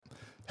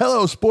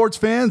Hello, sports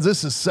fans.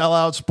 This is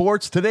Sellout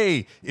Sports.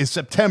 Today is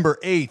September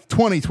 8th,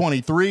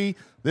 2023.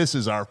 This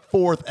is our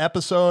fourth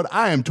episode.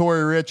 I am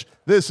Tori Rich.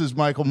 This is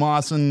Michael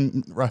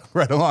Mawson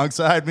right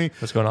alongside me.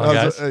 What's going on,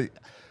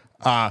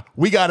 guys?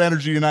 We got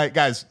energy tonight.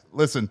 Guys,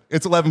 listen,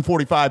 it's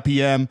 11:45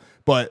 p.m.,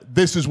 but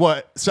this is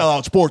what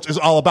Sellout Sports is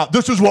all about.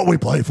 This is what we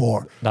play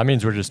for. That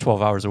means we're just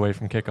 12 hours away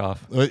from kickoff.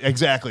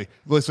 Exactly.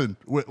 Listen,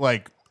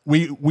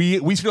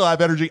 we still have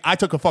energy. I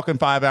took a fucking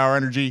 5-hour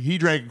energy. He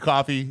drank a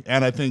coffee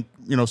and I think,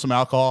 some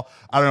alcohol.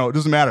 I don't know. It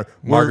doesn't matter.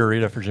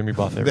 Margarita for Jimmy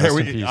Buffett. There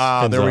we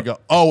go.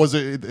 Oh, was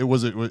it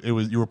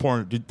you were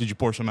pouring? Did you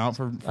pour some out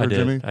for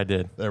Jimmy? I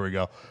did. There we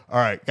go. All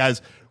right,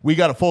 guys, we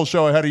got a full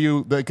show ahead of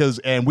you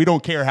and we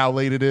don't care how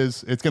late it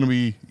is. It's going to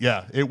be,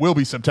 it will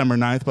be September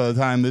 9th by the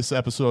time this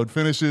episode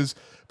finishes,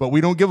 but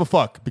we don't give a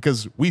fuck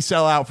because we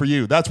sell out for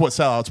you. That's what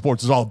Sellout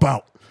Sports is all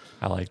about.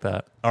 I like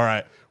that. All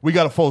right. We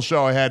got a full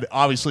show ahead.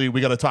 Obviously, we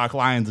got to talk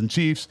Lions and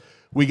Chiefs.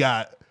 We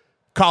got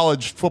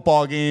college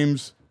football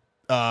games.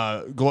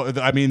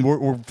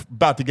 We're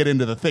about to get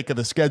into the thick of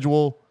the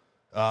schedule.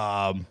 We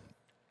got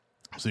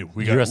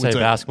USA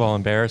basketball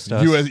embarrassed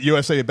us.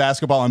 USA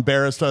basketball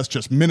embarrassed us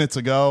just minutes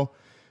ago,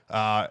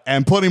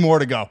 and plenty more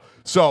to go.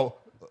 So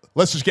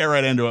let's just get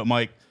right into it,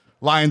 Mike.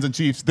 Lions and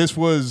Chiefs. This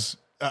was,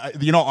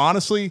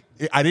 honestly,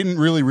 I didn't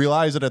really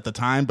realize it at the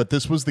time, but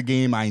this was the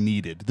game I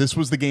needed. This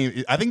was the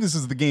game. I think this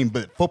is the game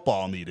that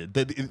football needed.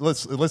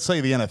 Let's say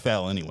the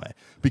NFL anyway,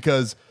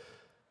 because.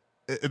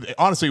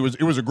 Honestly,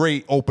 it was a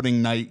great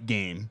opening night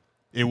game.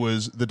 It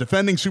was the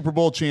defending Super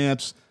Bowl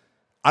champs.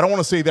 I don't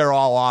want to say they're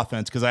all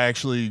offense because I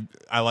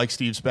like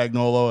Steve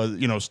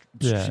Spagnuolo,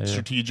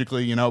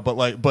 strategically,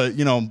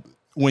 but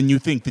when you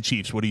think the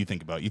Chiefs, what do you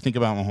think about? You think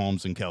about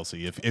Mahomes and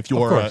Kelsey if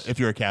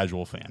you're a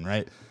casual fan,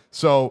 right?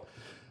 So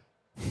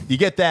you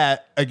get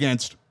that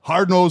against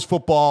hard-nosed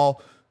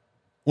football,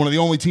 one of the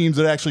only teams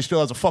that actually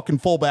still has a fucking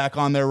fullback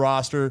on their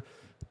roster.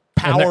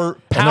 Power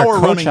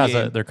running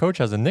game. Their coach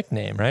has a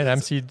nickname, right?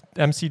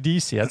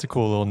 MCDC. That's a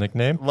cool little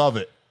nickname. Love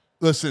it.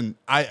 Listen,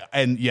 I'm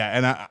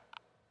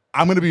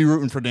going to be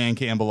rooting for Dan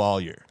Campbell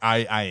all year.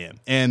 I am,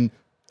 and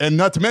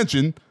not to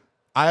mention,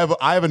 I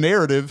have a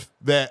narrative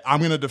that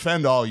I'm going to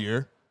defend all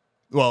year.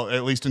 Well,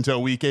 at least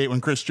until week 8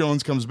 when Chris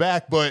Jones comes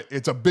back. But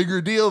it's a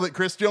bigger deal that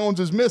Chris Jones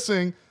is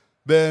missing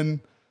than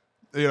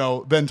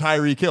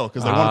Tyreek Hill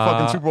because they won a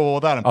fucking Super Bowl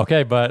without him.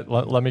 Okay, but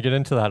let me get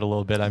into that a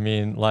little bit. I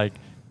mean,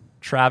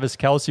 Travis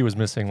Kelce was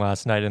missing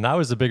last night, and that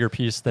was a bigger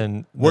piece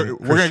than we're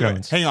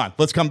going to hang on.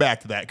 Let's come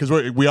back to that because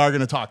we are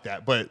going to talk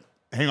that. But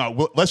hang on.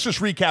 Let's just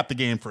recap the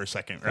game for a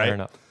second, right? Fair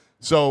enough.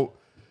 So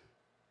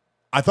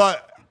I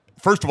thought,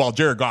 first of all,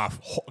 Jared Goff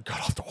got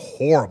off to a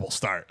horrible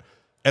start.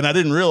 And I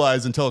didn't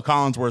realize until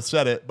Collinsworth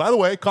said it. By the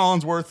way,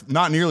 Collinsworth,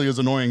 not nearly as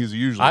annoying as he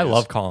usually is. I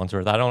love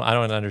Collinsworth. I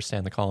don't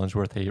understand the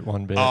Collinsworth hate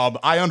one bit.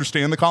 I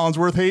understand the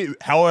Collinsworth hate.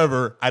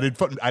 However, I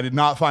did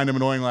not find him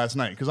annoying last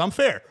night because I'm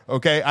fair.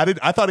 Okay,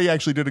 I thought he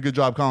actually did a good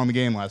job calling the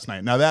game last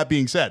night. Now that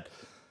being said,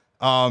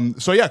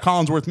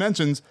 Collinsworth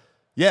mentions,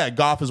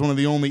 Goff is one of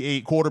the only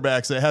 8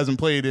 quarterbacks that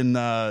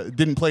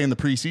didn't play in the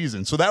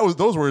preseason. So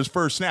those were his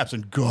first snaps,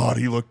 and God,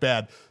 he looked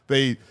bad.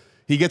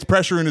 He gets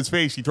pressure in his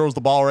face. He throws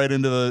the ball right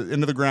into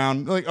the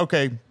ground.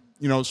 Okay,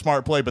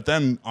 smart play. But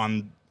then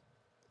on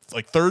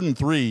 3rd and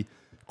 3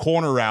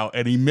 corner route,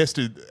 and he missed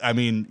it. I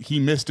mean,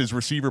 he missed his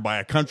receiver by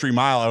a country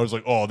mile. I was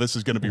like, oh, this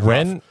is going to be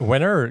rough.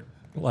 When are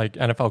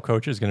NFL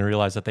coaches going to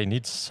realize that they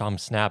need some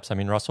snaps? I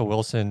mean, Russell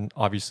Wilson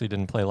obviously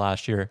didn't play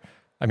last year.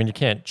 I mean, you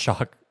can't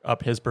chalk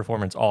up his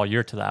performance all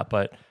year to that,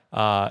 but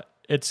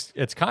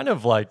it's kind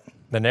of like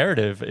the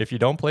narrative. If you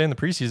don't play in the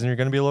preseason, you're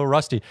going to be a little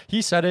rusty.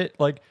 He said it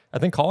I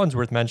think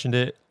Collinsworth mentioned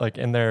it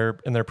in their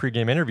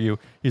pregame interview.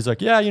 He's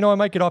like, I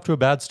might get off to a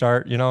bad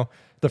start.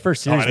 The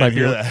first series might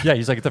be.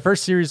 He's like, the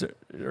first series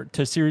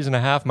to series and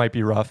a half might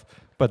be rough,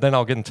 but then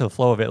I'll get into the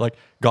flow of it.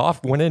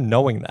 Goff went in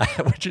knowing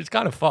that, which is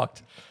kind of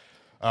fucked.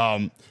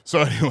 So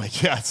anyway,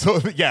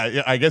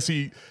 I guess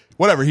he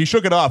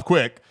shook it off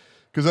quick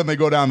because then they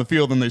go down the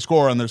field and they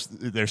score on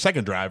their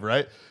second drive,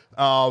 right?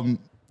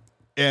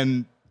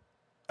 And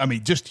I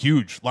mean, just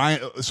huge.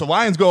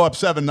 Lions go up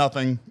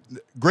 7-0.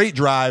 Great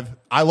drive.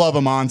 I love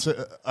Amon-Ra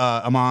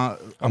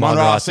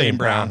St.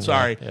 Brown.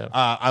 Sorry, yeah.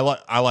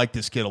 I like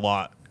this kid a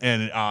lot.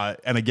 And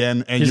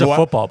again, he's a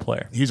football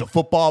player. He's a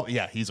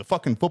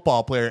fucking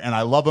football player, and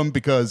I love him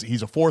because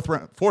he's a fourth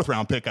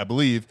round pick, I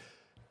believe.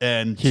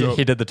 And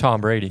he did the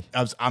Tom Brady.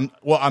 I'm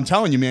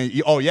telling you, man.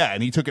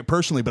 And he took it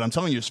personally. But I'm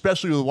telling you,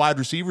 especially with wide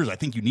receivers, I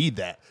think you need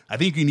that. I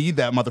think you need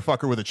that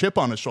motherfucker with a chip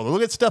on his shoulder.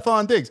 Look at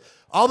Stephon Diggs.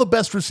 All the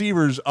best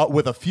receivers,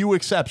 with a few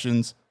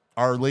exceptions,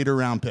 are later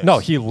round picks. No,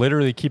 he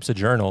literally keeps a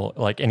journal,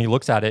 and he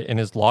looks at it in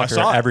his locker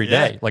every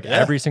day,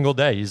 every single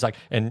day. He's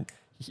and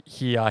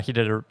he did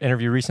an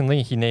interview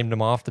recently. He named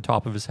him off the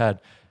top of his head.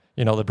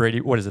 The Brady,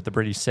 what is it? The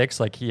Brady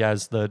 6? He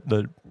has the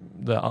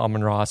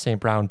Amon-Ra St.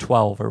 Brown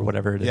 12 or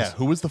whatever it is. Yeah,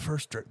 who was the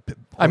first?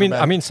 I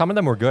mean, some of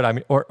them were good. I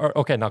mean,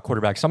 okay, not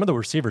quarterbacks. Some of the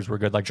receivers were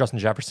good, like Justin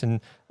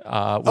Jefferson.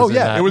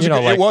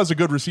 It was a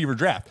good receiver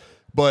draft.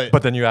 But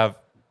then you have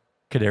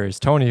Kadarius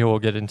Toney, who we'll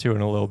get into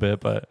in a little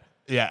bit. But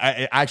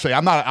Yeah, actually,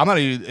 I'm not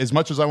as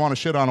much as I want to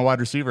shit on a wide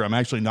receiver. I'm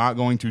actually not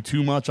going to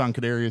too much on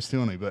Kadarius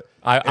Toney, but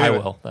I anyway.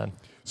 will then.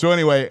 So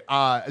anyway,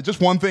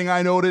 just one thing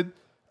I noted.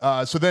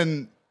 So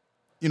then,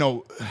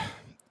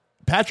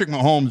 Patrick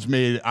Mahomes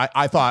made,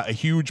 I thought, a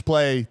huge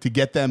play to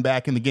get them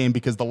back in the game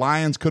because the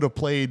Lions could have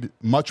played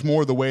much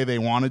more the way they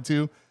wanted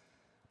to.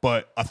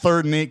 But a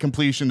 3rd and 8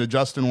 completion to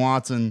Justin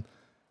Watson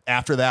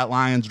after that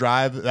Lions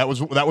drive, that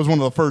was one of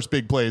the first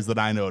big plays that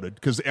I noted.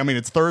 Because,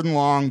 it's 3rd and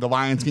long. The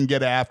Lions can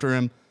get after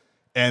him.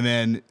 And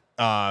then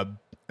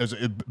there's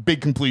a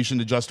big completion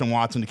to Justin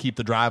Watson to keep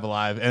the drive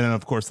alive. And then,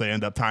 of course, they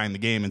end up tying the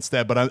game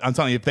instead. But I'm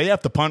telling you, if they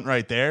have to punt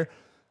right there,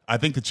 I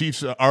think the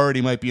Chiefs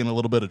already might be in a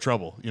little bit of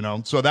trouble,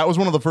 So that was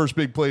one of the first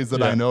big plays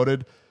that I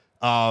noted.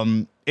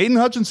 Aiden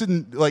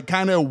Hutchinson,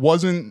 kind of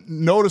wasn't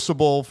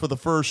noticeable for the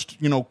first,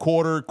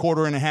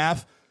 quarter and a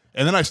half.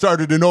 And then I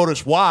started to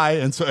notice why.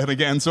 And so did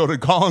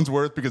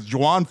Collinsworth, because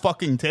Juwan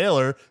fucking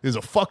Taylor is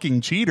a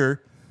fucking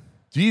cheater.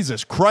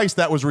 Jesus Christ,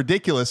 that was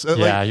ridiculous.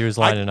 Yeah, he was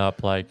lining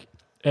up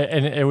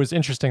and it was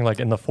interesting,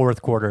 in the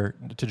fourth quarter,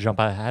 to jump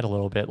ahead a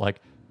little bit,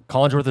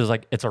 Collinsworth is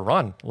it's a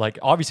run.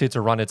 Obviously it's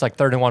a run. It's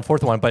 3rd and 1, 4th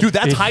and 1. But dude,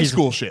 that's high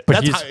school shit.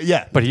 But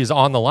he's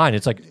on the line.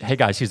 It's hey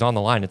guys, he's on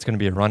the line. It's going to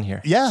be a run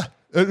here. Yeah.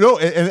 No,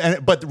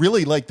 but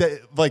really,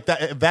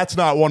 that's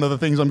not one of the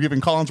things I'm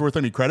giving Collinsworth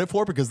any credit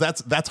for, because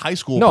that's high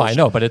school. No, bullshit.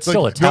 I know, but it's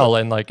still a tell,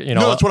 and No,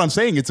 that's what I'm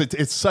saying.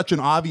 It's such an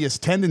obvious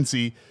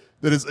tendency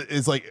that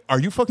is are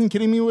you fucking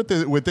kidding me with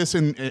this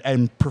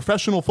in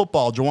professional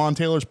football? Juwan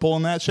Taylor's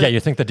pulling that shit. Yeah,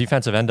 you think the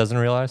defensive end doesn't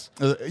realize?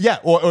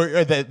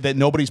 Or that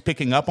nobody's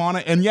picking up on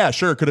it. And yeah,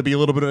 sure, could it be a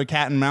little bit of a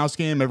cat and mouse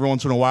game? Every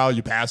once in a while,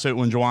 you pass it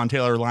when Juwan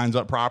Taylor lines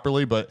up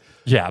properly, but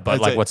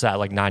what's that,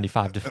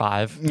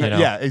 95-5?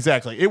 Yeah,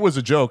 exactly. It was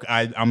a joke.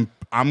 I'm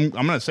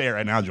gonna say it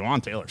right now.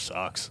 Juwan Taylor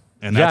sucks.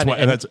 And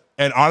that's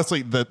and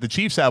honestly, the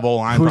Chiefs have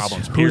O-line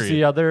problems. Period. Who's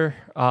the other?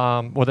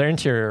 Their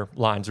interior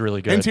line's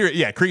really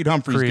good. Creed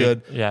Humphrey's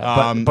good.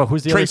 Yeah, but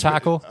who's the other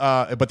tackle?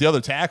 But the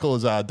other tackle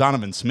is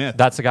Donovan Smith.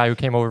 That's the guy who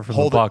came over from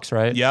the Bucs,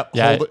 right? Yep.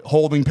 Yeah.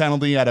 Holding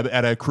penalty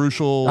at a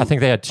crucial. I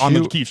think they had 2 on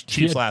the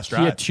Chiefs last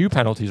drive. He had 2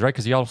 penalties, right?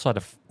 Because he also had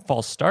a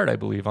false start, I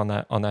believe, on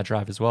that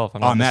drive as well. If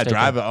I'm not on mistaken.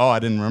 that drive, I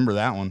didn't remember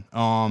that one.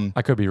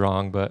 I could be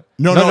wrong, but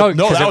no,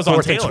 that was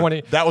on Taylor.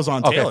 20, that was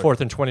on Taylor. Okay, 4th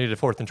and 20 to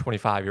 4th and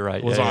 25. You're right.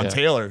 It was on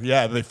Taylor.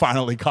 Yeah, they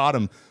finally caught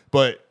him.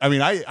 But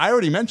I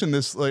already mentioned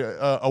this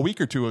a week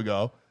or two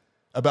ago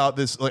about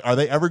this. Are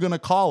they ever going to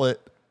call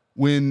it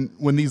when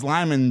these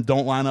linemen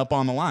don't line up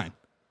on the line?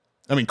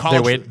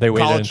 College. They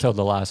waited until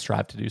the last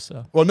drive to do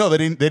so. Well, no, they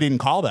didn't. They didn't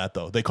call that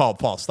though. They called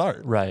false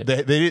start. Right.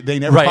 They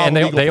never. Right, called and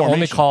they formation.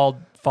 only called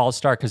false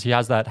start because he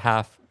has that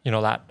half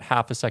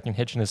a second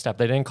hitch in his step.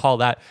 They didn't call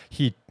that.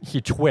 He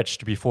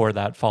twitched before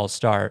that false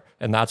start,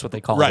 and that's what they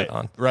called it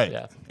on. Right.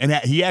 Yeah. And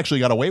he actually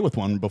got away with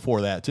one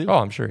before that too. Oh,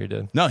 I'm sure he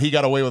did. No, he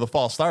got away with a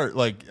false start,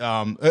 like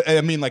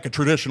a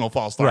traditional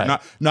false start,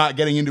 right. not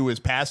getting into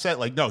his pass set.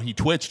 No, he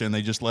twitched and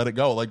they just let it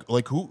go.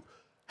 Like who?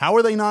 How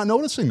are they not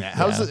noticing that?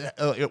 How is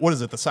it? What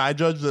is it? The side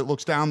judge that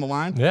looks down the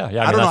line? Yeah.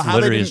 I don't know how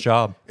literally his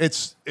job.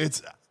 It's.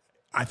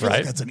 I feel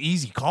like that's an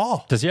easy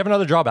call. Does he have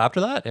another job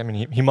after that?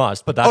 he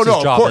must, but that's his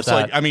job. Of course.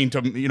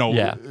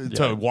 To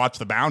to watch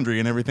the boundary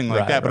and everything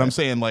like that. But right. I'm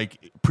saying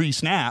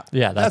pre-snap.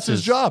 Yeah, that's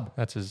his job.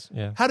 That's his.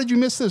 Yeah. How did you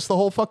miss this the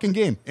whole fucking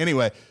game?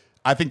 Anyway,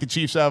 I think the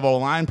Chiefs have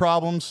O-line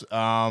problems,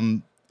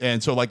 and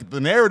so the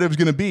narrative is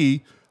going to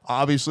be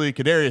obviously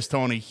Kadarius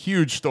Toney,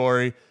 huge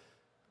story.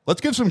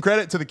 Let's give some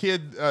credit to the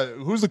kid.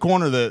 Who's the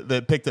corner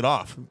that picked it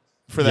off?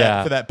 For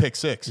that pick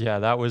six. Yeah,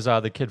 that was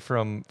the kid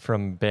from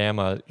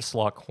Bama,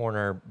 slot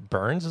corner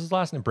Burns is his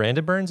last name.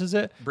 Brandon Burns, is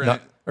it?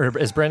 Or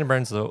is Brandon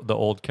Burns the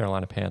old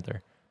Carolina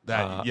Panther?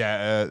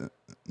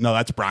 No,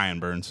 that's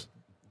Brian Burns.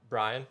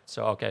 Brian?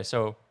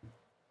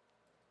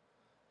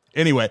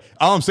 Anyway,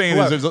 all I'm saying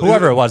is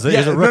whoever it was,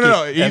 he's a rookie.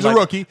 No, he's a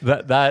rookie.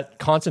 That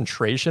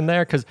concentration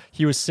there, because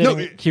he was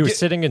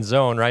sitting in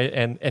zone, right,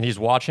 and he's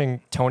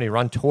watching Toney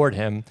run toward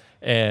him,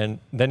 and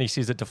then he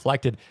sees it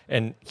deflected,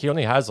 and he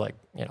only has a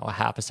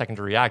half a second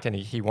to react, and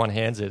he one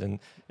hands it, and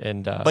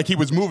he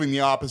was moving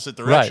the opposite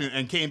direction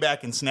and came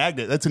back and snagged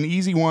it. That's an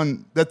easy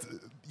one.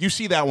 You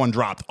see that one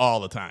dropped all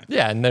the time.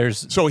 Yeah, and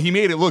so he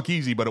made it look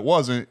easy, but it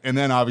wasn't, and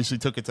then obviously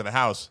took it to the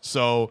house.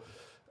 So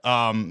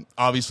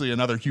obviously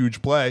another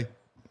huge play.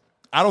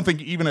 I don't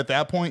think even at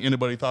that point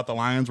anybody thought the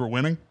Lions were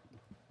winning.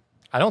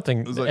 I don't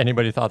think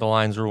anybody thought the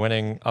Lions were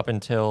winning up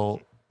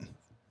until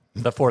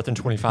the 4th and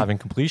 25 in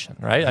completion,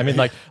 right?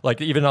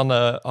 Even on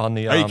the.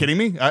 Are you kidding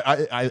me?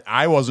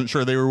 I wasn't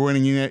sure they were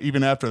winning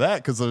even after that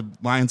because the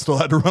Lions still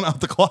had to run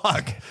out the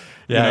clock.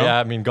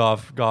 Yeah.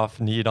 Goff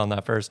kneed on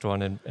that first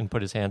one and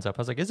put his hands up.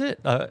 I was like, is it?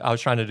 I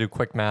was trying to do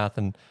quick math,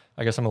 and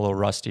I guess I'm a little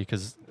rusty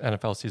because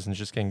NFL season's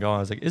just getting going.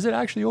 I was like, is it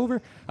actually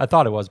over? I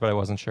thought it was, but I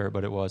wasn't sure,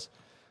 but it was.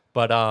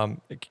 But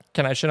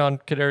can I shit on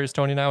Kadarius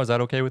Toney now? Is that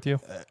okay with you?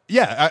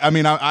 Yeah,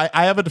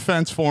 I have a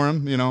defense for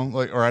him,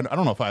 or I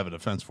don't know if I have a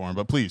defense for him,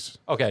 but please.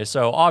 Okay,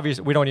 so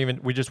obviously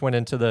we just went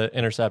into the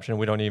interception.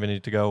 We don't even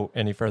need to go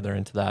any further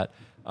into that.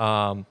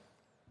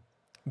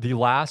 The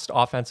last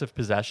offensive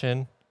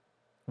possession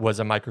was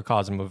a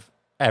microcosm of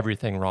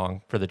everything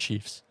wrong for the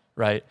Chiefs,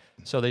 right?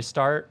 So they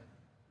start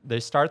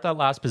that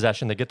last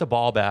possession. They get the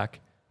ball back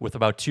with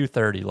about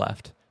 2:30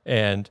 left,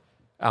 and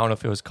I don't know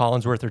if it was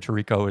Collinsworth or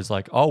Tirico is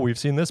like, oh, we've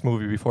seen this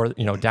movie before.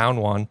 Down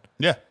one.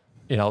 Yeah.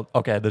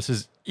 Okay, this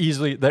is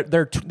easily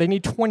they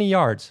need 20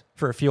 yards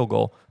for a field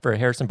goal, for a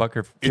Harrison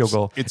Butker field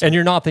goal, and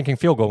you're not thinking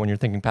field goal when you're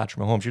thinking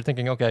Patrick Mahomes. You're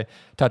thinking, okay,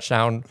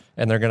 touchdown,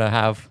 and they're gonna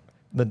have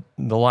the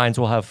Lions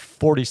will have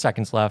 40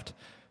 seconds left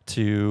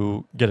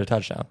to get a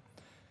touchdown.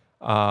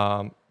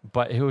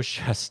 But it was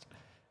just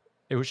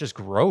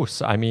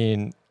gross. I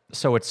mean,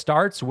 so it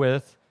starts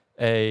with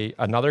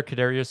another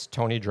Kadarius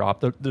Toney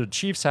drop. The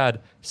Chiefs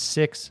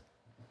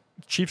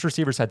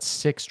receivers had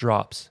 6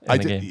 drops in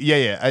the game.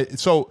 Yeah.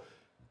 So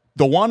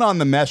the one on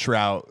the mesh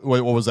route,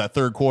 what was that,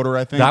 third quarter,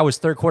 I think? That was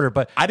third quarter,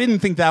 but I didn't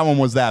think that one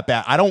was that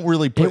bad. I don't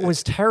really it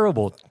was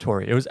terrible,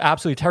 Tori. It was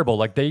absolutely terrible.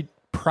 Like, they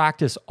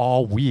practice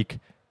all week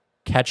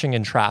catching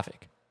in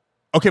traffic.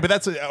 Okay,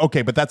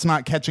 but that's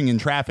not catching in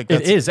traffic.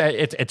 It is.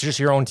 It's just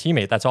your own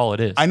teammate. That's all it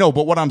is. I know,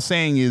 but what I'm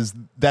saying is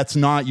that's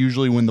not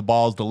usually when the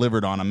ball is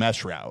delivered on a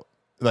mesh route.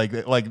 Like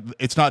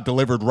it's not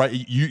delivered right.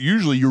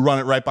 Usually you run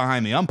it right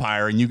behind the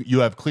umpire, and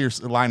you have clear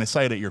line of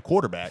sight at your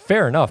quarterback.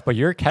 Fair enough, but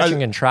you're catching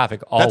in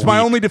traffic all That's my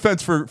week. only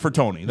defense for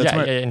Toney.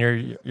 And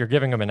you're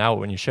giving him an out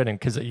when you shouldn't,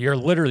 because you're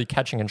literally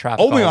catching in traffic.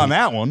 Only on week.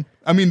 that one.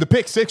 I mean, the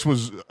pick 6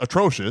 was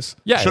atrocious.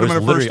 Yeah, should it have was been a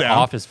first literally down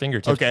off his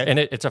fingertips. Okay, and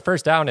it's a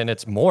first down, and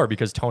it's more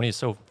because Tony's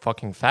so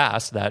fucking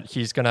fast that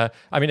he's gonna.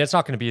 I mean, it's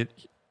not gonna be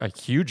a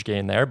huge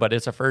gain there, but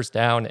it's a first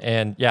down,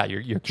 and yeah,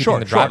 you're keeping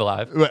the drive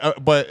alive.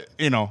 But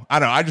I don't know.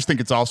 I just think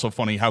it's also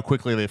funny how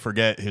quickly they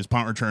forget his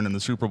punt return in the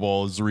Super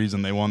Bowl is the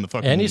reason they won the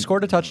fucking. And he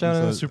scored a touchdown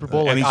in the Super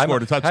Bowl. And he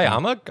scored a touchdown. Hey,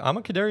 I'm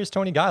a Kadarius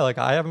Toney guy. Like,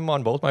 I have him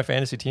on both my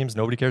fantasy teams.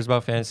 Nobody cares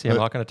about fantasy. I'm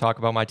not going to talk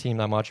about my team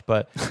that much,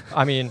 but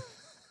I mean,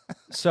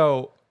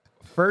 so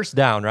first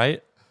down,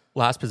 right?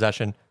 Last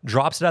possession,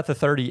 drops it at the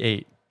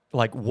 38,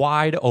 like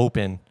wide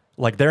open.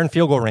 Like, they're in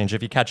field goal range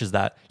if he catches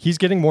that. He's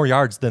getting more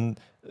yards than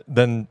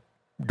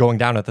going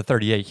down at the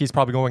 38. He's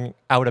probably going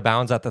out of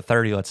bounds at the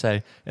 30, let's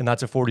say, and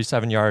that's a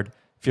 47-yard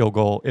field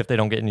goal if they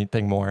don't get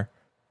anything more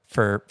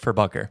for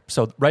Butker.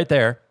 So right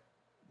there,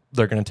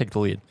 they're going to take the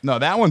lead. No,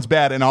 that one's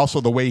bad, and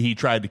also the way he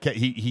tried to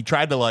he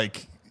tried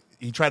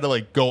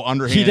to go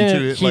underhand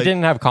to it. He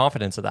didn't have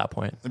confidence at that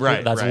point.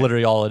 Right, That's right.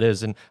 literally all it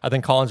is. And I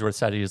think Collinsworth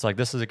said, he's like,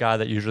 this is a guy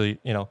that usually,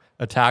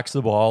 attacks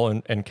the ball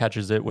and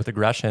catches it with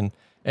aggression,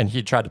 and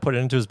he tried to put it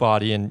into his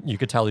body, and you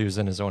could tell he was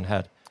in his own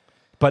head.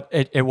 But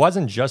it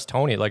wasn't just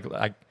Toney. Like,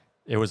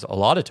 it was a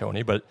lot of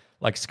Toney, but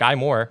like Sky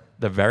Moore,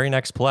 the very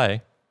next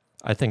play,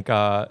 I think,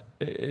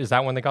 is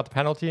that when they got the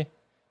penalty?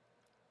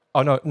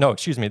 Oh, no,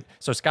 excuse me.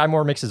 So Sky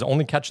Moore makes his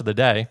only catch of the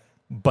day,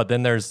 but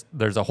then there's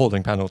a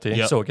holding penalty,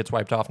 Yep. so it gets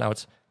wiped off. Now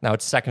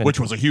it's second. Which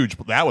was a huge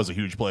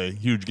play,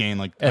 huge gain.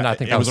 Like, And I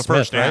think it that was a was Smith,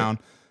 first down,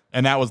 right?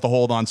 and that was the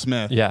hold on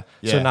Smith. Yeah.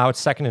 So now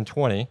it's 2nd and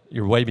 20.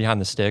 You're way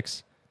behind the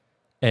sticks,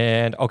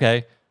 and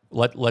okay,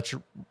 let's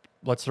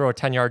throw a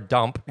 10-yard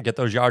dump, get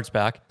those yards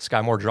back.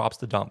 Sky Moore drops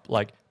the dump.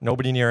 Like,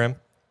 nobody near him,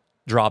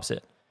 drops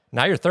it.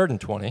 Now you're 3rd and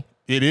 20.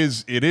 It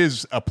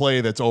is a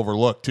play that's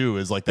overlooked too.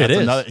 Is like that's It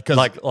is. another because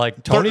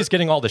like Tony's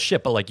getting all the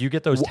shit, but like you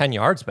get those 10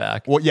 yards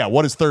back. Well, yeah.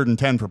 What is 3rd and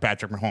 10 for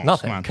Patrick Mahomes?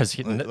 Nothing, because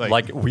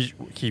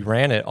he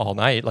ran it all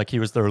night. Like, he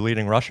was their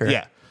leading rusher.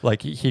 Yeah.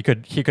 Like, he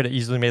could have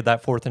easily made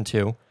that 4th and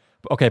 2.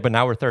 Okay, but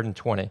now we're 3rd and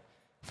 20.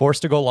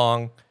 Forced to go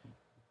long.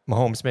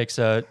 Mahomes makes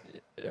it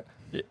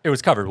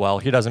was covered well.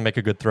 He doesn't make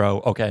a good throw.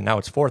 Okay, now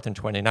it's 4th and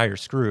 20. Now you're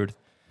screwed.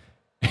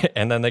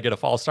 And then they get a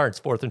false start. It's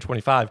 4th and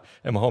 25.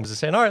 And Mahomes is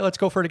saying, all right, let's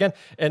go for it again.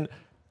 And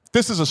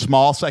this is a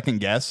small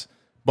second guess,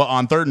 but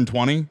on 3rd and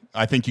 20,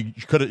 I think you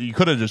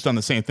could have just done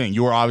the same thing.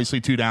 You were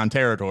obviously 2-down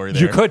territory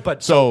there. you could,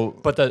 but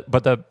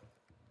the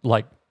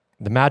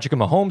the magic of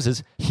Mahomes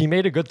is he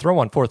made a good throw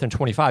on 4th and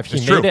 25. He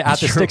It's made true. it at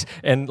It's the true. sticks,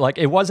 and like,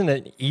 it wasn't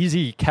an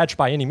easy catch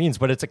by any means,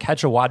 but it's a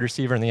catch a wide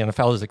receiver in the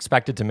NFL is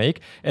expected to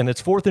make, and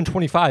it's 4th and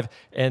 25,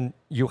 and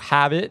you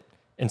have it,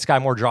 and Sky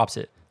Moore drops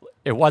it.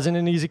 It wasn't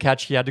an easy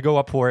catch. He had to go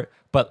up for it,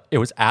 but it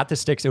was at the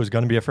sticks. It was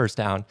going to be a first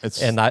down,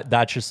 and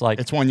that's just like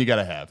it's one you got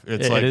to have.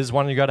 It is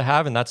one you got to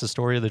have, and that's the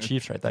story of the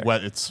Chiefs right there.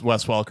 It's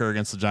Wes Welker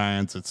against the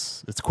Giants.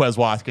 It's Quez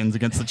Watkins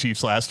against the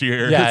Chiefs last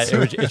year. Yeah,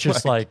 it's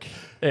just like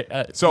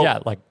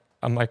like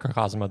a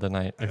microcosm of the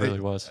night. It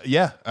really was.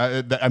 Yeah,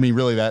 I mean,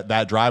 really,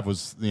 that drive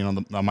was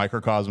the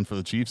microcosm for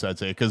the Chiefs, I'd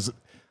say, because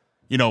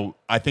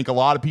I think a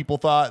lot of people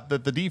thought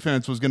that the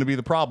defense was going to be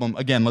the problem.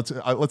 Again, let's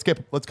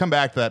come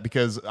back to that,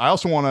 because I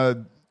also want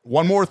to.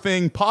 One more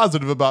thing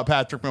positive about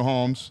Patrick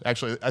Mahomes.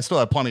 Actually, I still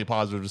have plenty of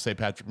positive to say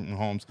Patrick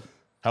Mahomes.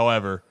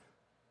 However,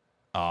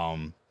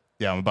 I'm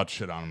about to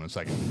shit on him in a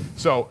second.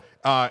 So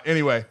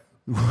anyway,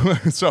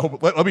 so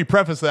let me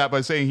preface that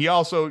by saying he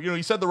also,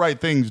 he said the right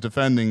things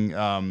defending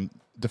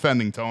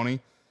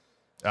Toney.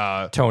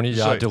 Toney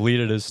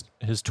deleted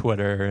his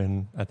Twitter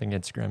and I think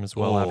Instagram as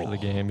well after the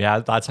game.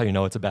 Yeah, that's how you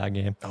know it's a bad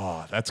game.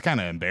 Oh, that's kind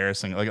of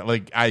embarrassing.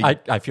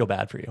 I feel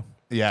bad for you.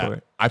 Yeah,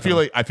 I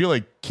feel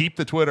like keep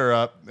the Twitter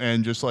up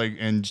and just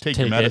take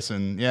your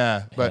medicine.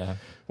 Yeah, but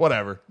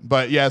whatever.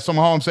 But yeah, so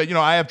Mahomes said,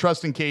 I have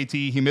trust in KT.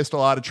 He missed a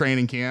lot of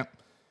training camp,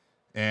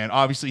 and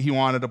obviously he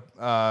wanted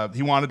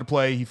to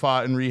play. He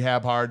fought in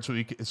rehab hard so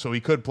he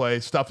could play.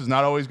 Stuff is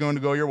not always going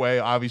to go your way.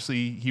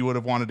 Obviously, he would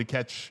have wanted to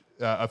catch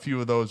a few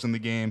of those in the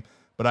game,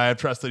 but I have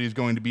trust that he's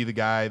going to be the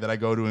guy that I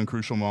go to in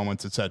crucial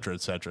moments, et cetera,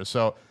 et cetera.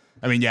 So,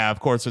 I mean, yeah, of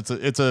course, it's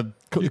a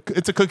cookie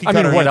cutter.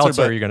 I mean, what answer, else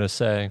are you going to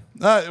say?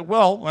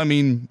 Well, I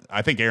mean,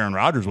 I think Aaron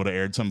Rodgers would have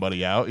aired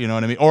somebody out. You know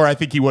what I mean? Or I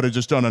think he would have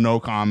just done a no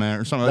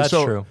comment or something. That's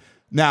true.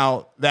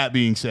 Now, that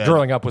being said,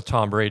 growing up with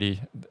Tom Brady,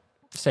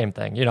 same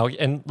thing,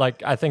 and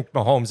like I think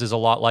Mahomes is a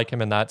lot like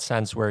him in that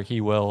sense where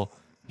he'll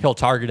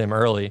target him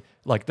early.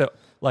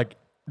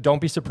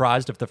 Don't be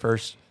surprised if the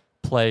first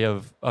play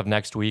of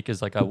next week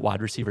is like a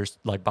wide receiver's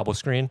like bubble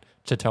screen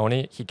to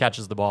Tony. He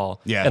catches the ball.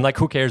 Yeah. And like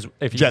who cares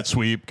if jet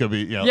sweep could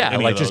be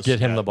just get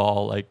him the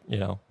ball,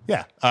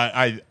 Yeah.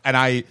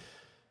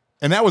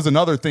 And that was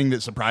another thing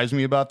that surprised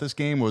me about this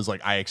game was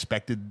like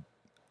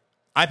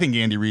I think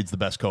Andy Reid's the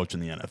best coach in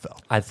the NFL.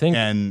 I think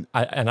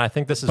I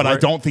think this is but I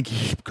don't think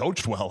he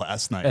coached well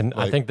last night. And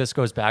I think this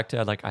goes back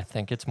to I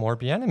think it's more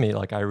Bieniemy.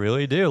 Like I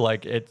really do.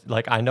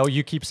 I know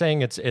you keep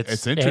saying it's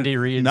Andy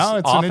Reid's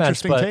it's offense, an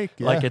interesting but take.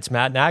 Yeah. it's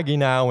Matt Nagy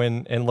now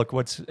and look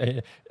what's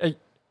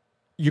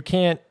you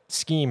can't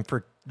scheme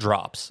for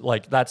drops.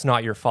 Like that's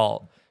not your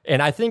fault.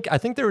 And I think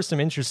there was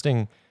some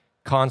interesting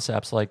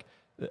concepts like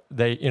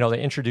they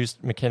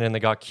introduced McKinnon.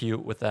 They got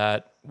cute with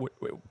that.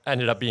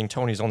 Ended up being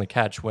Tony's only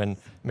catch when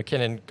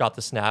McKinnon got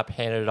the snap,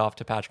 handed it off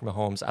to Patrick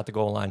Mahomes at the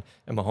goal line,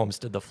 and Mahomes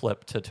did the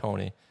flip to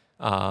Tony.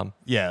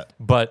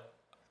 But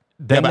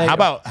then how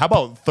about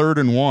 3rd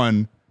and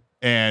 1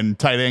 and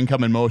tight end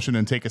come in motion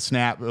and take a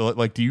snap?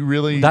 Like, do you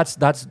really?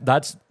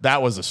 That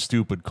was a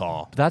stupid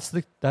call. That's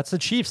the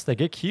Chiefs. They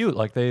get cute.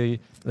 Like they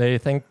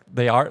think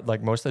they are,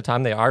 like most of the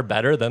time they are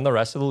better than the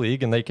rest of the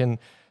league, and they can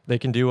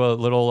do a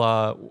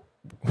little.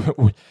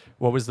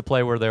 What was the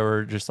play where they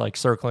were just like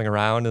circling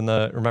around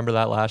remember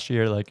that last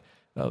year, like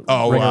ring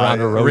around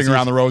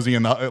the Rosie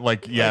and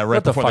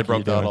right before they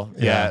broke the huddle.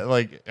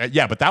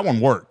 But that one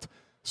worked.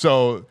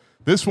 So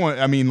this one,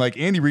 I mean, like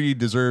Andy Reid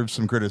deserves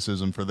some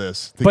criticism for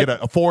this to get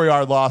a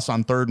 4-yard loss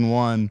on 3rd and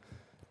 1.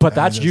 But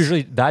that's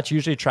usually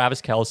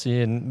Travis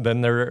Kelce, and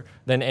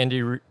then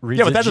Andy Reid.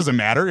 Yeah, but that doesn't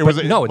matter.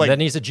 Then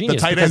he's a genius.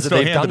 The tight end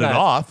still handed it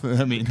off.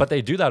 I mean, but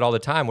they do that all the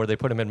time, where they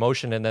put him in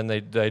motion, and then they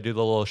do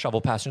the little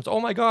shovel pass. And it's, oh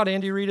my God,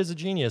 Andy Reid is a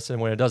genius.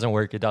 And when it doesn't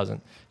work, it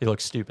doesn't. He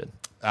looks stupid.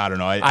 I don't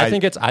know. I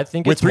think it's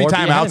with 3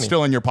 timeouts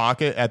still in your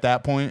pocket at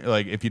that point.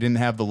 Like if you didn't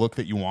have the look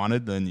that you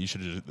wanted, then you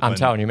should just. I'm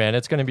telling you, man,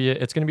 it's gonna be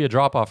a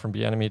drop off from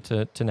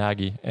Bieniemy to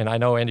Nagy. And I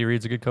know Andy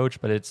Reid's a good coach,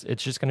 but it's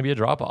just gonna be a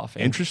drop off.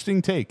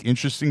 Interesting take.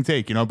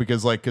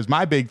 Because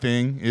my big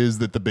thing is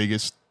that the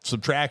biggest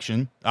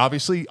subtraction,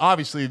 obviously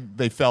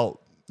they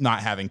felt not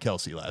having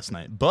Kelce last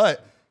night,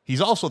 but he's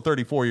also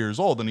 34 years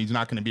old and he's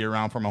not going to be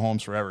around for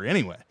Mahomes forever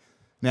anyway.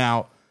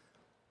 Now,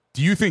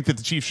 do you think that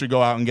the Chiefs should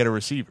go out and get a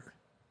receiver?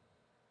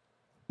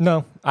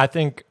 No, I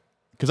think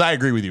because I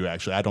agree with you.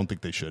 Actually, I don't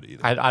think they should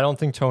either. I don't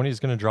think Tony's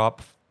going to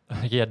drop.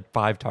 He had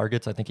 5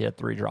 targets. I think he had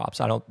 3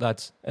 drops.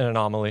 That's an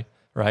anomaly,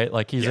 right?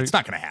 Like it's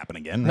not going to happen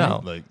again.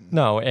 No, right?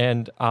 no,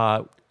 and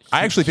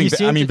I actually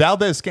think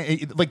Valdez,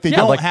 like they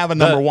don't have a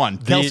number one.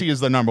 Kelce is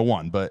the number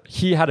one, but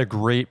he had a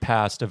great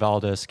pass to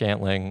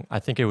Valdez-Scantling. I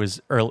think it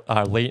was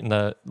late in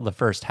the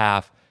first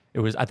half.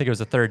 I think it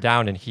was a 3rd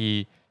down, and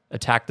he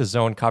attacked the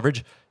zone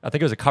coverage. I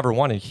think it was a cover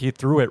 1, and he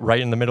threw it right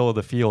in the middle of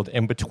the field,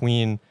 in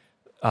between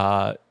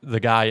the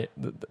guy.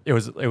 It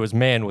was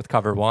man with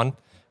cover 1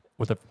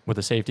 with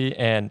a safety,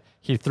 and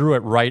he threw it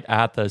right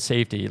at the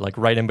safety, like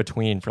right in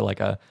between for like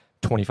a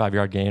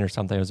 25-yard gain or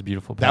something. It was a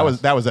beautiful pass.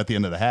 That was at the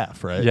end of the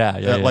half, right?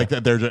 Yeah. Like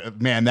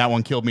that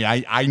one killed me.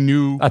 I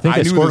knew. I think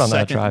they scored on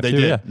that second drive they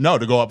too. did. Yeah. No,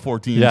 to go up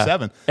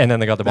 14-7, and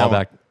then they got the ball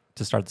back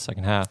to start the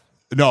second half.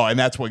 No, and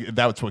that's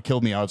what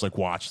killed me. I was like,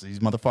 watch, these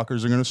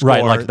motherfuckers are going to score.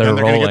 Right, like they're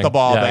going to get the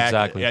ball back.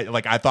 Exactly. Yeah,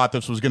 like I thought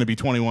this was going to be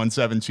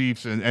 21-7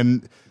 Chiefs,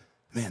 and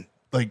man,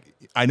 like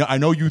I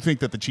know you think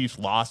that the Chiefs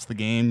lost the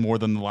game more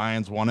than the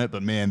Lions won it,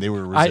 but man, they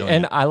were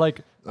resilient. I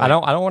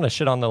don't want to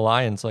shit on the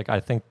Lions. Like I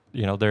think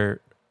they're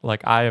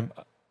like I'm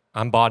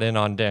bought in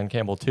on Dan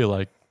Campbell too.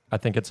 Like I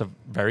think it's a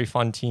very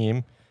fun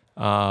team.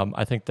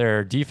 I think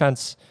their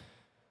defense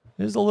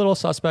is a little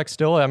suspect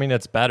still. I mean,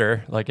 it's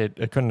better. Like it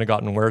couldn't have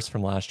gotten worse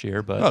from last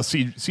year. But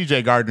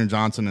CJ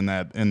Gardner-Johnson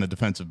in the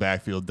defensive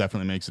backfield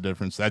definitely makes a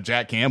difference. That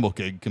Jack Campbell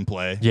kid can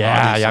play. Yeah,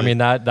 obviously. I mean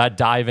that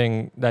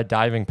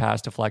diving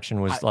pass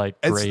deflection was great.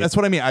 That's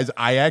what I mean.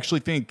 I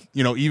actually think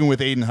even with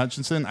Aiden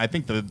Hutchinson, I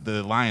think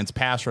the Lions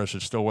pass rush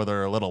is still where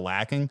they're a little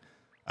lacking.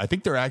 I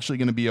think they're actually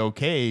going to be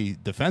okay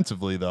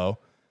defensively though.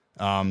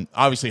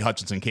 Obviously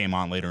Hutchinson came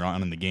on later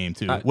on in the game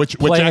too, which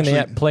playing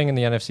actually in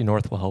the NFC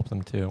North will help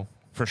them too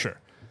for sure.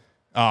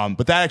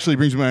 But that actually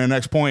brings me to the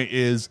next point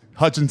is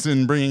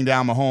Hutchinson bringing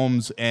down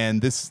Mahomes,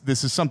 and this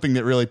is something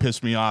that really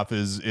pissed me off.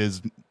 Is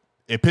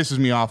it pisses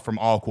me off from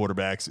all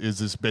quarterbacks is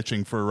this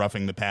bitching for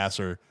roughing the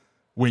passer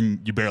when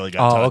you barely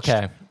got touched.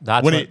 Okay,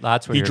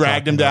 that's what he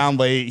dragged him down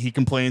late. He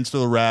complains to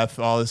the ref.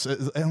 All this,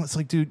 and it's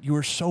like, dude, you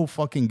were so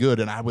fucking good,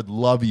 and I would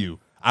love you.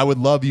 I would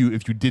love you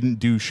if you didn't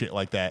do shit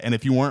like that. And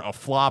if you weren't a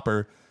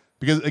flopper,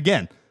 because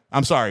again,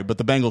 I'm sorry, but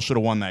the Bengals should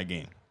have won that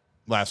game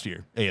last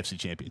year, AFC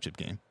Championship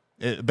game.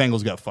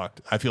 Bengals got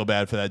fucked. I feel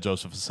bad for that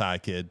Joseph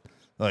Asai kid.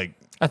 Like,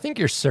 I think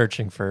you're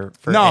searching for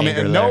no,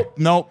 anger man, there.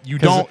 no, you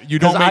don't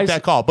make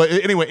that call. But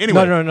anyway,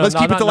 No, let's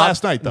keep it to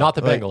last night, though. Not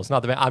the Bengals,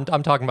 not the.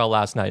 I'm talking about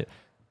last night.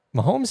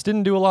 Mahomes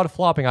didn't do a lot of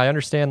flopping. I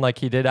understand, like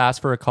he did ask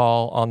for a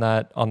call on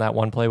that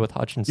one play with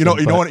Hutchinson. You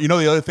know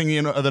the other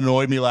thing that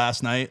annoyed me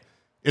last night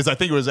is I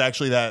think it was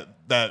actually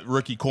that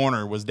rookie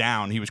corner was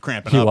down. He was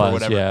cramping up or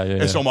whatever. Yeah.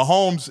 And so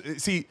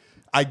Mahomes, see,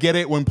 I get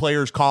it when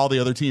players call the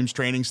other team's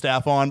training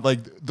staff on.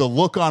 Like the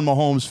look on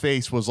Mahomes'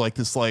 face was like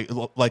this,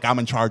 like I'm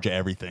in charge of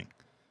everything.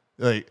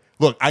 Like,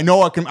 look, I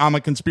know I'm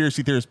a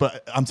conspiracy theorist,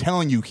 but I'm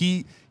telling you,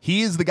 he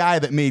is the guy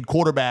that made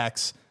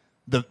quarterbacks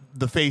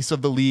the face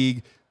of the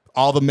league.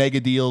 All the mega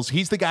deals.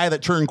 He's the guy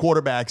that turned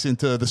quarterbacks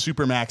into the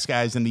supermax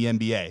guys in the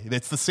NBA.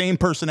 It's the same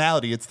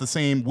personality. It's the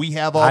same. We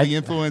have all the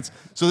influence.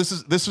 So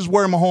this is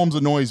where Mahomes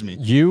annoys me.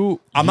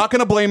 I'm not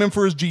going to blame him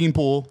for his gene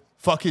pool.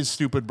 Fuck his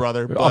stupid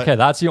brother. But, okay,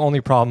 that's the only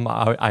problem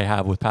I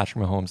have with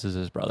Patrick Mahomes is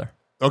his brother.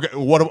 Okay,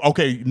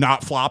 okay,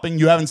 not flopping.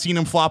 You haven't seen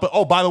him flop.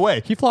 Oh, by the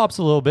way, he flops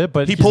a little bit,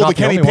 but he pulled the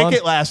Kenny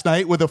Pickett last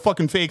night with a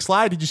fucking fake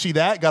slide. Did you see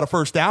that? Got a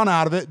first down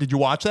out of it. Did you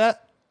watch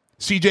that?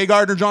 C.J.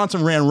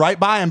 Gardner-Johnson ran right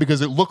by him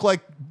because it looked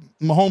like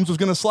Mahomes was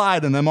going to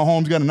slide, and then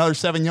Mahomes got another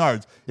 7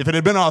 yards. If it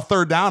had been on a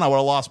third down, I would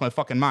have lost my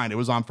fucking mind. It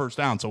was on first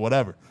down, so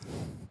whatever.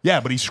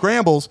 Yeah, but he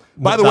scrambles.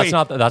 By the way,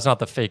 that's not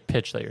the fake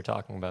pitch that you're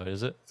talking about,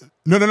 is it?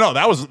 No.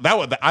 That was.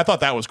 I thought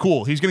that was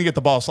cool. He's going to get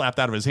the ball slapped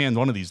out of his hands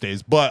one of these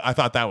days, but I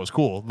thought that was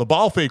cool. The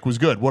ball fake was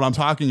good. What I'm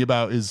talking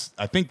about is,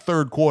 I think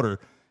third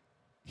quarter,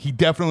 he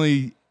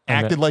definitely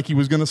acted like he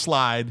was going to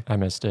slide. I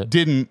missed it.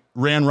 Didn't.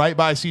 Ran right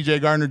by C.J.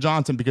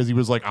 Gardner-Johnson because he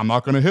was like, I'm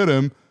not going to hit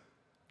him.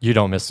 You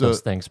don't miss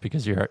those things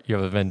because you have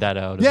a vendetta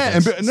out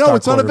of no,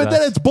 it's not a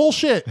vendetta. It's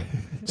bullshit.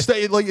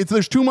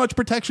 There's too much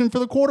protection for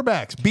the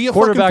quarterbacks. Be a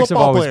fucking football player. Quarterbacks have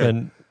always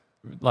been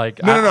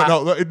like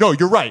no.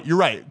 You're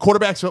right.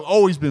 Quarterbacks have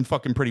always been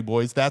fucking pretty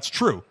boys. That's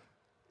true.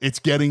 It's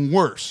getting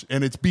worse,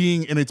 and it's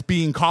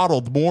being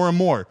coddled more and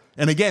more.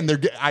 And again,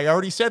 I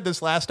already said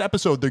this last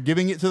episode. They're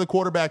giving it to the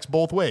quarterbacks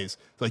both ways.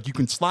 Like, you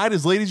can slide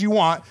as late as you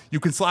want. You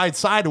can slide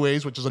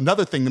sideways, which is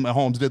another thing that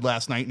Mahomes did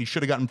last night, and he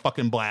should have gotten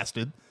fucking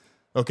blasted.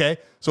 Okay?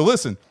 So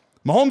listen,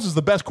 Mahomes is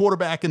the best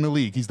quarterback in the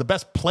league. He's the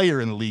best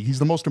player in the league. He's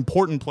the most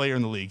important player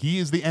in the league. He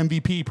is the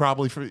MVP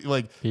probably for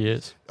he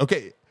is.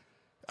 Okay.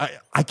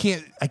 I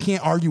can't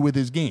argue with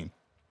his game.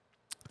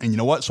 And you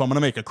know what? So I'm going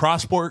to make a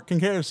cross-sport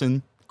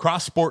comparison.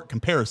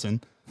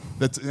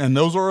 And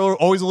those are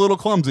always a little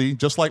clumsy,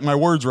 just like my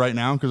words right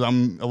now, because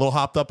I'm a little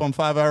hopped up on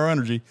 5 Hour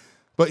Energy.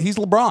 But he's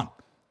LeBron.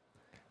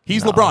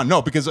 LeBron.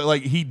 No, because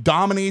he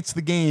dominates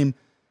the game.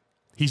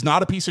 He's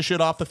not a piece of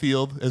shit off the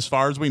field, as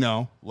far as we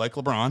know, like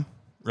LeBron,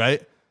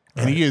 right?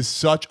 And he is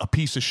such a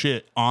piece of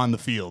shit on the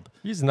field.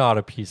 He's not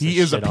a piece of shit. He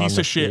is a piece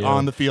of shit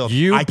on the field.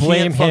 I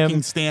can't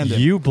fucking stand him.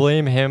 You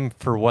blame him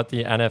for what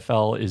the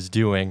NFL is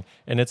doing,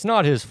 and it's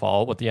not his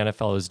fault what the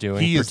NFL is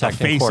doing. He is the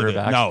face of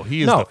it. No,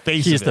 he is the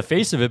face of it. He's the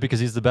face of it because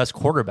he's the best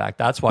quarterback.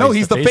 That's why. No,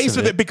 he's the face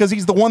of it because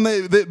he's the one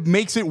that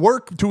makes it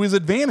work to his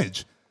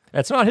advantage.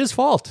 It's not his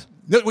fault.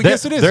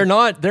 Yes, it is. They're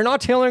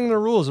not tailoring the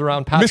rules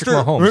around Patrick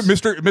Mahomes.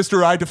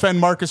 Mr. I defend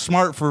Marcus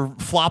Smart for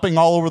flopping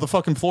all over the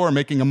fucking floor and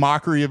making a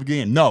mockery of a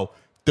game.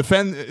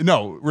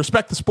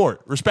 Respect the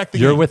sport. Respect the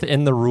game. You're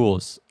within the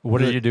rules.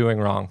 What are you doing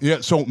wrong?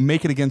 Yeah, so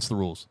make it against the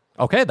rules.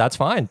 Okay, that's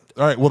fine.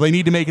 All right, well, they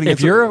need to make it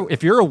against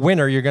If you're a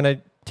winner, you're going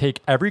to take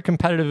every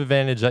competitive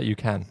advantage that you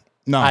can.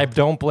 No. I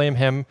don't blame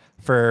him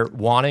for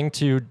wanting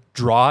to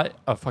draw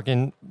a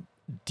fucking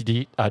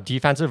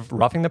defensive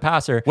roughing the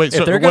passer. Wait.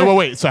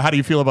 So how do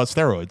you feel about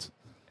steroids?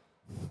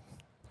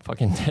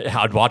 Fucking,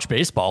 I'd watch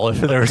baseball if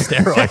there were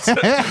steroids.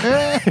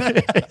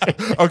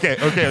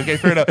 Okay,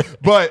 fair enough.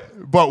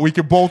 But we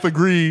could both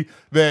agree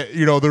that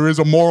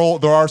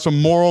there are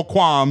some moral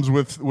qualms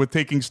with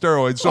taking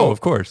steroids. So of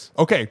course.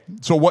 Okay,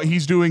 so what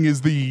he's doing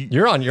is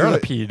you're on a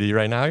PED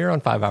right now. You're on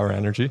 5 Hour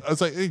Energy. I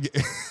was like,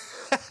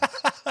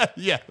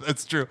 yeah,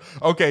 that's true.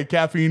 Okay,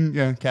 caffeine.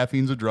 Yeah,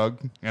 caffeine's a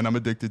drug, and I'm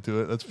addicted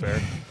to it. That's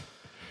fair.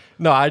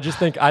 No,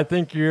 I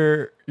think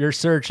you're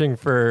searching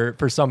for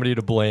somebody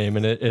to blame,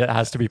 and it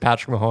has to be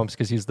Patrick Mahomes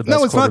because he's the best.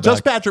 No, it's not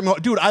just Patrick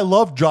Mahomes. Dude, I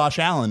loved Josh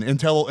Allen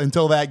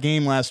until that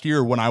game last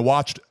year when I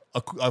watched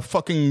a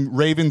fucking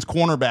Ravens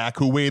cornerback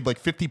who weighed like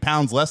 50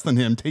 pounds less than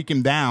him take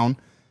him down.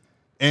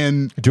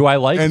 And do I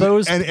like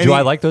those?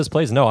 I like those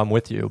plays? No, I'm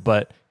with you,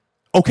 but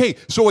okay.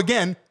 So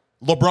again,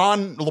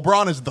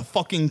 LeBron is the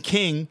fucking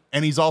king,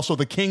 and he's also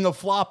the king of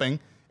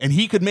flopping. And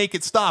he could make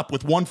it stop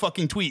with one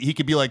fucking tweet. He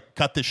could be like,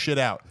 "Cut this shit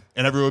out."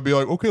 And everyone would be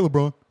like, okay,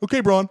 LeBron.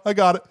 Okay, Bron, I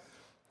got it.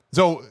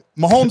 So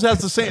Mahomes has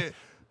the same.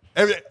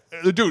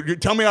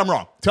 Dude, tell me I'm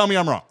wrong.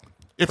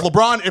 If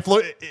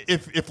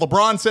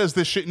LeBron says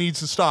this shit needs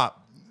to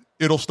stop,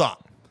 it'll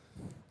stop.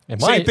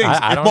 Same things.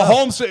 I if don't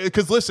Mahomes,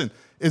 because listen,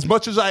 as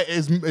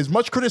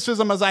much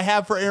criticism as I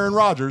have for Aaron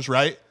Rodgers,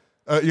 right?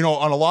 On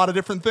a lot of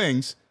different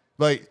things,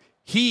 like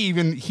He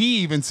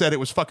even said it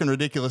was fucking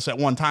ridiculous at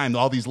one time,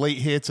 all these late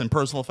hits and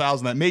personal fouls,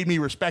 and that made me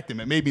respect him.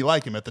 It made me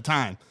like him at the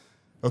time.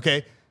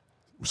 Okay?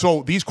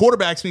 So these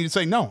quarterbacks need to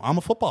say, no, I'm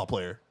a football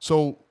player.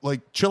 So,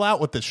 like, chill out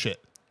with this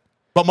shit.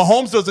 But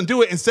Mahomes doesn't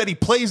do it. Instead, he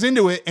plays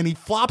into it, and he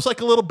flops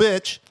like a little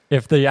bitch.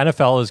 If the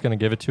NFL is going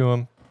to give it to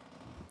him,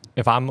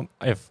 if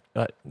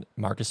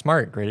Marcus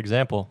Smart, great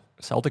example,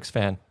 Celtics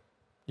fan.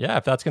 Yeah,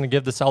 if that's going to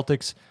give the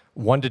Celtics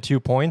 1 to 2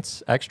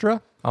 points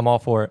extra, I'm all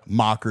for it.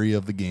 Mockery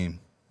of the game.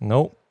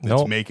 Nope.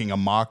 It's making a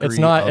mockery It's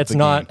not. of It's the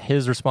not game.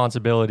 his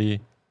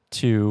responsibility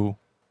to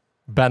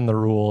bend the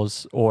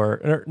rules,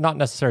 or not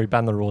necessarily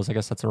bend the rules. I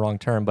guess that's the wrong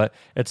term, but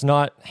it's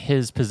not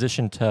his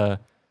position to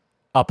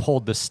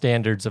uphold the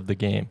standards of the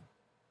game.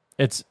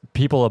 It's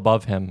people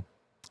above him.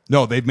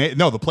 No,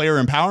 the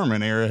player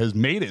empowerment era has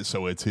made it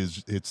so it's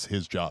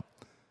his job.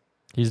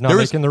 He's not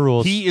making the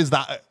rules. He is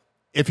the.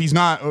 If he's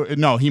not,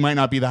 no, he might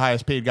not be the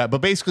highest paid guy,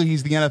 but basically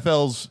he's the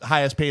NFL's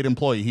highest paid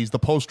employee. He's the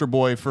poster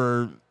boy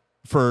for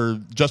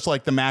just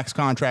like the max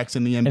contracts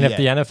in the NBA. And if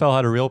the NFL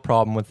had a real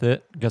problem with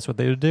it, guess what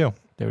they would do?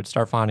 They would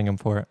start finding him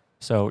for it.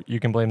 So you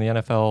can blame the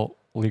NFL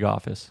league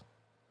office.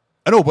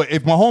 I know, but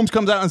if Mahomes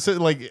comes out and says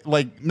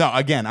no,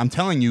 again, I'm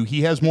telling you,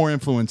 he has more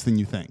influence than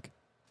you think.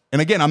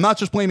 And again, I'm not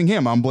just blaming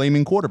him; I'm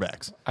blaming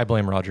quarterbacks. I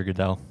blame Roger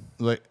Goodell.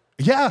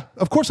 Yeah,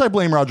 of course I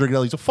blame Roger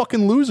Goodell. He's a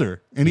fucking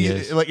loser, and He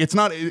is. it's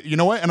not. You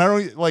know what? And I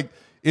don't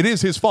it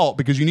is his fault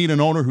because you need an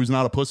owner who's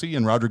not a pussy,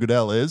 and Roger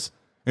Goodell is,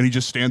 and he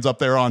just stands up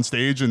there on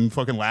stage and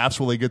fucking laughs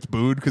while he gets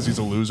booed because he's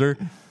a loser.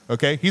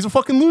 Okay, he's a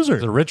fucking loser.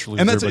 He's a rich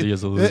loser, but he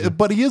is a loser.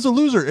 But he is a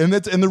loser, and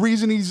the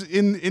reason he's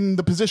in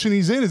the position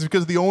he's in is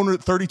because the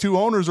 32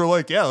 owners are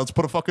like, yeah, let's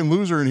put a fucking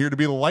loser in here to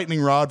be the lightning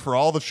rod for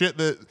all the shit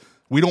that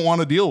we don't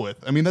want to deal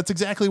with. I mean, that's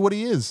exactly what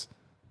he is.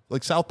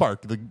 Like South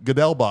Park, the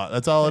Goodell bot.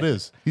 That's all it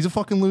is. He's a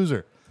fucking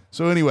loser.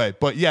 So anyway,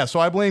 but yeah, so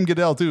I blame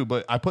Goodell too,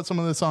 but I put some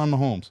of this on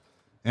Mahomes.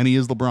 And he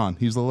is LeBron.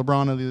 He's the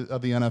LeBron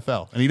of the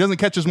NFL. And he doesn't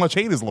catch as much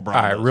hate as LeBron. All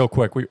right, does. real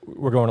quick.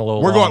 We're going a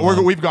little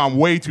long. We've gone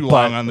way too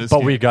long on this. But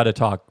game. we got to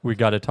talk. We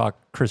got to talk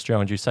Chris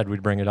Jones. You said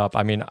we'd bring it up.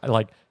 I mean,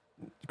 like,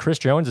 Chris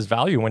Jones'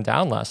 value went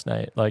down last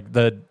night. Like,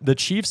 the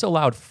Chiefs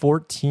allowed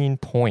 14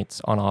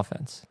 points on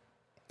offense.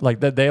 Like,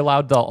 they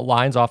allowed the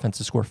Lions offense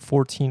to score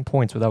 14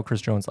 points without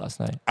Chris Jones last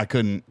night. I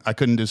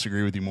couldn't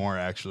disagree with you more,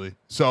 actually.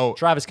 So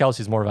Travis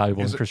Kelce's more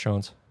valuable than Chris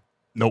Jones.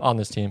 Nope. On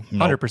this team.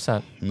 Nope.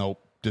 100%.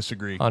 Nope.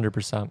 Disagree.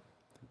 100%.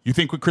 You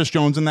think with Chris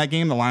Jones in that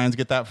game, the Lions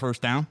get that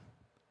first down?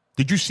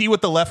 Did you see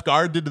what the left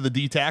guard did to the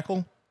D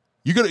tackle?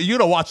 You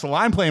gotta watch the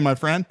line play, my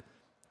friend.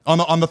 On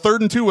the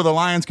 3rd and 2 where the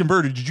Lions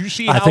converted, did you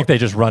see how I think they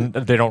just run.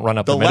 They don't run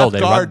up the middle.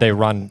 left They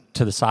run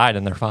to the side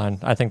and they're fine.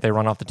 I think they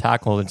run off the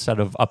tackle instead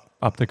of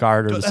up the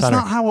guard or the That's center.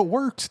 not how it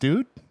works,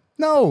 dude.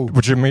 No.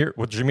 With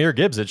Jameer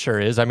Gibbs, it sure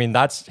is. I mean,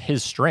 that's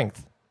his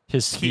strength,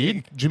 his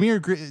speed.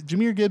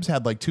 Jameer Gibbs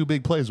had like 2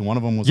 big plays. One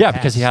of them was Yeah, a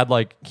pass. because he had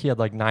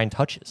like 9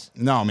 touches.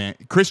 No, man.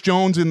 Chris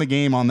Jones in the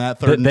game on that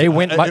 3rd. They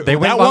went. They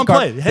went that one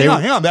Montgomery. play.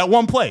 Hang on. That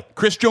one play.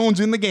 Chris Jones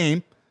in the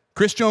game.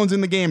 Chris Jones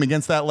in the game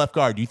against that left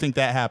guard. Do you think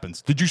that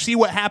happens? Did you see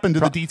what happened to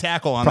the D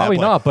tackle on that play? Probably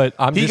not,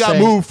 but he got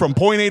moved from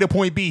point A to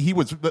point B. He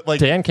was like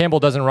Dan Campbell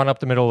doesn't run up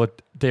the middle with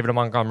David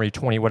Montgomery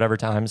 20 whatever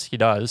times he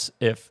does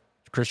if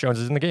Chris Jones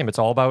is in the game. It's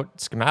all about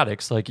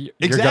schematics. Like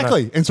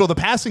exactly. And so the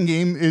passing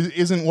game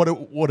isn't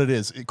what it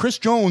is. Chris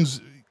Jones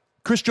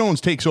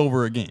takes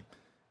over a game.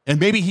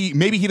 And maybe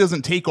he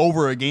doesn't take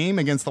over a game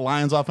against the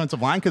Lions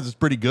offensive line because it's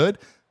pretty good.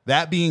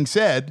 That being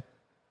said,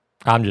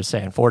 I'm just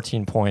saying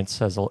 14 points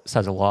says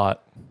a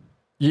lot.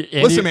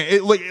 Listen,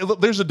 man.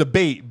 There's a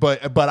debate,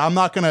 but I'm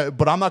not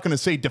gonna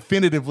say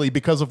definitively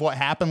because of what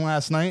happened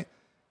last night.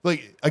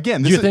 Like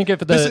again, you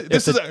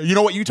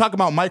know what you talk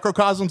about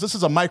microcosms. This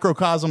is a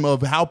microcosm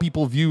of how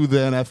people view the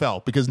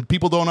NFL because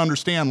people don't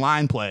understand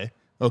line play.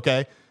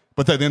 Okay.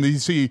 But then you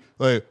see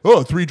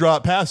 3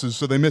 drop passes,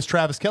 so they miss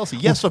Travis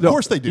Kelce. Yes, of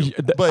course they do.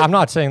 But I'm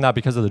not saying that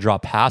because of the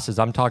drop passes.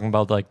 I'm talking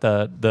about like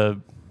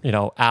the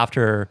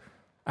after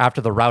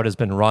the route has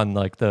been run,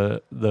 like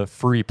the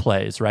free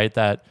plays, right?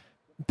 That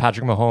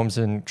Patrick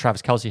Mahomes and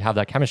Travis Kelce have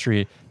that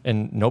chemistry,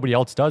 and nobody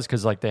else does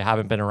because like they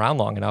haven't been around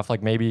long enough.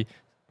 Like maybe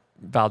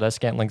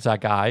Valdez-Scantling's that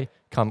guy,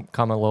 come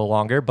a little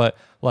longer, but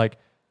like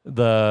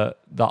the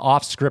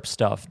off script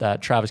stuff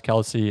that Travis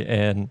Kelce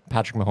and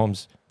Patrick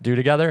Mahomes do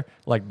together,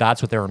 like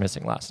that's what they were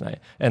missing last night,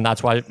 and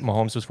that's why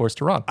Mahomes was forced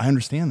to run. I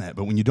understand that,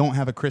 but when you don't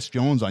have a Chris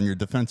Jones on your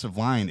defensive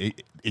line,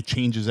 it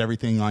changes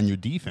everything on your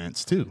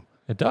defense too.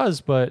 It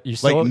does, but you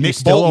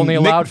still only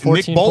allowed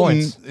 14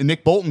 points.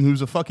 Nick Bolton,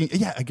 who's a fucking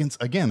against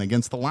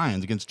the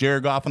Lions, against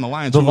Jared Goff and the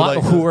Lions,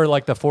 who were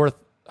like the 4th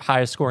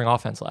highest scoring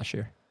offense last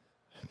year.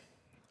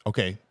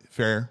 Okay,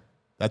 fair.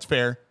 That's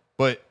fair,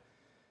 but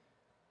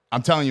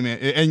I'm telling you, man,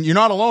 and you're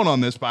not alone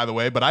on this, by the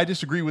way, but I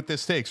disagree with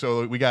this take.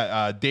 So we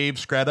got Dave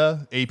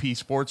Scretta, AP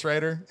sports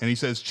writer, and he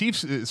says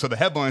Chiefs. So the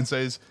headline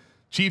says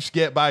Chiefs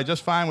get by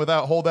just fine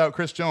without holdout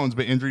Chris Jones,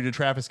 but injury to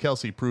Travis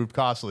Kelce proved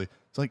costly.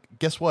 It's like,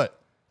 guess what?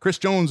 Chris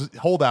Jones'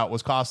 holdout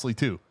was costly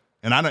too,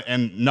 and I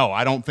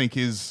don't think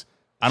his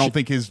I don't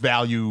think his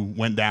value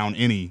went down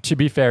any. To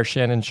be fair,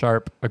 Shannon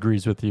Sharp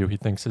agrees with you. He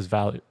thinks his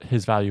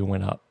value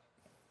went up.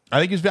 I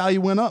think his value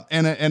went up,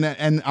 and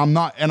I'm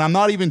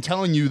not even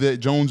telling you that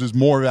Jones is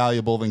more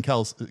valuable than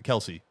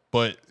Kelsey,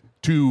 but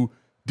to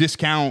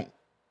discount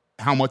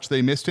how much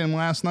they missed him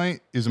last night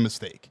is a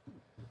mistake.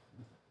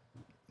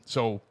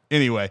 So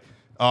anyway,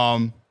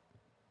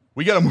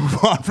 we got to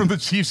move on from the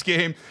Chiefs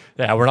game.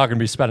 Yeah, we're not going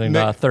to be spending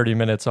 30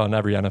 minutes on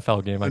every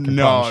NFL game. I can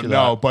promise you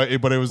that. But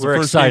it was we're the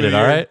first excited, game of the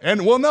all year. right?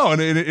 And well, no,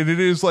 and it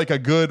is like a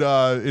good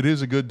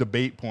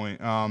debate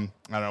point. I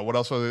don't know what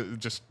else.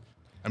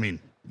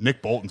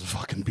 Nick Bolton's a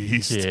fucking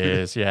beast. He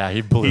is, yeah.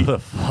 He blew the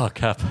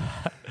fuck up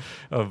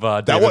of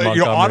David that was,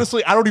 Montgomery.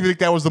 honestly, I don't even think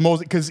that was the most,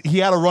 because he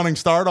had a running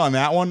start on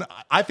that one.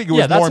 I think it was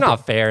yeah, that's more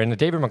not fair. And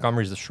David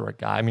Montgomery's a short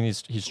guy. I mean,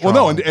 he's strong.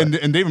 Well, no,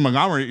 and David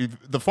Montgomery.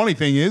 The funny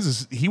thing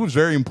is he was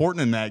very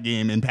important in that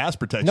game in pass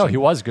protection. No, he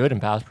was good in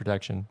pass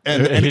protection.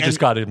 And he just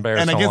got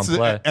embarrassed on one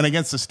play. And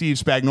against the Steve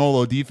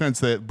Spagnuolo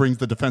defense that brings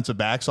the defensive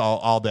backs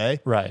all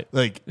day. Right.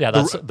 Like, yeah,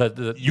 that's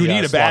you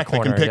need a back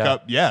corner, that can pick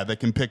up. Yeah, that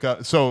can pick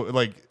up. So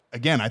like.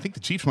 Again, I think the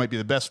Chiefs might be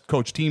the best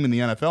coach team in the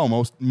NFL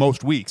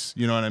most weeks.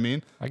 You know what I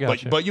mean? I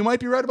got you. But you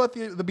might be right about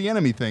the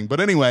Bieniemy thing. But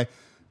anyway,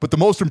 the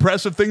most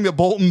impressive thing that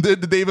Bolton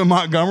did to David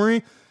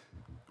Montgomery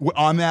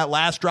on that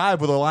last drive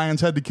where the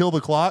Lions had to kill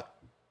the clock,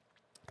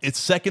 it's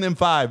 2nd and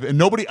 5.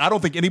 And I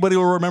don't think anybody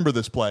will remember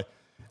this play.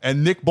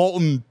 And Nick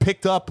Bolton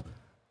picked up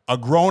a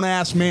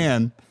grown-ass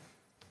man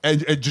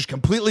and just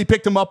completely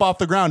picked him up off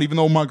the ground, even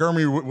though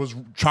Montgomery was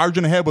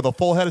charging ahead with a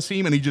full head of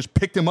steam, and he just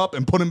picked him up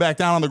and put him back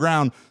down on the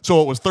ground,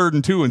 so it was 3rd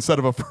and 2 instead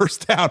of a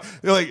first down.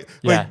 Like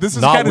this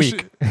is not kind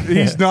weak. of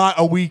he's not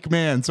a weak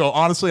man. So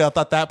honestly, I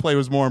thought that play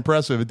was more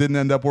impressive. It didn't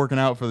end up working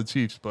out for the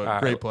Chiefs, but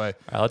great play.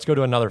 All right, let's go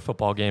to another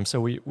football game. So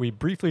we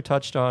briefly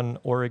touched on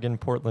Oregon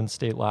Portland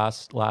State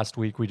last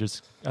week.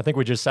 I think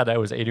we just said that it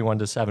was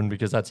 81-7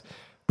 because that's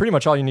pretty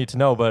much all you need to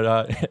know,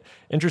 but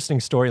interesting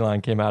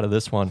storyline came out of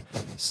this one.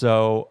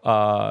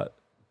 So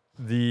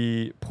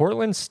the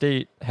Portland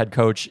State head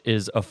coach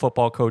is a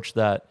football coach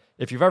that,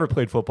 if you've ever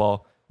played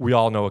football, we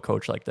all know a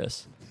coach like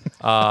this.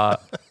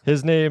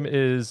 His name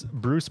is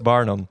Bruce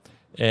Barnum,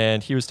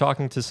 and he was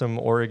talking to some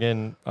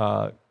Oregon,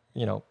 I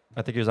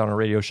think he was on a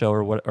radio show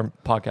or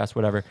podcast,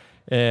 whatever,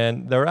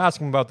 and they were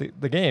asking about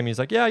the game. He's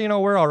like, yeah,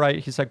 we're all right.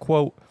 He said,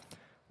 quote,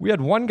 "We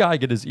had one guy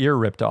get his ear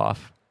ripped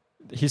off."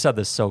 He said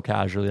this so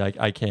casually,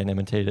 I can't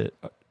imitate it.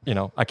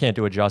 I can't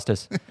do it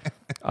justice.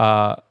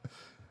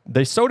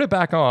 They sewed it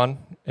back on,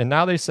 and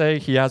now they say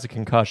he has a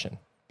concussion.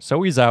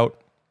 So he's out.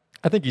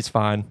 I think he's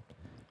fine.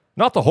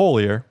 Not the whole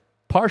ear.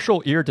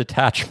 Partial ear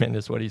detachment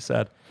is what he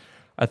said.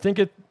 I think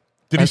it...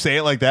 Did he say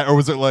it like that? Or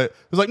was it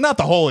like not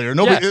the whole ear?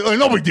 No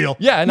big deal.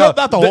 Yeah, no.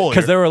 Not the whole ear.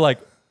 Because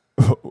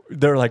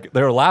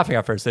they were laughing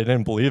at first. They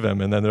didn't believe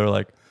him. And then they were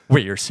like,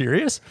 wait, you're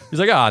serious? He's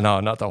like, no,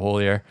 not the whole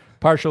ear.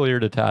 Partial ear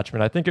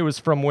detachment. I think it was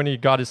from when he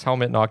got his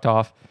helmet knocked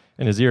off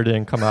and his ear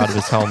didn't come out of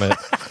his helmet.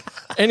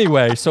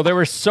 Anyway, so they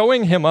were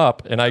sewing him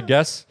up, and I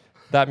guess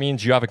that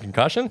means you have a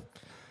concussion.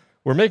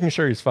 We're making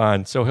sure he's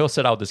fine, so he'll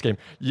sit out this game.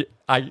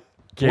 I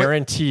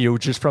guarantee you,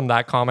 just from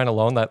that comment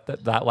alone,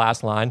 that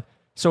last line,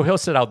 so he'll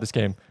sit out this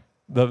game.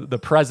 The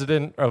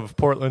president of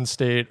Portland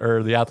State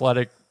or the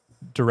athletic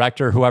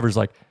director, whoever's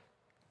like,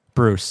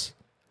 Bruce,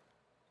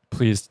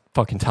 please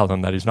fucking tell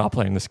them that he's not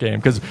playing this game.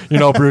 Because,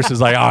 Bruce is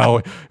like,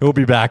 oh, he'll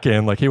be back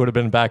in. Like, he would have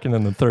been back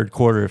in the third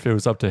quarter if it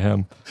was up to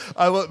him.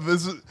 I love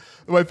this.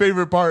 My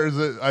favorite part is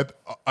that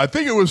I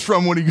think it was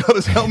from when he got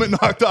his helmet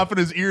knocked off and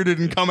his ear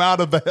didn't come out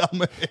of the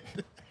helmet.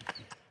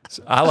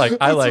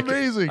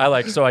 Amazing.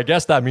 So I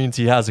guess that means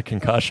he has a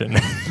concussion.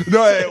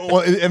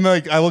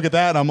 I look at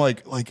that and I'm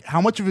like,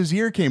 how much of his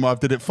ear came off?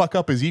 Did it fuck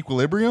up his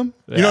equilibrium?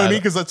 You know what I mean?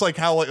 Because that's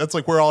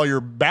like where all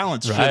your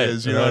balance shit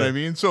is. You know what I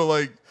mean? So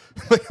like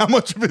how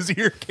much of his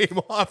ear came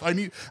off? I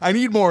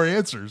need more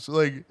answers.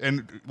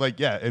 And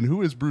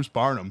who is Bruce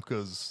Barnum?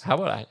 Because how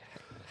about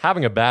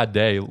having a bad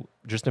day?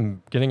 Just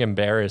getting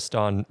embarrassed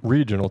on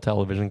regional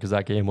television because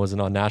that game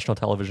wasn't on national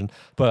television.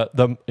 But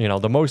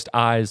the most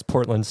eyes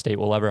Portland State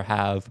will ever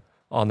have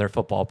on their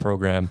football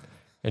program,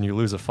 and you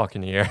lose a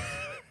fucking ear.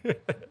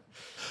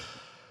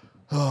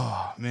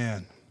 Oh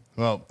man.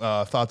 Well,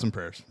 thoughts and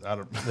prayers.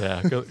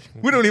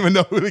 We don't even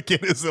know who the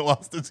kid is that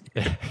lost his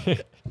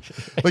ear.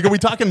 Are we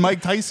talking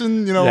Mike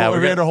Tyson?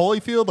 Evander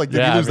Holyfield?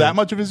 Did he lose that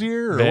much of his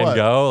ear? Or Van what?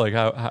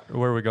 Gogh?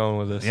 Where are we going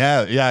with this?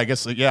 Yeah. I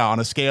guess on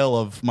a scale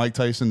of Mike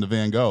Tyson to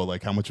Van Gogh,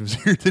 how much of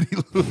his ear did he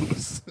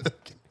lose?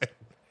 Okay.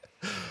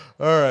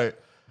 All right,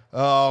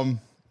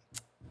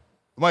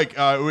 Mike.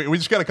 We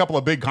just got a couple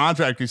of big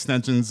contract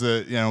extensions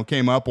that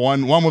came up.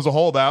 One was a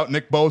holdout,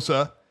 Nick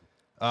Bosa.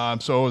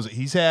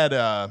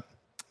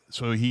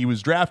 So he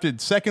was drafted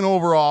 2nd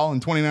overall in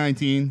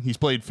 2019. He's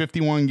played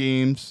 51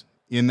 games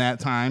in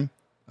that time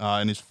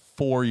in his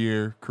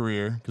 4-year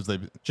career because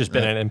they've just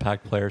been an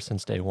impact player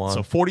since day one.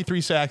 So 43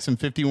 sacks in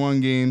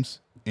 51 games,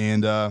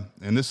 and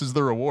this is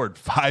the reward: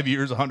 5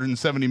 years,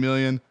 170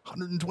 million,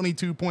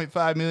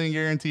 122.5 million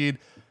guaranteed,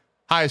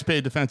 highest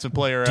paid defensive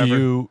player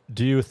ever.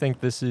 Do you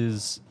think this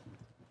is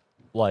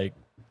like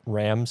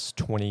Rams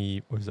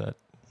 20? What was that?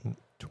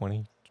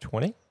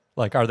 2020?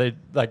 Like, are they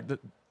like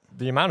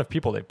the amount of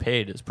people they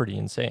paid is pretty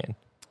insane.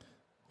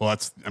 Well,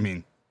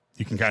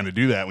 you can kind of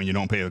do that when you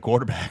don't pay the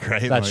quarterback,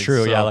 right? That's like,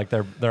 true. so- Yeah, like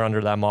they're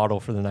under that model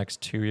for the next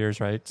 2 years,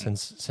 right?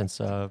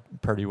 Since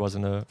Purdy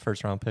wasn't a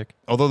first round pick.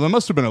 Although there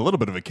must have been a little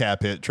bit of a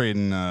cap hit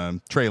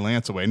trading Trey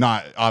Lance away.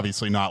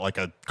 Obviously not like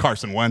a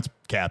Carson Wentz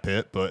cap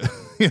hit, but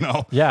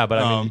Yeah, but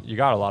I mean, you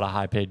got a lot of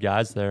high paid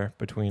guys there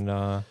between.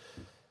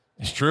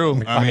 It's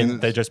true. I mean,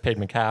 they just paid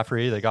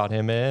McCaffrey. They got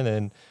him in,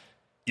 and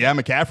yeah,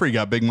 McCaffrey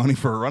got big money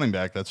for a running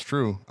back. That's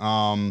true.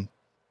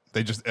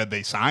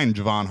 They signed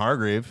Javon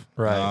Hargrave.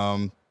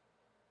 Right.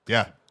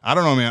 Yeah, I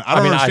don't know, man. I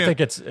understand. I think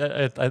it's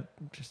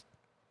just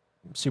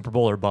Super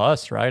Bowl or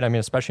bust, right? I mean,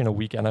 especially in a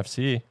weak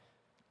NFC.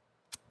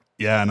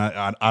 Yeah, and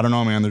I don't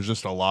know, man. There's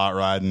just a lot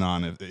riding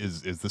on it.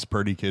 Is this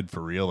Purdy kid for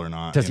real or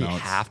not? Does he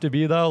have to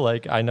be though?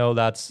 Like, I know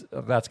that's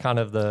kind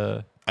of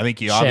the I think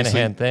he obviously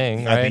Shanahan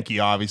thing. Right? I think he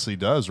obviously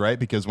does, right?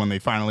 Because when they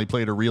finally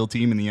played a real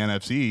team in the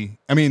NFC,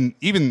 I mean,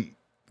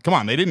 come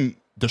on, they didn't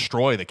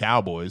destroy the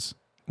Cowboys.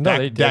 No,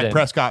 they didn't. Dak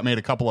Prescott made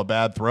a couple of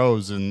bad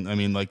throws, and I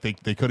mean, like they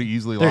could have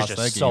easily There's lost that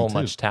game. just so too.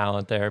 much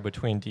talent there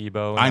between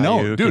Debo and I know,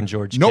 Ayuk dude. and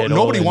George No- Kittle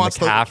nobody and wants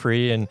the-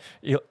 McCaffrey and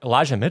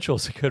Elijah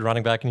Mitchell's a good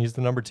running back, and he's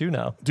the number 2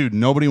 now. Dude,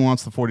 nobody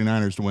wants the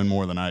 49ers to win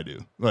more than I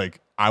do.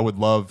 Like, I would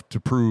love to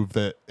prove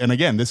that. And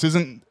again, this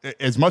isn't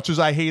as much as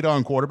I hate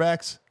on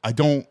quarterbacks. I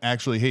don't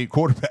actually hate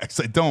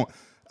quarterbacks. I don't.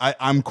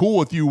 I'm cool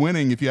with you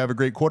winning if you have a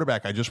great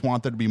quarterback. I just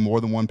want there to be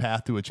more than one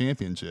path to a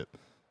championship.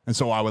 And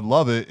so I would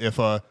love it if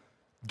a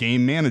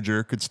game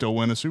manager could still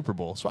win a Super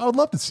Bowl. So I would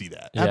love to see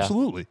that. Yeah.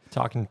 Absolutely.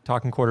 Talking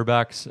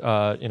quarterbacks,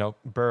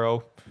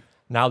 Burrow,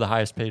 now the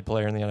highest paid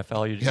player in the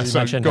NFL. You Yeah, so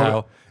mentioned go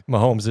how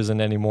Mahomes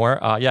isn't anymore.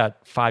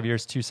 5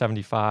 years,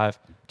 275,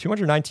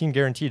 219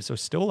 guaranteed. So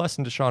still less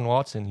than Deshaun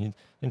Watson.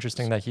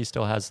 Interesting that he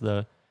still has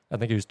I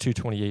think it was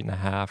 228 and a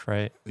half,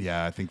 right?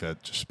 Yeah, I think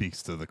that just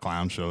speaks to the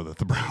clown show that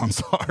the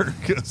Browns are.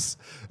 Because,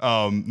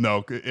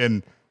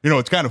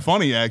 it's kind of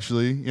funny,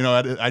 actually.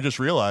 I just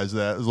realized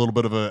that there's a little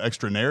bit of an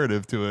extra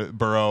narrative to it.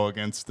 Burrow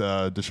against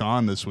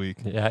Deshaun this week.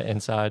 Yeah,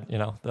 inside,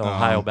 the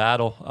Ohio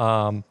battle.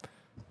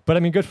 But I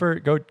mean, good for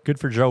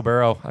Joe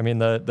Burrow. I mean,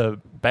 the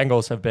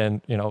Bengals have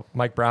been,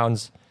 Mike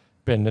Brown's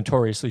been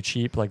notoriously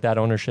cheap. Like that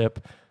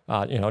ownership,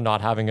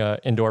 not having an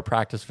indoor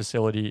practice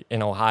facility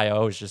in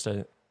Ohio is just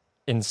an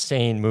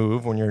insane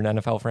move when you're an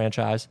NFL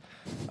franchise.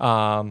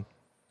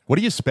 What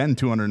do you spend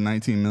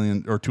 $219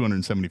 million or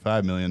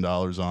 $275 million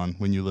on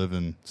when you live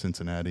in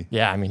Cincinnati?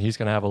 Yeah, I mean, he's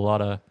going to have a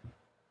lot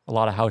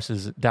of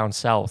houses down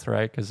south,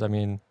 right? Because I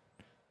mean,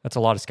 that's a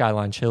lot of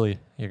Skyline chili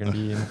you're going to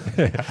be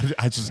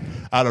eating.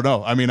 I don't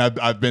know. I mean,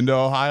 I've been to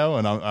Ohio,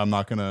 and I'm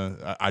not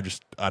gonna.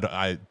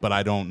 But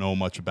I don't know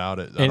much about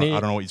it. I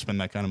don't know what you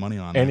spend that kind of money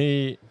on.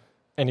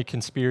 Any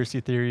conspiracy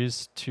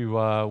theories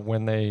to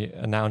when they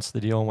announced the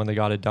deal and when they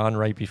got it done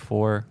right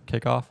before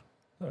kickoff?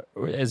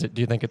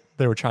 Do you think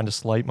they were trying to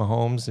slight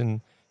Mahomes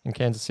in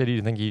Kansas City? Do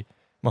you think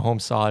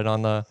Mahomes saw it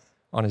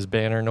on his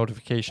banner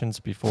notifications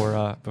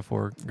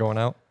before going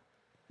out?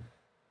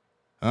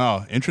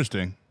 Oh,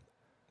 interesting.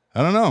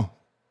 I don't know.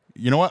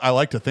 You know what? I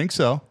like to think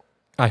so.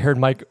 I heard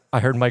Mike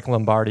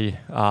Lombardi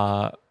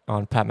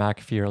on Pat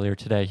McAfee earlier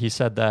today. He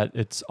said that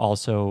it's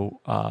also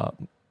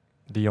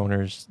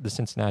the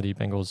Cincinnati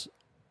Bengals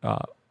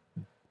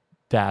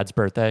dad's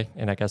birthday,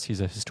 and I guess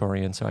he's a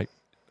historian, so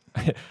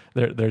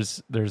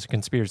there's a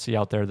conspiracy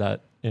out there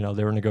that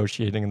they were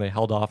negotiating and they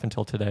held off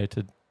until today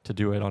to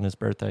do it on his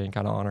birthday and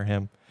kind of honor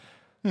him.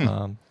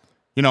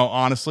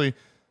 Honestly,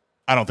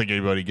 I don't think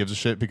anybody gives a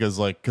shit because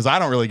I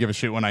don't really give a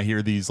shit when I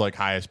hear these like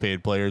highest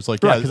paid players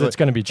because it's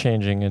going to be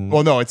changing in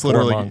it's 4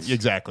 literally months.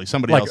 exactly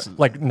somebody else.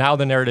 Like now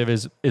the narrative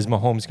is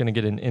Mahomes going to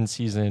get an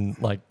in-season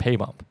like pay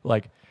bump,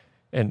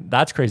 and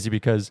that's crazy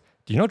because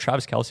do you know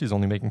Travis Kelce is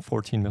only making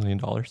 $14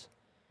 million?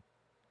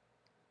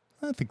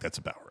 I think that's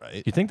about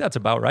right. You think that's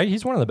about right?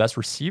 He's one of the best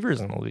receivers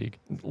in the league,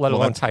 let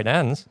alone tight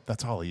ends.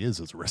 That's all he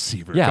is a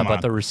receiver. Yeah, Come but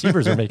on. the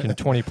receivers are making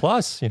 20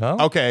 plus,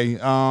 Okay.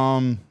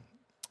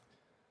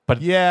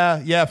 But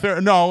yeah,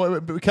 fair. No,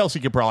 Kelce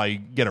could probably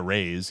get a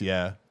raise.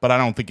 Yeah, but I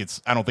don't think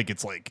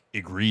it's like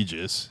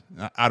egregious.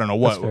 I don't know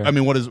what. I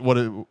mean,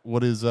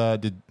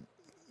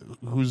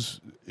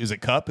 is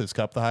it Kupp? Is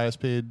Kupp the highest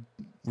paid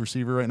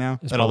receiver right now?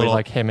 It's probably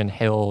like him and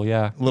Hill.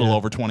 Yeah, a little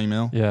over 20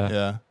 mil.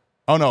 Yeah.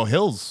 Oh no,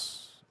 Hill's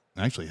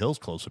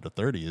closer to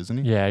 30, isn't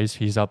he? Yeah,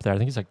 he's up there. I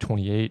think he's like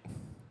 28.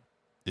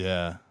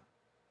 Yeah.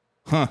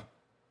 Huh.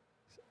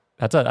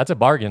 That's a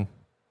bargain.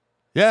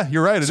 Yeah,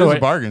 you're right. It is a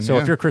bargain. So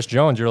if you're Chris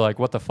Jones, you're like,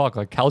 what the fuck?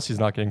 Like Kelce's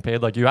not getting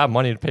paid. Like you have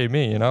money to pay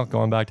me,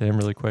 going back to him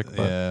really quick.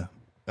 But. Yeah.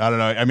 I don't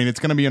know. I mean, it's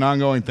going to be an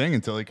ongoing thing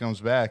until he comes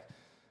back.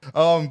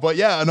 But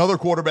yeah, another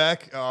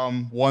quarterback,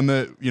 one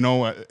that,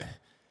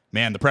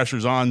 man, the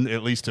pressure's on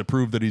at least to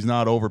prove that he's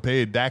not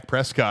overpaid, Dak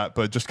Prescott,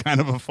 but just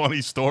kind of a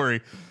funny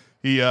story.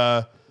 He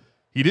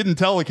didn't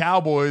tell the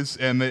Cowboys,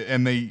 and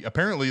they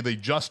apparently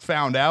just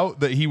found out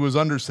that he was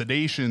under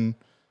sedation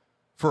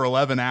for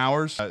 11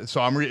 hours. So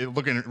I'm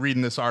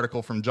reading this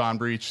article from John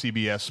Breach,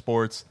 CBS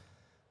Sports.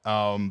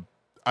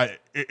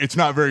 it's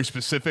not very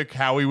specific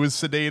how he was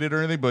sedated or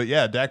anything, but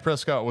yeah, Dak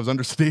Prescott was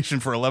under sedation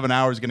for 11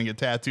 hours, getting a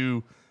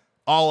tattoo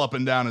all up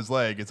and down his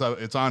leg.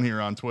 It's on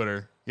here on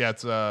Twitter. Yeah,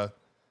 it's okay.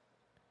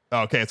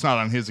 It's not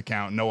on his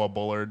account. Noah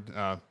Bullard,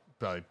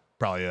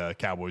 probably a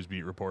Cowboys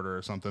beat reporter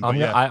or something. But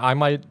yeah. I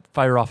might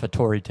fire off a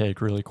Tory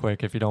take really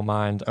quick if you don't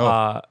mind.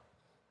 I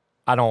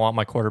don't want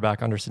my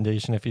quarterback under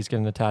sedation if he's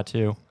getting a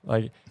tattoo.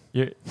 Like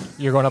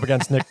you're going up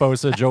against Nick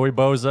Bosa, Joey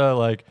Bosa,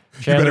 like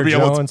Chandler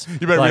Jones.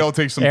 You better be able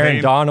to take some Aaron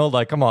pain. Donald.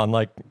 Like, come on,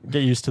 like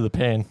get used to the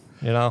pain.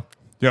 You know.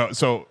 Yeah,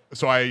 so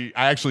I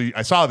actually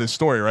saw this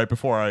story right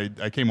before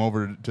I came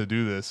over to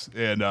do this,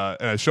 and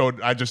I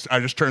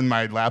just turned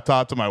my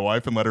laptop to my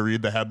wife and let her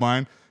read the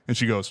headline, and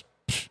she goes,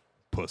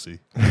 "Pussy,"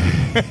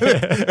 and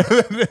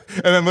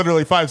then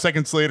literally 5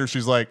 seconds later,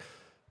 she's like,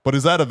 "But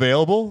is that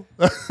available?"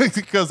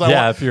 Because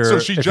if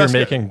you're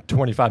making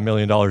 $25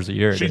 million a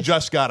year, she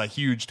just got a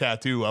huge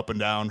tattoo up and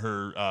down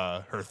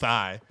her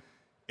thigh.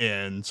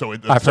 And so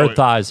I've heard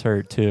thighs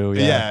hurt too.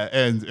 Yeah,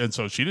 and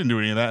so she didn't do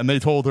any of that, and they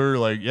told her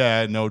like,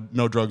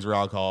 no drugs or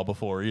alcohol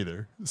before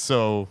either.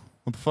 So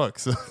what the fuck?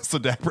 So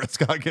Dak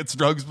Prescott gets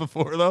drugs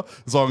before though,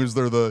 as long as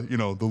they're the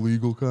the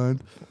legal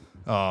kind.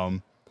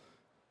 But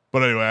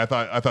anyway, I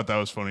thought that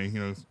was funny.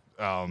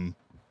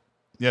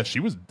 Yeah,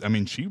 she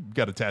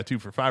got a tattoo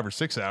for 5 or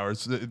 6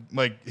 hours.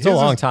 It's a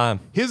long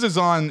time. His is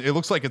on. It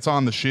looks like it's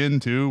on the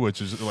shin too,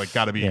 which is like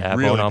got to be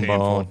really bone on painful.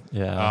 Bone.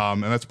 Yeah,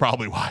 and that's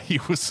probably why he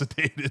was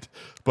sedated.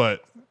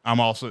 But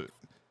I'm also,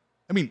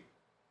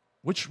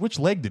 which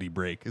leg did he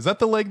break? Is that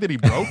the leg that he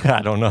broke?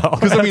 I don't know.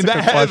 Because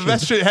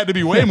that shit had to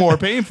be way more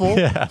painful.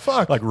 Yeah,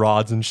 fuck, like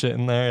rods and shit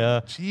in there.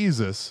 Yeah,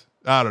 Jesus,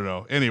 I don't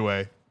know.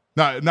 Anyway.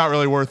 Not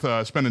really worth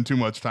spending too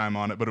much time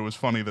on it, but it was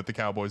funny that the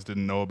Cowboys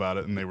didn't know about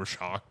it and they were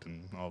shocked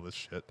and all this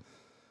shit.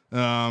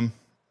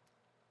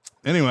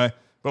 Anyway,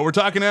 but we're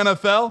talking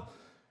NFL,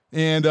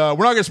 and we're not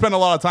going to spend a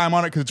lot of time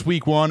on it because it's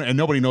week 1 and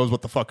nobody knows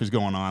what the fuck is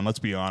going on. Let's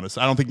be honest.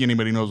 I don't think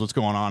anybody knows what's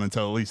going on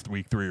until at least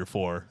week 3 or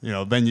 4.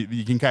 Then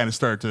you can kind of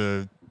start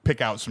to pick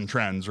out some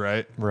trends,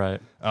 right?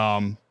 Right.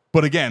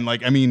 But again,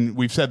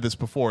 we've said this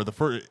before.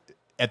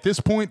 At this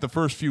point, the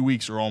first few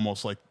weeks are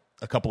almost like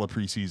a couple of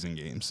preseason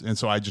games. And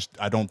so I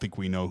don't think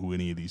we know who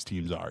any of these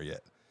teams are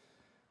yet.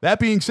 That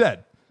being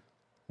said,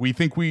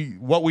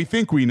 what we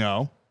think we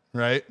know,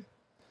 right?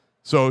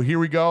 So here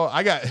we go.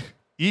 I got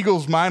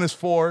Eagles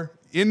 -4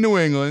 in New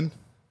England,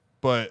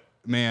 but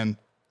man,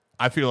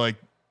 I feel like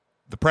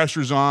the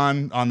pressure's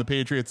on the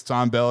Patriots. It's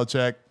on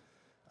Belichick.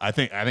 I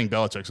think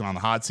Belichick's on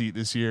the hot seat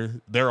this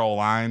year. Their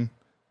O-line.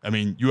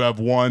 You have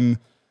one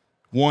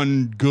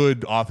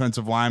good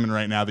offensive lineman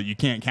right now that you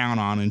can't count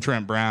on in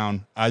Trent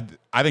Brown.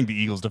 I think the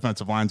Eagles'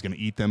 defensive line is going to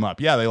eat them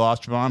up. Yeah, they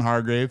lost Javon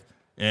Hargrave,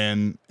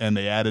 and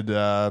they added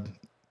the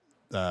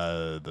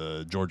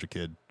Georgia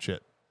kid,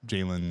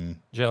 Jalen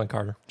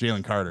Carter.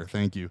 Jalen Carter,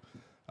 thank you.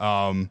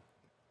 I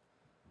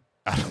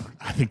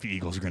think the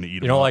Eagles are going to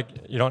eat them up.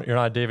 You're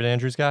not a David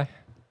Andrews guy?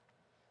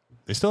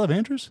 They still have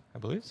Andrews? I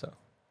believe so.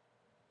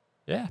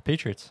 Yeah,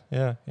 Patriots.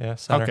 Yeah,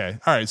 center. Okay,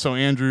 all right. So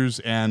Andrews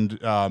and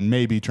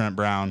maybe Trent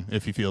Brown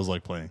if he feels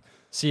like playing.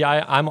 See,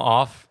 I'm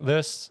off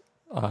this,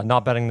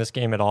 not betting this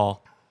game at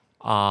all.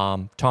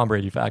 Tom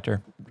Brady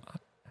factor,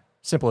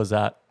 simple as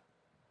that.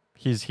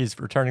 He's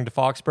returning to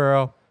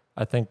Foxborough.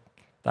 I think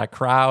that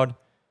crowd,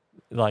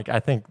 I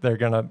think they're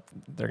gonna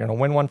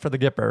win one for the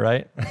Gipper,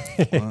 right?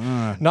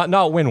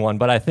 Not win one,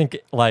 but I think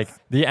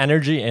the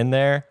energy in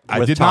there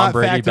with Tom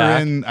Brady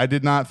back. I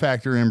did not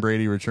factor in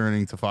Brady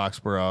returning to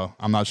Foxborough.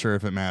 I'm not sure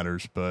if it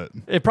matters, but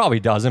it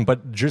probably doesn't.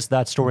 But just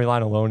that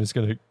storyline alone is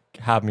going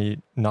to have me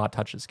not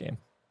touch this game.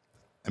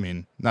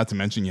 Not to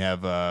mention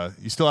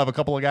you still have a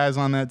couple of guys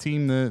on that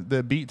team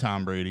that beat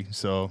Tom Brady.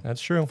 So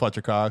that's true.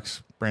 Fletcher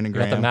Cox, Brandon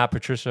Graham. Graham. The Matt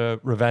Patricia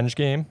revenge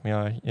game.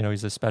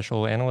 He's a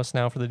special analyst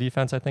now for the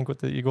defense, I think, with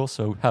the Eagles.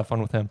 So have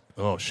fun with him.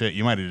 Oh shit!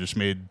 You might have just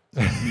made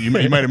you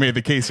might have made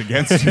the case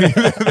against me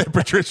that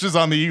Patricia's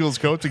on the Eagles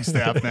coaching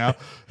staff now.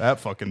 That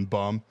fucking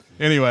bum.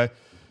 Anyway,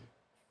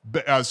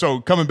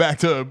 so coming back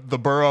to the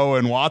Burrow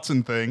and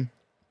Watson thing,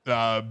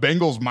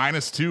 Bengals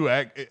 -2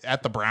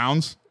 at the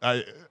Browns.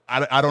 I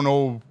don't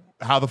know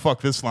how they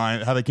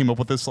came up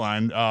with this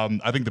line.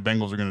 I think the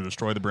Bengals are going to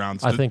destroy the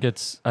Browns. I think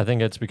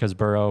it's because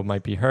Burrow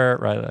might be hurt,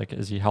 right?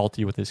 Is he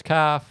healthy with his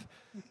calf?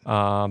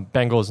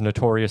 Bengals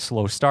notorious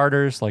slow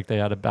starters. They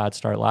had a bad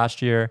start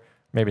last year.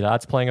 Maybe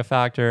that's playing a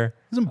factor.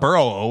 Isn't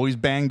Burrow always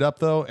banged up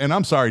though? And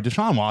I'm sorry,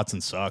 Deshaun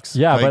Watson sucks.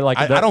 Yeah, but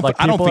I don't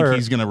think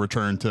he's going to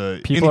return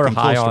to anything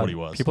close to what he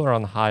was. People are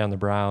on the high on the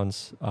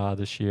Browns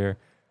this year.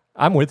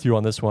 I'm with you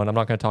on this one. I'm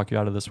not going to talk you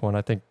out of this one.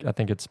 I think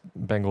it's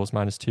Bengals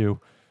 -2.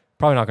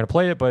 Probably not going to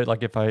play it, but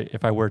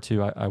if I were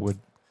to, I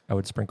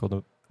would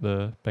sprinkle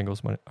the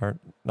Bengals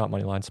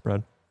money line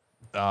spread.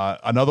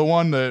 Another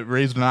one that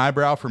raised an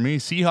eyebrow for me: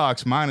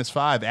 Seahawks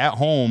 -5 at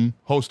home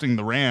hosting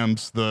the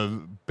Rams,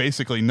 the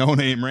basically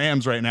no-name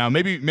Rams right now.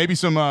 Maybe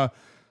some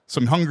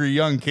hungry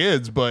young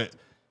kids, but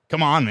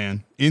come on,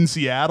 man! In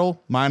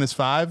Seattle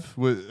 -5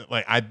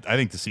 I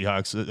think the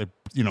Seahawks,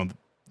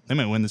 they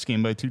might win this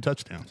game by 2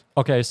 touchdowns.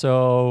 Okay,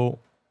 so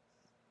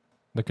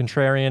The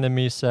contrarian in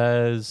me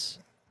says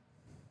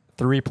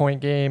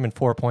 3-point game and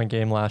 4-point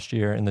game last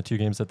year in the 2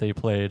 games that they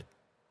played,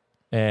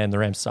 and the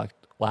Rams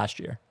sucked last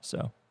year.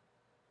 So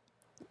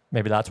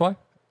maybe that's why.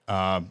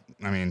 I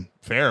mean,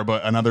 fair,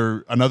 but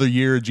another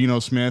year, Geno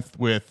Smith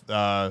with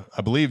I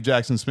believe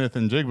Jackson Smith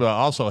and Jigba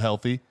also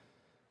healthy.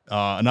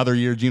 Another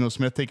year, Geno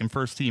Smith taking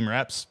first team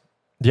reps.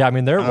 Yeah, I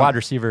mean their wide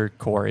receiver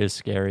core is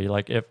scary.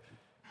 Like if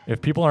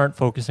people aren't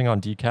focusing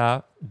on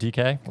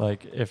DK,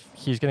 like if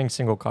he's getting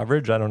single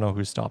coverage, I don't know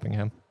who's stopping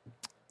him.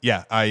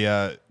 Yeah,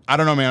 I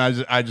don't know,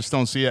 man. I just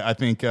don't see it. I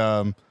think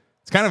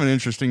it's kind of an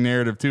interesting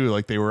narrative too.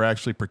 Like they were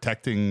actually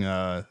protecting,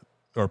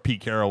 or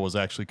Pete Carroll was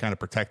actually kind of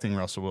protecting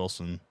Russell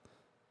Wilson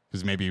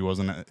because maybe he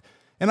wasn't.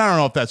 And I don't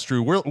know if that's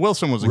true.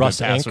 Wilson was a Russ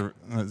good passer.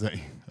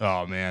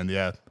 Oh man,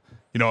 yeah.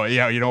 You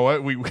know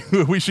what?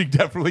 We should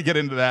definitely get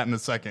into that in a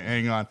second.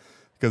 Hang on,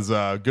 because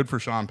good for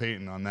Sean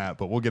Payton on that.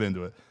 But we'll get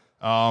into it.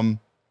 I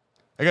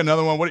got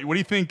another one. What do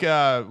you think?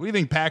 What do you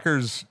think?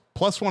 Packers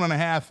plus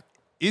 1.5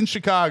 in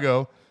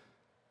Chicago.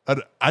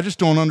 I just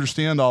don't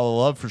understand all the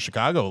love for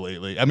Chicago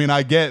lately. I mean,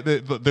 I get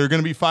that they're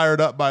going to be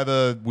fired up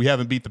by we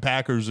haven't beat the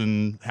Packers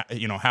in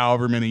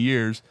however many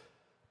years,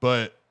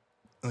 but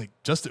like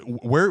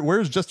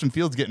where's Justin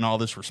Fields getting all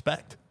this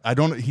respect?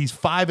 He's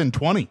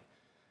 5-20.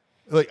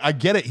 Like I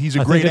get it, he's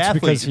a great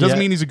athlete. It doesn't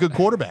mean he's a good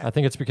quarterback. I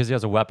think it's because he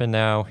has a weapon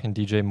now in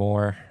DJ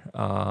Moore.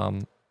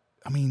 I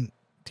mean,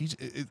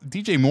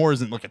 DJ Moore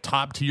isn't like a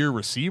top tier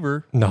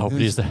receiver. No,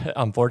 but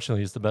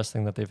unfortunately he's the best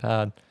thing that they've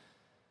had.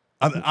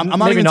 I'm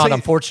maybe not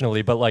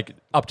unfortunately, but like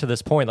up to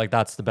this point, like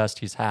that's the best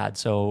he's had.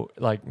 So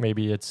like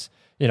maybe it's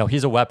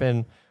he's a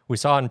weapon. We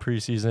saw it in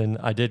preseason.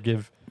 I did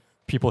give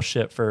people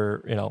shit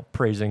for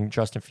praising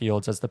Justin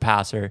Fields as the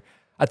passer.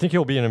 I think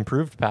he'll be an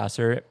improved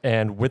passer,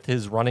 and with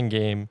his running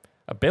game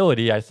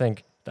ability, I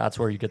think that's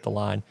where you get the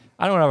line.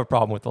 I don't have a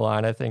problem with the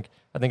line. I think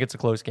it's a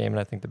close game, and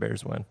I think the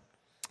Bears win.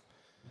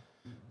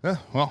 Yeah,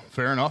 well,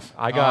 fair enough.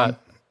 I got.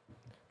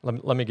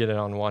 Let me get it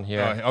on one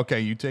here.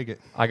 Okay, you take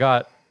it. I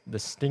got the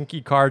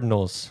stinky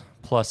Cardinals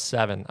plus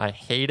 7. I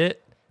hate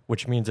it,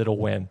 which means it'll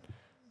win.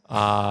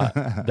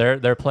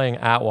 They're playing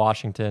at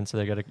Washington, so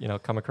they got to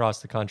come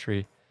across the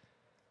country.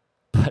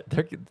 But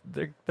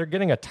they're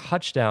getting a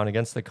touchdown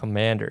against the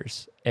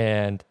Commanders,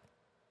 and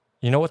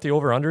you know what the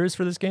over/under is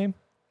for this game?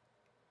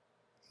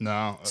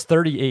 No, it's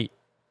 38.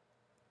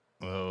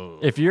 Oh.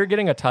 If you're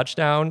getting a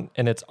touchdown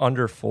and it's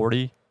under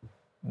 40,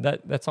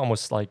 that's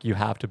almost like you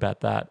have to bet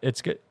that.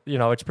 It's good.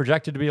 It's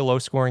projected to be a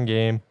low-scoring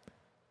game,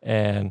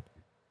 and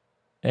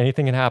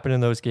anything can happen in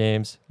those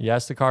games.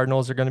 Yes, the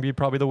Cardinals are going to be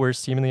probably the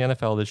worst team in the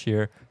NFL this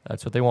year.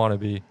 That's what they want to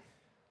be.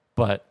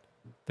 But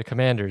the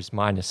Commanders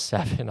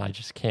 -7, I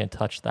just can't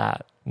touch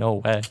that. No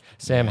way.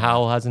 Sam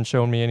Howell hasn't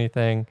shown me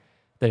anything.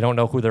 They don't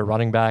know who their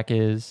running back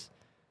is.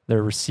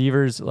 Their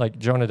receivers, like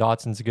Jonah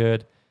Dotson's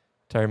good.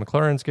 Terry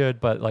McLaurin's good,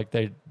 but like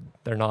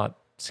they're not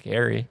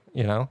scary, I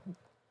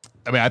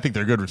mean, I think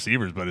they're good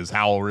receivers, but is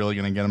Howell really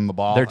going to get him the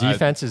ball? Their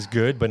defense is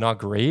good, but not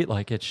great.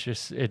 Like it's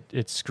just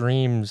it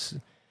screams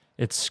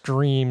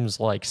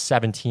like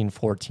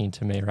 17-14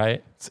 to me,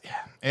 right?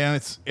 And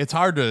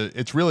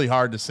it's really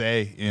hard to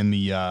say in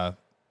the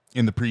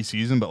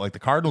preseason, but like the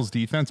Cardinals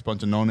defense,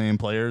 bunch of no-name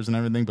players and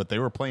everything, but they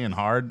were playing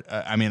hard.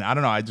 I mean, I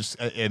don't know.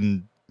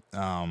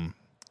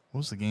 What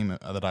was the game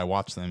that I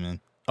watched them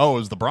in? Oh, it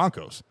was the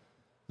Broncos.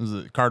 It was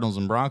the Cardinals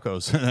and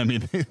Broncos. I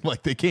mean,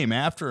 they came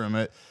after him.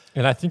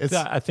 And I think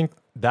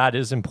that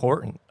is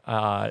important.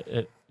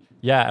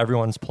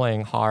 Everyone's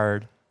playing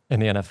hard in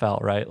the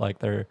NFL, right? Like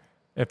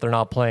if they're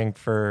not playing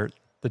for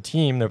the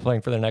team, they're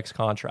playing for their next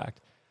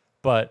contract.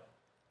 But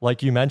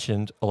like you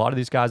mentioned, a lot of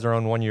these guys are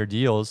on 1-year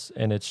deals,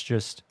 and it's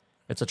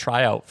a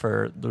tryout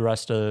for the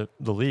rest of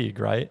the league,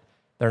 right?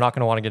 They're not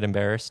going to want to get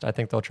embarrassed. I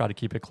think they'll try to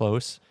keep it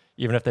close,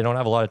 even if they don't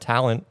have a lot of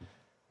talent.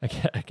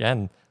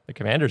 Again, the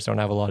Commanders don't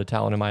have a lot of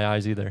talent in my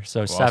eyes either.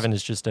 So 7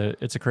 is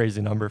it's a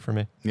crazy number for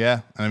me.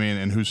 Yeah, I mean,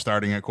 and who's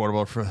starting at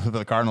quarterback for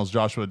the Cardinals?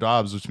 Joshua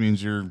Dobbs, which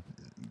means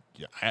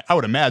I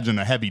would imagine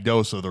a heavy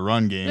dose of the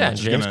run game. Yeah, and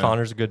James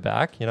Conner's a good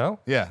back,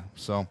 Yeah,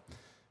 so,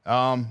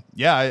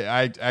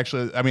 I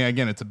actually, I mean,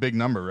 again, it's a big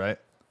number, right?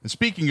 And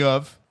speaking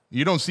of,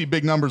 you don't see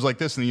big numbers like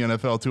this in the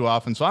NFL too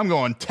often, so I'm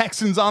going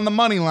Texans on the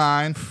money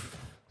line.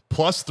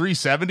 Plus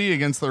 370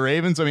 against the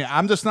Ravens. I mean,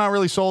 I'm just not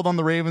really sold on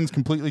the Ravens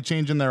completely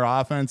changing their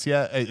offense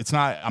yet.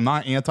 I'm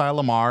not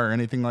anti-Lamar or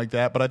anything like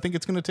that, but I think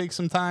it's going to take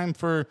some time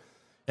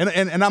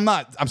and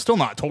I'm still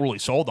not totally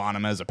sold on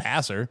him as a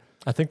passer.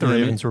 I think the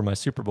Ravens were my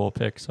Super Bowl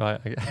pick, so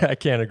I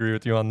can't agree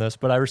with you on this,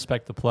 but I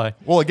respect the play.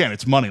 Well, again,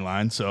 it's money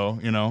line, so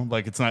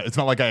like it's not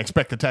like I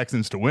expect the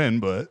Texans to win,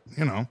 but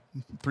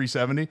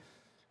 370.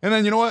 And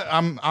then you know what?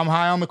 I'm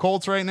high on the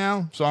Colts right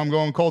now, so I'm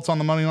going Colts on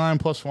the money line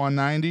plus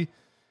 190.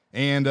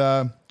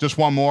 And just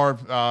one more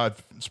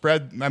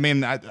spread. I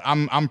mean,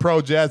 I'm pro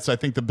Jets. I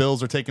think the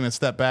Bills are taking a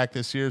step back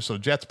this year. So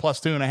Jets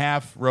plus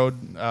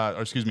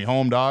 2.5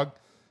 home dog.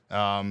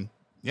 I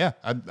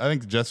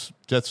think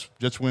the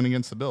Jets win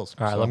against the Bills.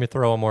 All right, let me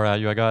throw one more at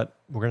you. We're going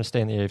to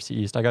stay in the AFC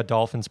East. I got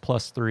Dolphins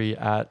plus 3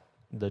 at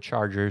the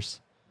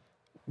Chargers.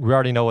 We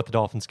already know what the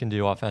Dolphins can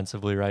do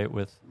offensively, right?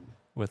 With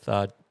with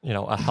a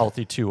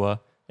healthy Tua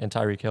and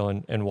Tyreek Hill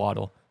and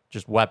Waddle,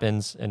 just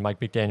weapons and Mike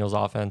McDaniel's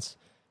offense,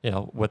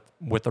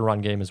 with the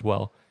run game as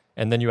well.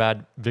 And then you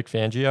add Vic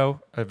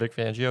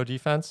Fangio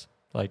defense.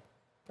 Like,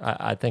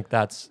 I think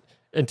that's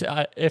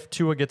if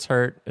Tua gets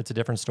hurt, it's a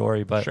different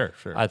story. But Sure.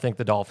 I think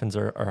the Dolphins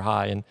are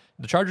high, and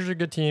the Chargers are a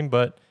good team,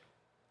 but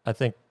I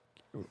think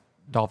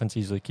Dolphins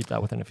easily keep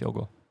that within a field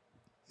goal.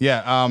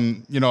 Yeah.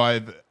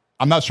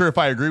 I'm not sure if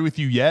I agree with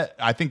you yet.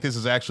 I think this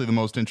is actually the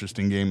most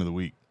interesting game of the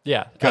week.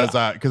 Yeah, Because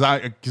I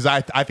think the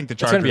Chargers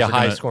it's going to be a are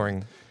gonna-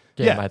 high-scoring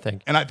game, I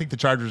think. And I think the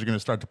Chargers are going to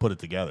start to put it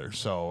together.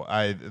 So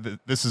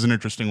this is an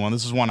interesting one.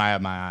 This is one I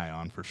have my eye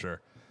on for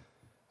sure.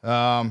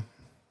 All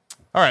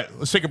right,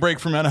 let's take a break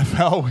from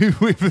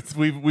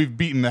NFL. We've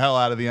beaten the hell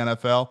out of the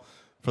NFL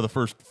for the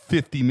first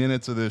 50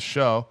 minutes of this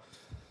show.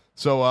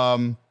 So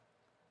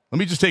let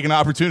me just take an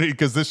opportunity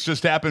because this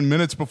just happened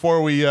minutes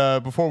before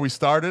we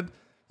started.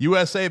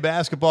 USA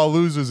basketball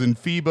loses in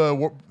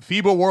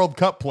FIBA World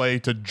Cup play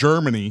to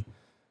Germany,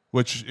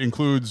 which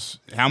includes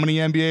how many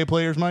NBA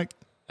players, Mike?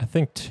 I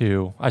think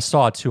 2. I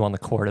saw 2 on the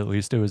court at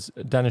least. It was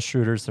Dennis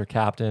Schroeder's their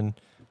captain,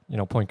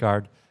 point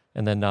guard,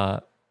 and then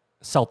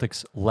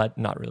Celtics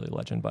not really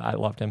legend, but I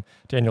loved him.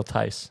 Daniel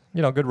Tice,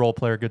 good role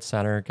player, good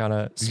center, kind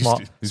of small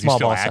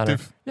ball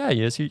active? center. Yeah,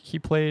 he is. He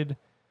played.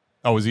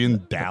 Oh, was he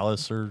in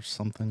Dallas or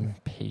something?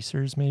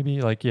 Pacers,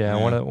 maybe.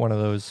 One of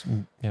those,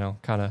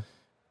 kind of.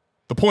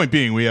 The point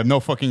being, we have no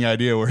fucking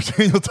idea where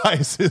Daniel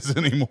Tice is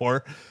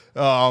anymore.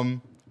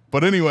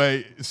 But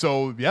anyway,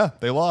 so yeah,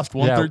 they lost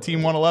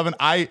 113, 111.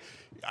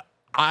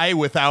 I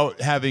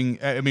without having,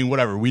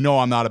 whatever. We know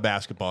I'm not a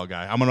basketball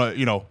guy. I'm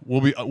gonna,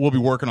 we'll be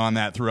working on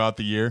that throughout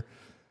the year.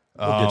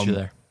 We'll get you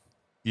there.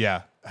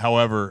 Yeah.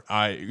 However,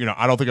 I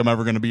don't think I'm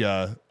ever going to be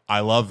a I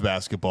love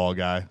basketball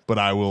guy, but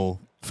I will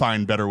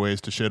find better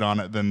ways to shit on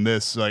it than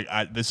this.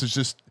 This is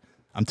just,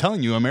 I'm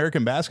telling you,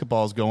 American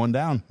basketball is going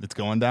down. It's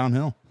going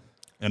downhill.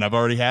 And I've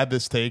already had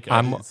this take.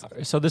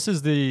 So this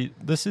is the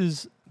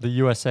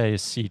USA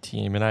C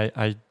team, and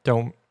I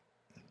don't.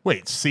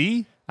 Wait,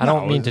 C? I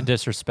don't mean to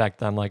disrespect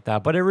them like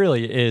that, but it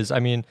really is. I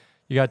mean,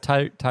 you got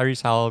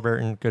Tyrese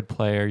Halliburton, good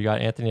player. You got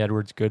Anthony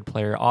Edwards, good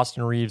player.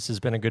 Austin Reeves has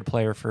been a good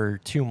player for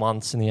 2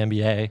 months in the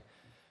NBA.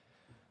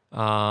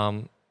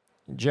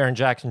 Jaren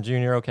Jackson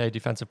Jr., okay,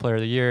 defensive player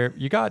of the year.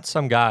 You got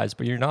some guys,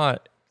 but you're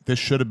not. This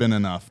should have been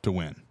enough to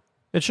win.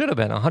 It should have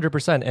been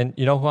 100%. And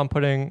you know who I'm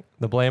putting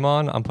the blame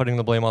on? I'm putting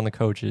the blame on the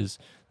coaches.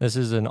 This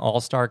is an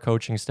all-star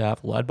coaching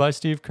staff led by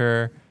Steve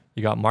Kerr.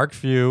 You got Mark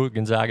Few,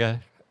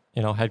 Gonzaga,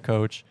 head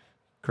coach,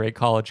 great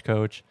college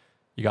coach.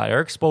 You got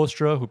Eric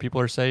Spoelstra, who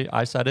people are saying,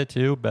 I said it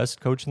too, best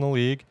coach in the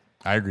league.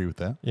 I agree with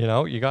that.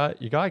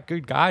 You got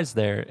good guys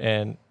there,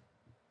 and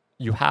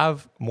you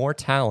have more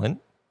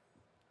talent,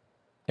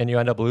 and you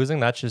end up losing.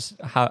 That's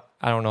just how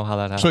I don't know how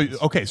that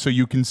happens. So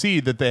you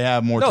concede that they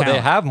have more talent. No, they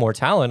have more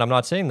talent. I'm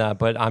not saying that,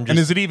 but I'm just. And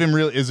is it even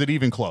real? Is it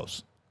even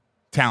close,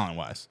 talent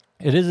wise?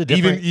 It is a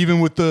different.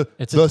 Even with the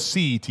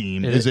C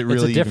team, is it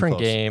really? It's a different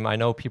even close? game. I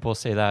know people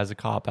say that as a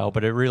cop out,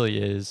 but it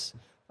really is.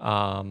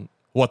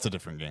 What's a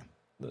different game?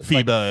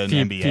 FIBA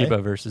and NBA.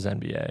 FIBA versus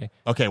NBA.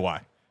 Okay,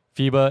 why?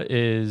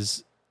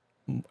 FIBA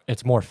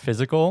it's more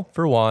physical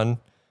for one.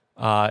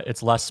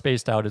 It's less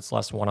spaced out. It's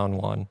less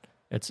one-on-one.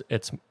 It's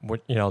the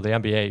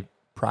NBA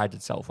prides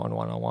itself on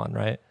one-on-one,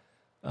 right?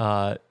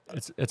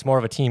 It's more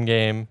of a team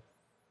game.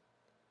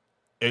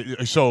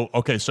 So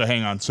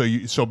hang on.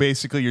 So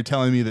basically, you're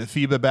telling me that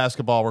FIBA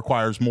basketball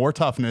requires more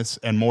toughness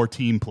and more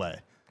team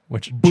play.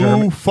 Which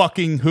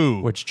fucking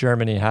who? Which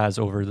Germany has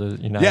over the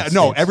United States.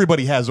 Yeah, no,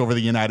 everybody has over the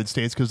United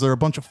States because they're a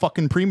bunch of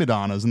fucking prima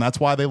donnas, and that's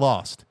why they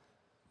lost.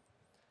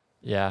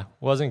 Yeah,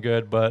 wasn't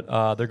good, but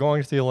they're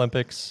going to the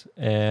Olympics,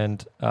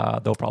 and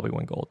they'll probably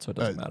win gold, so it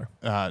doesn't matter.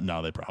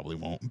 No, they probably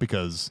won't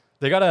because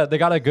they got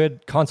a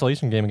good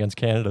consolation game against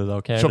Canada,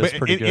 though. Canada's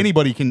pretty good.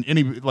 Anybody can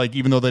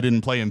even though they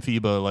didn't play in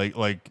FIBA,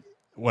 like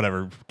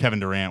whatever, Kevin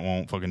Durant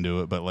won't fucking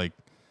do it, but like.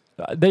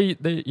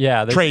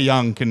 Trey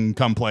Young can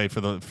come play for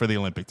the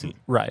Olympic team.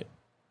 Right.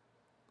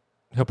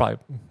 He probably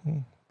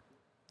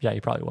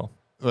will.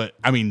 But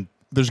I mean,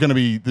 there's gonna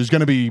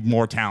be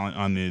more talent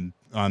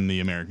on the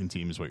American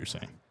team, is what you're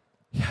saying.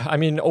 Yeah, I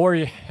mean,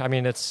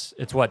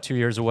 it's what, 2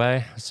 years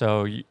away.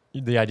 So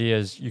the idea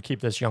is you keep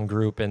this young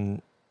group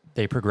and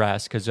they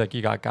progress because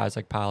you got guys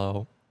like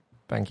Paolo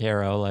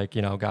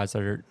Banchero, guys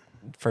that are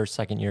first,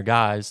 second year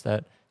guys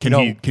that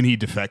can he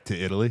defect to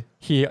Italy?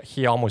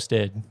 He almost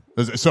did.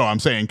 So I'm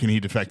saying, can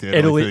he defect to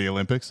Italy for the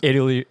Olympics?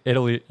 Italy,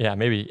 yeah,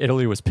 maybe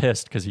Italy was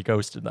pissed because he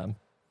ghosted them.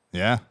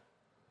 Yeah.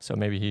 So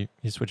maybe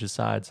he switches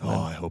sides.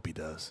 I hope he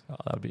does. Oh,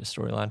 that would be a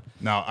storyline.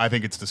 No, I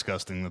think it's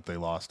disgusting that they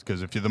lost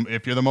because if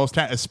you're the most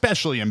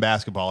especially in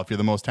basketball, if you're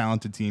the most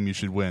talented team, you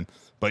should win.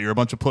 But you're a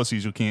bunch of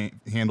pussies who can't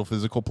handle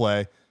physical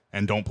play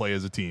and don't play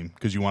as a team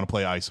because you want to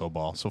play iso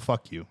ball. So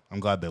fuck you. I'm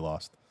glad they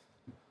lost.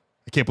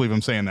 I can't believe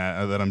I'm saying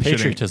that I'm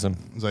patriotism.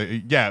 Shitting. It's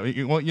like,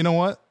 yeah, well, you know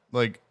what?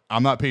 Like,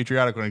 I'm not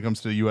patriotic when it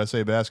comes to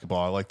USA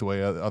basketball. I like the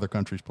way other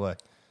countries play.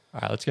 All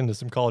right, let's get into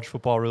some college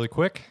football really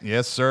quick.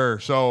 Yes, sir.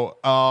 So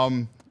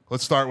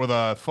let's start with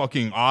a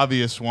fucking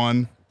obvious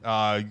one.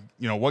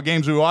 What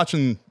games are we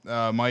watching,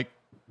 Mike?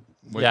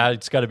 Yeah,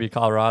 it's got to be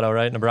Colorado,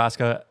 right?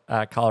 Nebraska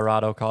at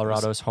Colorado.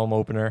 Colorado's home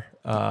opener.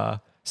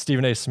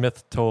 Stephen A.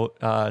 Smith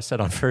said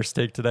on First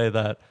Take today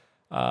that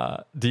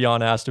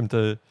Dion asked him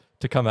to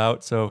come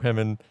out, so him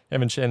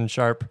and Shannon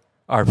Sharp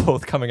are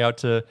both coming out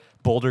to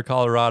Boulder,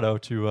 Colorado,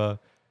 to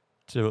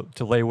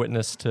lay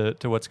witness to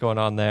what's going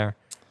on there.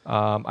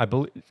 I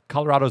believe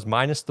Colorado's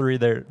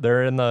 -3.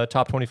 They're in the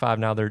top 25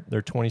 now.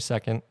 They're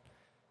 22nd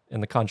in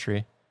the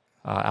country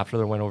after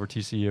their win over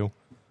TCU.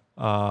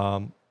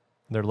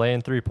 They're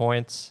laying 3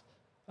 points.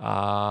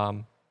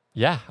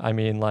 Yeah, I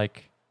mean,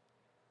 like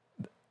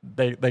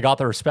they got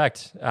the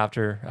respect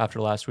after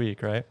last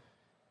week, right?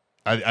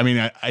 I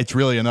mean, it's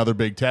really another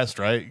big test,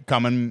 right?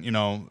 Coming,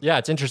 Yeah,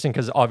 it's interesting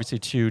because obviously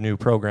 2 new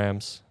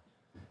programs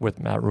with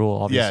Matt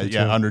Rule. Obviously,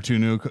 yeah, under two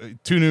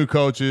new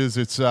coaches.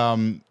 It's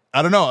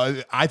I don't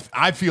know.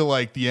 I feel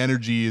like the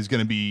energy is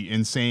going to be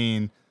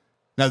insane.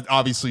 Now,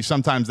 obviously,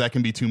 sometimes that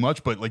can be too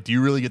much, but like, do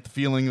you really get the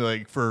feeling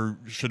like for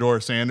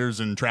Shedeur Sanders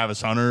and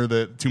Travis Hunter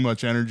that too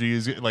much energy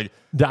is like?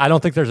 I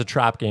don't think there's a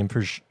trap game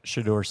for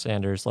Shedeur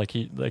Sanders. Like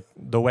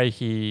the way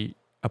he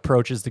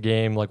approaches the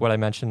game, like what I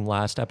mentioned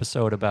last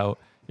episode about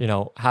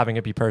having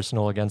it be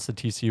personal against the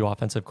TCU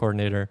offensive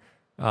coordinator,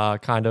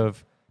 kind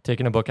of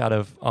taking a book out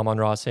of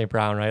Amon-Ra St.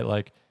 Brown, right?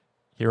 Like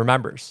he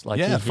remembers. Like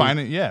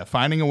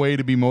finding a way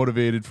to be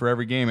motivated for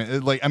every game.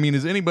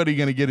 Is anybody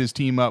going to get his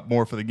team up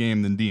more for the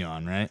game than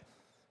Dion, right?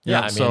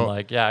 Yeah,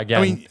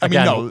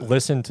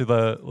 listen to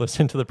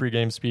the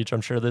pregame speech.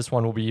 I'm sure this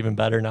one will be even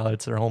better now that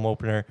it's their home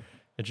opener.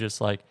 It's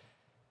just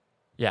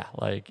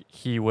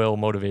he will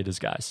motivate his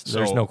guys.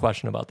 There's no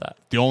question about that.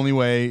 The only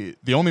way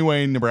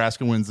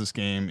Nebraska wins this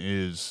game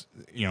is,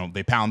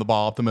 they pound the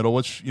ball up the middle,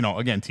 which,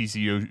 again,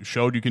 TCU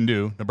showed you can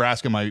do.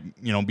 Nebraska might,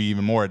 be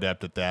even more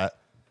adept at that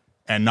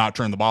and not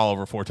turn the ball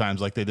over 4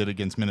 times like they did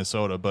against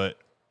Minnesota. But,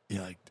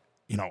 if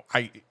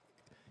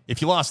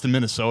you lost to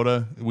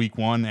Minnesota week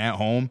 1 at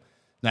home,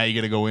 now you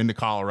got to go into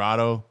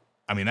Colorado.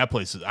 I mean, I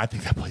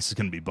think that place is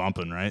going to be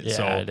bumping, right?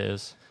 Yeah, it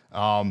is.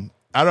 I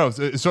don't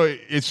know. So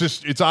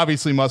it's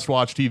obviously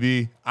must-watch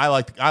TV. I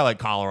like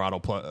Colorado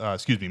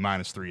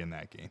 -3 in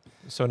that game.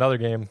 So another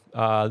game,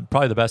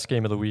 probably the best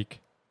game of the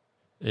week,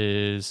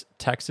 is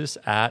Texas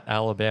at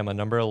Alabama.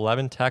 Number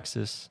 11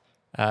 Texas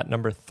at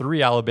number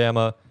 3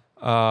 Alabama.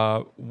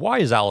 Why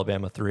is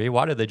Alabama 3?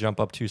 Why did they jump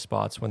up 2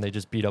 spots when they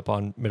just beat up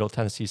on Middle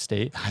Tennessee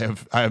State?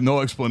 I have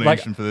no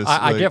explanation for this.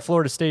 I get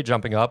Florida State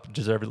jumping up,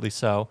 deservedly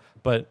so,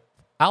 but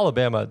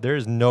Alabama,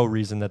 there's no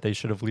reason that they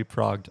should have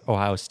leapfrogged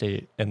Ohio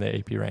State in the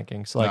AP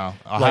rankings.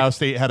 Ohio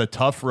State had a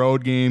tough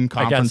road game,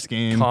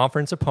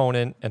 conference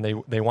opponent,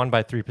 and they won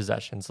by 3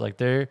 possessions.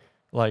 I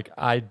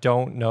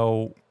don't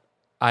know.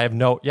 I have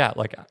no. Yeah,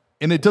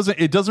 And it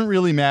doesn't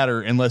really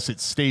matter unless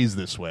it stays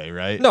this way,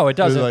 right? No, it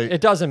doesn't.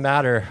 It doesn't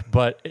matter.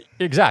 But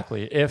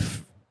exactly,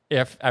 if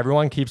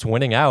everyone keeps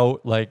winning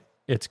out,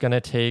 it's going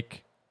to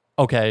take.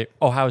 Okay,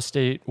 Ohio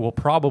State will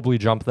probably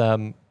jump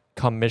them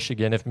come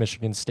Michigan if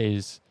Michigan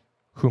stays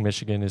who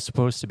Michigan is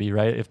supposed to be,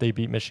 right? If they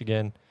beat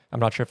Michigan, I'm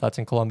not sure if that's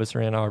in Columbus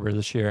or Ann Arbor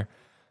this year.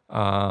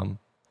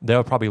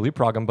 They'll probably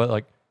leapfrog them,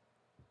 but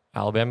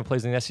Alabama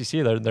plays in the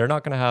SEC. They're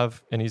not going to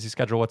have an easy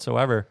schedule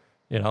whatsoever,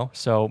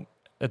 So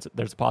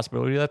there's a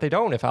possibility that they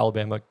don't if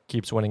Alabama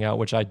keeps winning out,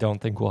 which I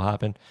don't think will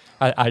happen.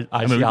 I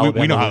mean,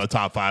 we know how the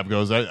top 5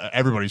 goes.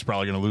 Everybody's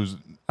probably going to lose.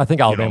 I think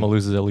Alabama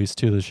loses at least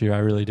 2 this year. I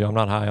really do. I'm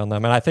not high on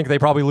them, and I think they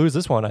probably lose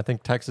this one. I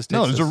think Texas takes.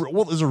 No,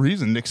 there's a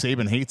reason Nick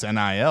Saban hates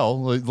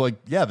NIL.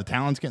 The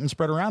talent's getting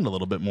spread around a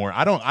little bit more.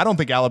 I don't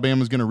think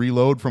Alabama's going to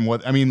reload from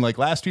what I mean.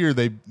 Last year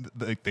they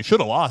should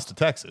have lost to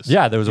Texas.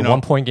 Yeah, there was a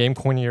 1-point game.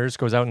 Quinn Ewers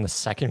goes out in the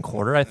second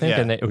quarter, I think,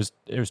 and it was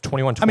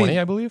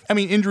 21-20, I believe. I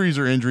mean, injuries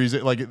are injuries.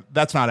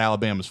 That's not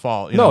Alabama's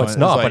fault. It's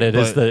not. But it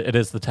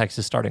is the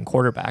Texas starting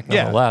quarterback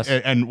nonetheless. Yeah,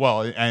 and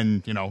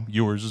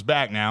Ewers is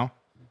back now.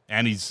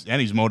 And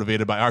he's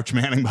motivated by Arch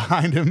Manning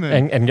behind him.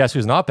 And guess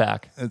who's not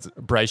back? It's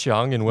Bryce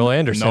Young and Will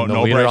Anderson,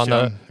 the leader on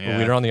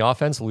the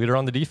offense, the leader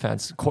on the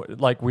defense.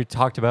 Like we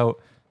talked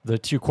about the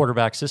 2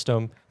 quarterback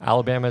system,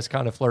 Alabama is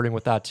kind of flirting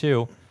with that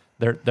too.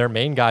 Their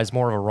main guy's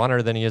more of a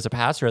runner than he is a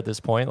passer at this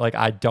point.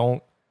 I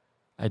don't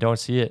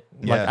see it.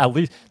 At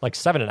least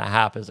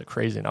 7.5 is a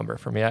crazy number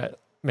for me.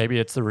 Maybe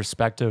it's the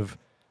respect of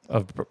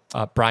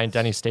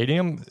Bryant-Denny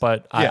Stadium,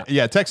 but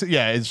Texas.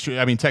 Yeah, it's true.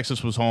 I mean,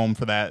 Texas was home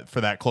for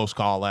that close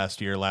call last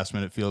year, last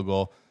minute field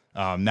goal.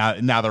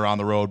 Now they're on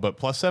the road, but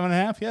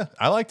 +7.5. Yeah,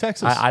 I like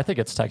Texas. I think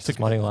it's Texas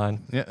money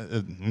line. Yeah,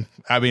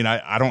 I mean,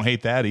 I don't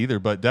hate that either,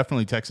 but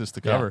definitely Texas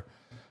to cover.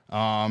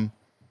 Yeah.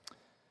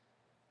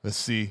 Let's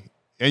see,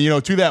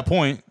 and to that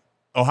point,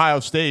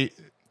 Ohio State.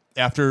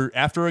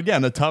 After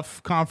again a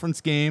tough conference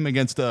game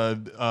against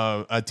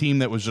a team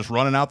that was just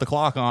running out the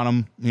clock on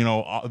them,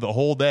 the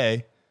whole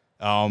day.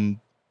 I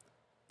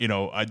don't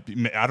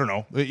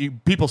know.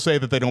 People say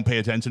that they don't pay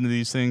attention to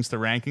these things, to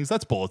rankings.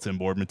 That's bulletin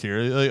board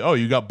material.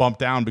 You got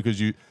bumped down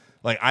because you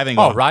I think.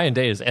 Ryan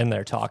Day is in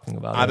there talking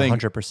about it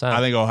 100%. I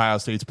think Ohio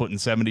State's putting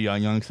 70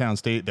 on Youngstown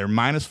State. They're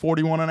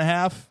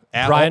 -41.5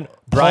 at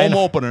Brian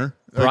home opener.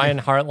 Brian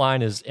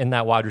Hartline is in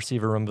that wide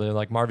receiver room. But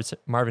like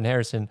Marvin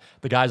Harrison,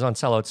 the guys on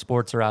Sellout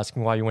Sports are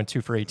asking why you went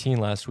 2 for 18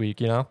 last week.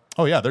 You know?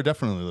 Oh yeah, they're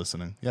definitely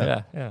listening.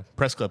 Yeah.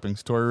 Press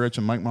clippings, Tory Rich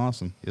and Mike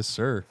Mawson. Yes,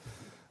 sir.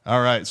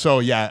 All right, so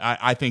yeah,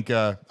 I think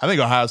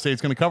Ohio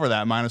State's going to cover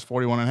that minus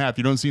 41.5.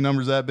 You don't see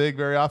numbers that big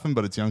very often,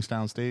 but it's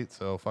Youngstown State,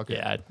 so fuck it.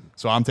 Yeah.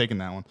 So I'm taking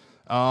that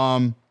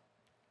one.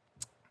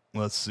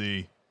 Let's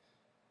see.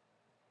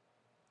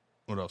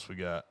 What else we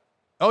got?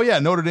 Oh yeah,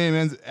 Notre Dame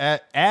ends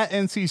at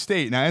NC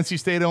State. Now NC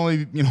State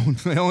only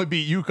they only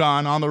beat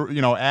UConn on the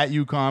at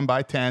UConn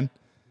by 10.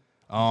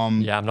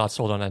 Yeah, I'm not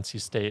sold on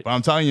NC State. But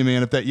I'm telling you,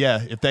 man, if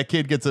that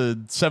kid gets a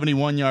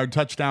 71-yard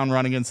touchdown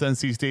run against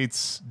NC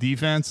State's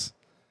defense,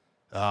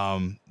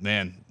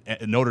 man,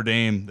 Notre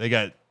Dame, they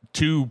got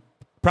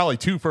probably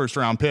two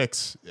first-round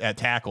picks at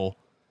tackle.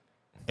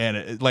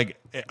 And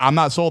I'm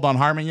not sold on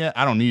Hartman yet.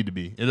 I don't need to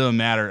be. It doesn't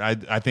matter.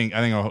 I think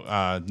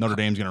Notre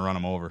Dame's going to run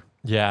him over.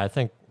 Yeah, I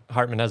think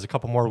Hartman has a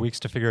couple more weeks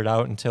to figure it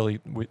out until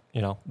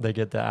they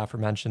get the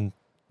aforementioned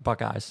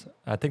Buckeyes.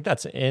 I think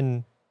that's at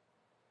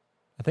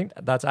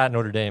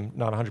Notre Dame.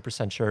 Not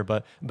 100% sure,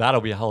 but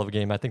that'll be a hell of a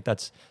game. I think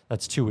that's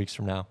 2 weeks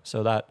from now.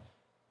 So that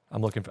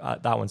I'm looking for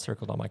that one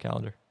circled on my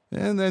calendar.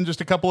 And then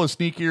just a couple of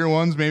sneakier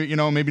ones.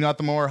 Maybe not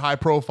the more high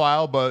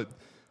profile, but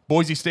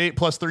Boise State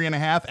plus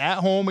 3.5 at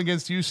home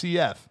against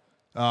UCF.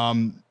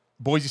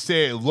 Boise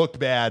State looked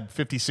bad,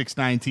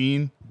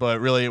 56-19, but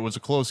really it was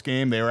a close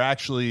game. They were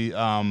actually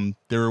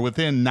they were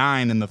within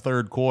 9 in the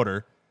third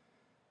quarter,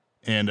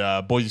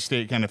 and Boise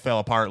State kind of fell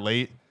apart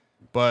late.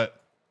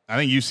 But I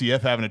think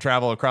UCF having to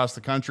travel across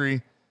the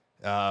country,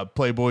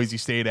 play Boise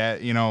State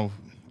at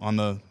on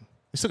the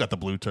they still got the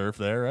blue turf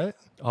there, right?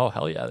 Oh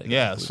hell yeah!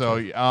 Yeah. So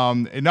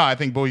no, I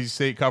think Boise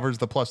State covers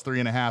the plus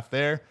 3.5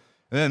 there.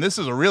 And then this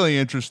is a really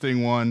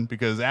interesting one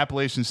because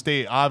Appalachian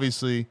State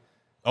obviously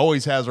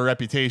always has a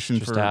reputation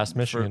for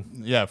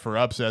Michigan. For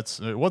upsets.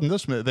 It wasn't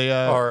this they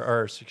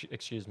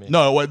excuse me.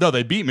 No,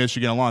 they beat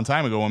Michigan a long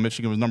time ago when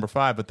Michigan was number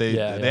 5, but they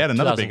had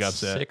another big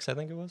upset. 2006, I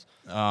think it was.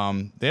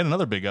 They had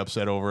another big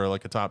upset over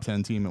like a top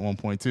 10 team at one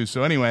point too.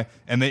 So anyway,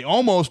 and they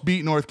almost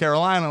beat North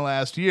Carolina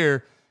last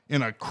year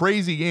in a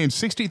crazy game,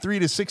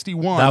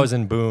 63-61. That was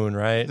in Boone,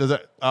 right?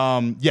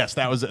 Yes,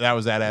 that was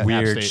at App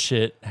Weird State.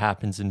 shit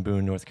happens in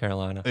Boone, North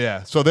Carolina.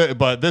 Yeah. So,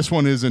 but this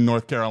one is in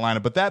North Carolina.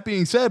 But that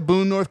being said,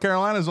 Boone, North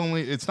Carolina is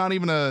it's not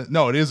even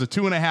it is a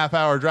 2.5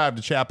 hour drive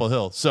to Chapel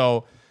Hill.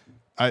 So,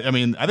 I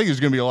think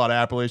there's going to be a lot of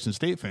Appalachian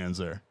State fans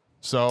there.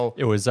 So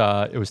it was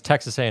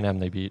Texas A&M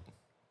they beat.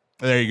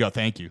 There you go.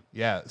 Thank you.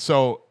 Yeah.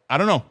 So I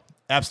don't know.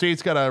 App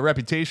State's got a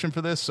reputation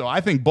for this, so I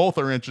think both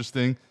are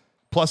interesting.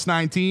 Plus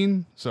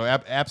 19, so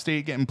App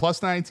State getting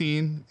plus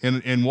 19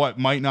 in what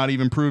might not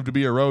even prove to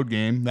be a road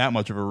game, that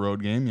much of a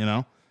road game,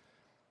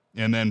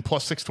 And then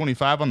plus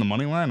 625 on the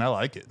money line, I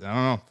like it. I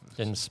don't know.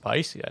 Getting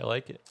spicy, I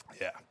like it.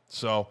 Yeah.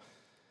 So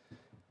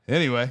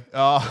anyway,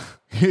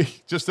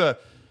 just a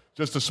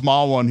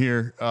small one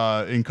here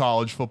in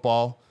college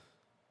football.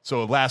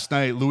 So last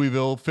night,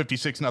 Louisville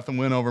 56-0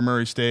 win over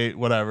Murray State.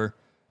 Whatever.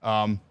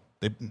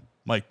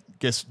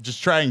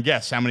 Just try and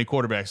guess how many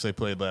quarterbacks they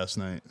played last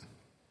night.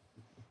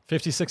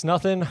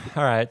 56-0.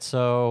 All right,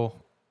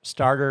 so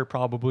starter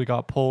probably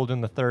got pulled in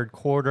the third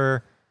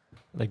quarter.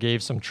 They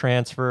gave some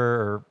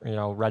transfer or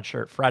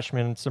redshirt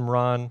freshman some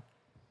run,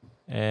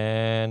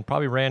 and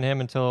probably ran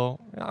him until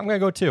I'm gonna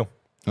go 2.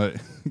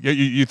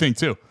 You think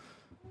 2?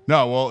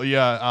 No, well,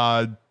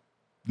 yeah,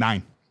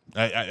 9.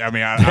 They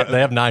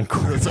have 9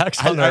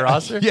 quarterbacks on their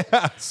roster.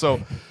 Yeah, so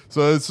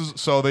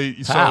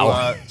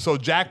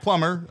Jack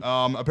Plummer,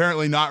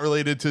 apparently not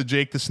related to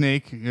Jake the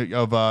Snake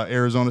of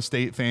Arizona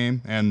State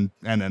fame and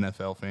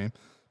NFL fame,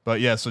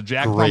 but yeah, so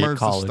Jack Plummer's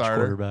the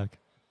starter. Quarterback.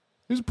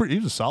 He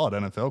was a solid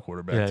NFL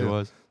quarterback. Yeah, too. he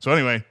was. So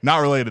anyway, not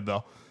related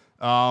though.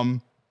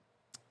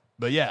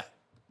 But yeah.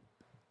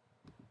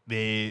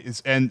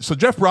 So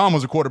Jeff Brom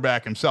was a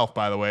quarterback himself,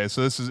 by the way.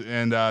 So so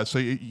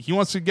he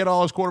wants to get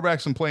all his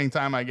quarterbacks some playing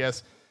time, I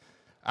guess.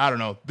 I don't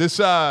know. This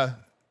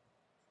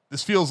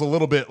feels a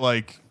little bit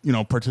like,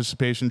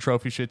 participation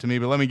trophy shit to me,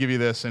 but let me give you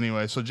this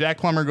anyway. So Jack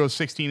Plummer goes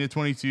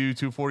 16-22,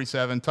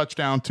 247,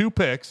 touchdown, 2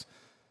 picks.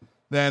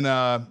 Then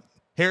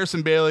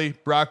Harrison Bailey,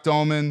 Brock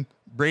Dolman,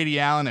 Brady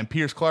Allen, and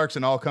Pierce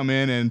Clarkson all come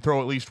in and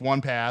throw at least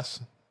 1 pass.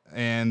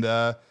 And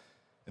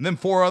then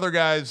 4 other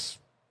guys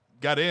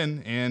got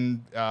in,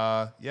 and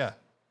 9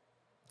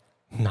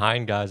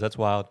 guys. That's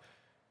wild.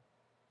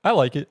 I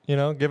like it.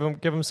 Give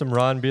him some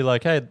run. Be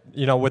like, hey,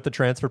 with the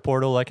transfer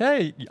portal, like,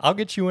 hey, I'll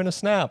get you in a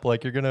snap.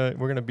 Like we're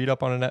gonna beat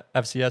up on an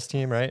FCS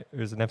team, right? It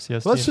was an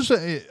FCS team. Let's just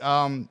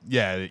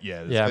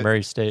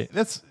Murray State.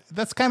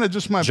 That's kind of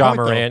just my John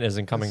point, Morant though.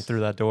 isn't coming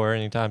through that door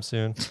anytime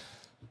soon.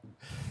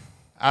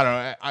 I don't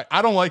know.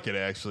 I don't like it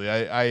actually.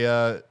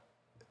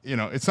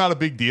 It's not a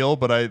big deal,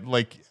 but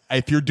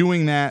if you're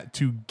doing that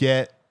to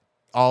get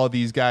all of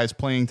these guys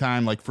playing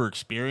time, like for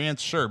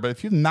experience, sure. But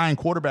if you have 9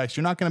 quarterbacks,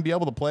 you're not going to be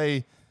able to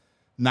play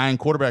 9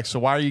 quarterbacks. So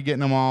why are you getting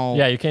them all?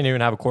 Yeah, you can't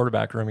even have a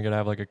quarterback room. You gotta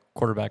have like a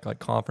quarterback like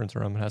conference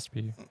room. It has to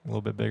be a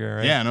little bit bigger,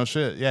 right? Yeah, no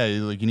shit. Yeah,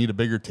 you need a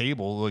bigger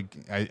table. Like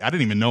I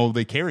didn't even know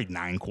they carried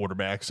 9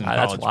 quarterbacks in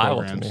college that's wild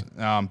programs.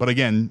 to me. But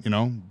again,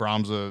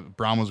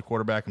 Braum was a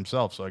quarterback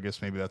himself, so I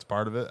guess maybe that's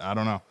part of it. I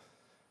don't know.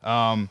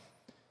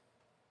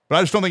 But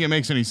I just don't think it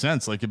makes any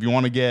sense. Like if you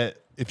want to get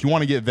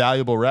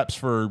valuable reps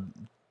for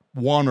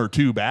 1 or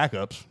 2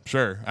 backups,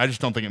 sure. I just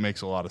don't think it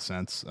makes a lot of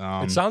sense.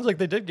 It sounds like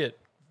they did get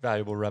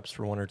valuable reps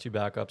for 1 or 2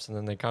 backups, and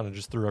then they kind of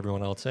just threw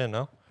everyone else in.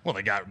 No. Well,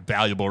 they got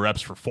valuable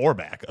reps for 4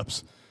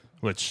 backups,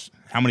 which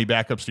how many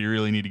backups do you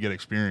really need to get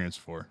experience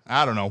for?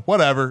 I don't know.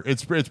 Whatever.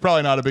 It's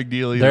probably not a big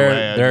deal either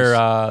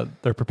way.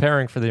 They're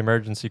preparing for the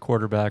emergency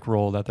quarterback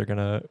role that they're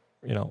gonna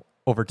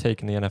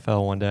overtake in the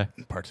NFL one day.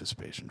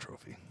 Participation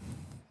trophy.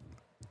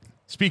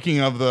 Speaking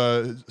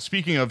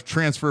of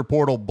transfer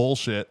portal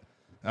bullshit,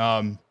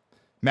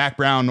 Mac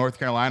Brown, North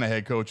Carolina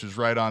head coach, is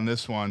right on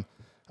this one.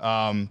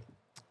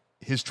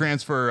 His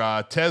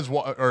transfer, Tez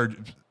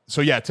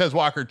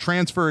Walker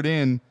transferred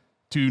in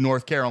to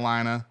North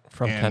Carolina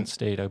from Kent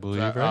State, I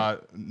believe, right?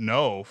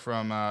 No,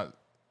 from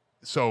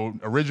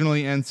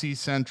originally NC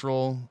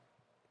Central,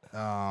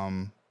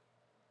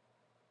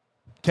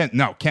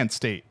 Kent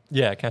State.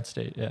 Yeah, Kent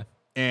State. Yeah,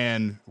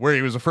 and where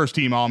he was a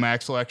first-team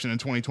All-MAC selection in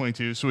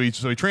 2022. So he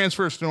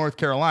transfers to North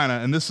Carolina,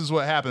 and this is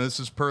what happened. This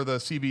is per the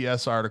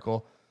CBS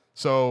article.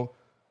 So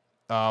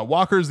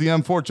Walker is the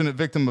unfortunate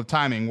victim of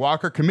timing.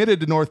 Walker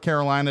committed to North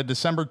Carolina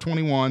December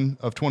 21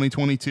 of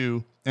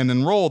 2022 and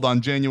enrolled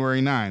on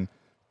January 9.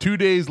 2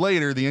 days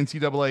later, the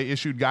NCAA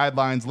issued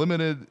guidelines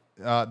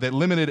that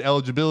limited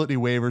eligibility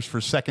waivers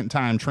for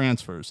second-time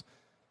transfers.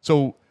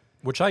 So,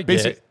 which I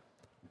get.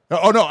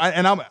 Oh no,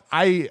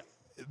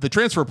 the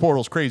transfer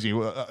portal is crazy.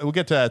 We'll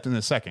get to that in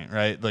a second,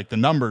 right? Like the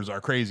numbers are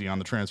crazy on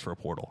the transfer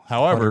portal.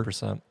 However,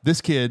 100%.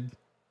 This kid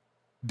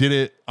did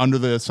it under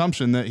the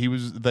assumption that he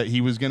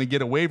was going to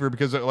get a waiver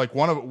because like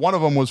one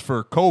of them was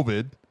for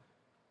COVID,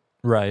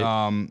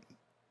 right?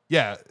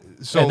 Yeah.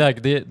 So and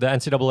like the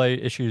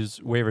NCAA issues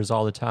waivers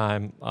all the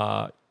time,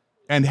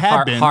 and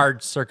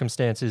hard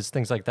circumstances,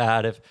 things like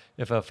that.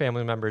 If a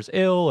family member is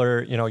ill,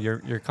 or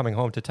you're coming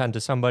home to tend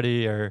to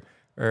somebody, or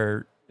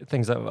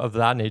things of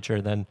that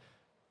nature, then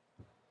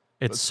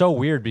it's so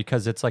weird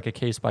because it's like a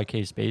case by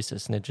case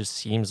basis, and it just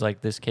seems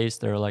like this case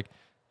they're like,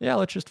 yeah,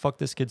 let's just fuck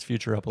this kid's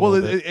future up a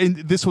little bit. And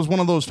this was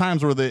one of those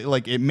times where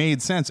it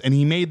made sense, and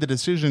he made the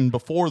decision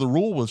before the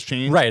rule was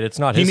changed. Right, it's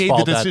not his fault. He made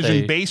the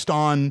decision based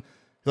on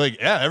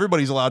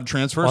everybody's allowed to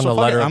transfer on the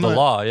letter of the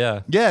law.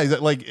 Yeah,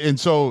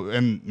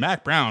 and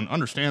Mac Brown,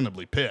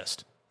 understandably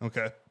pissed.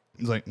 Okay,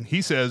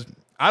 he says,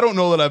 I don't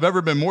know that I've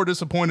ever been more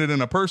disappointed in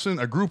a person,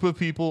 a group of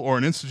people, or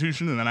an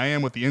institution than I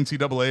am with the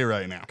NCAA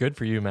right now. Good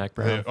for you, Mac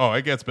Brown.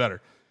 It gets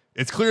better.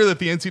 It's clear that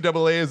the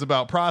NCAA is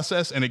about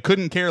process, and it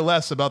couldn't care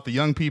less about the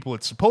young people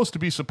it's supposed to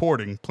be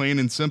supporting. Plain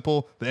and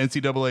simple, the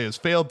NCAA has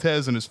failed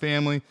Tez and his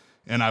family,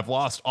 and I've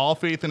lost all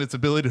faith in its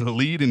ability to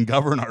lead and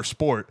govern our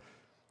sport.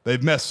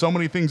 They've messed so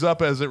many things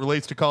up as it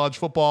relates to college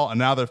football, and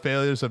now their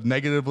failures have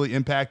negatively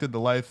impacted the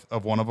life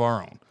of one of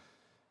our own.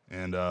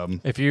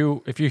 And if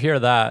you hear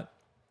that,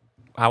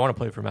 I want to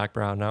play for Mac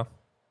Brown now.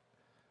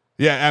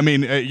 Yeah, I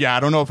mean, I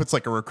don't know if it's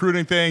like a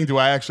recruiting thing. Do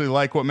I actually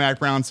like what Mac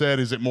Brown said?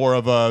 Is it more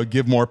of a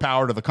give more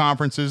power to the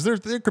conferences? There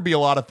could be a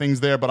lot of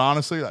things there, but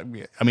honestly,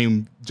 I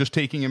mean, just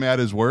taking him at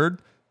his word,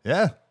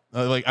 yeah.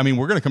 We're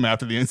going to come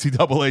after the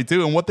NCAA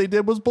too, and what they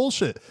did was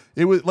bullshit.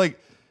 It was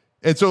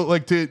and so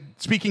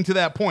speaking to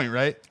that point,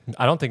 right?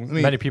 I don't think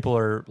many people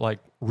are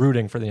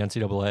rooting for the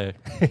NCAA.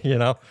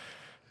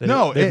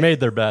 They've made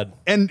their bed.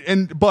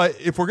 But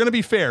if we're going to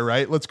be fair,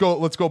 right? Let's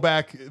go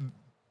back.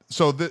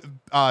 So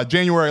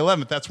January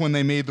 11th, that's when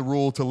they made the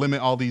rule to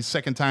limit all these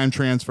second-time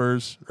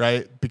transfers,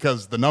 right?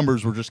 Because the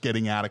numbers were just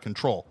getting out of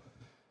control.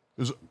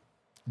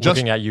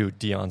 Looking at you,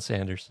 Deion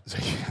Sanders.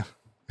 Yeah,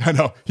 I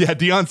know. Yeah,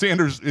 Deion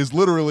Sanders is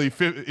literally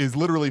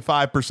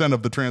 5%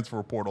 of the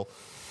transfer portal,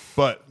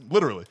 but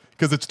literally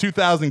because it's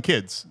 2,000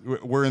 kids.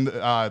 We're in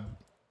the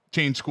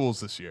changed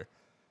schools this year,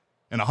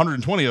 and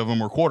 120 of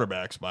them were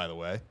quarterbacks, by the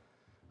way.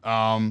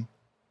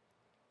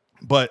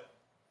 But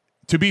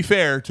to be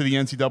fair to the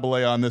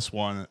NCAA on this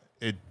one,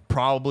 it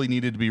probably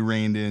needed to be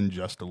reined in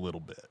just a little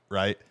bit,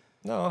 right?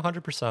 No,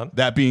 100%.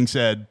 That being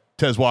said,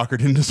 Tez Walker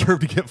didn't deserve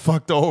to get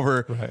fucked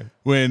over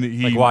when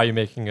he. Why are you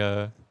making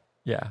a?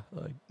 Yeah.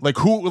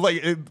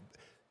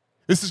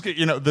 This is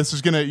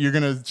you're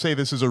gonna say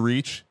this is a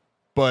reach,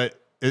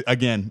 but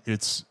again,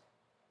 it's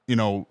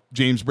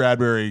James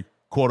Bradbury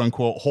quote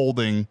unquote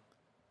holding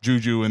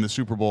Juju in the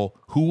Super Bowl.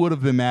 Who would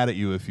have been mad at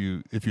you if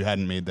you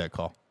hadn't made that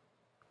call?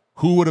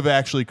 Who would have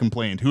actually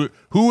complained?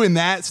 Who in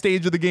that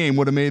stage of the game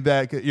would have made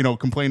that,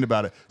 complained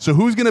about it? So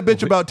who's going to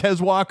bitch about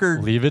Tez Walker?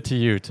 Leave it to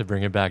you to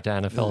bring it back to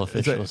NFL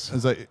officials.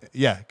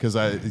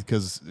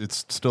 Because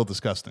it's still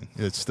disgusting.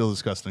 It's still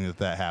disgusting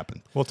that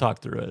happened. We'll talk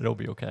through it. It'll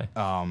be okay.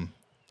 I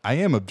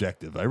am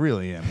objective. I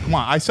really am. Come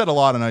on. I said a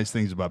lot of nice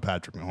things about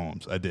Patrick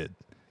Mahomes. I did.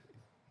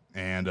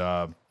 And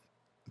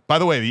By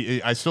the way,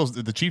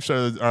 the Chiefs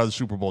are the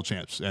Super Bowl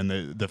champs and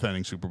the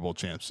defending Super Bowl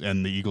champs,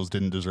 and the Eagles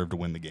didn't deserve to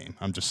win the game.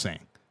 I'm just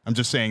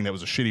saying that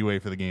was a shitty way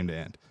for the game to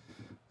end.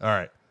 All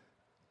right.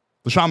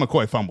 LaShawn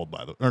McCoy fumbled,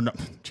 by the way. Or no,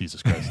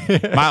 Jesus Christ.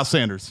 Miles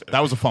Sanders.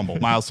 That was a fumble.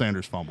 Miles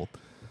Sanders fumbled.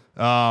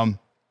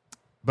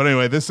 But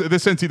anyway, this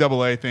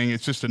NCAA thing,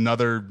 it's just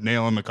another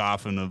nail in the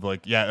coffin of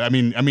like, yeah, I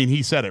mean,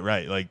 he said it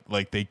right.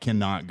 Like they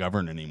cannot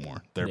govern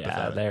anymore. They're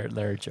pathetic.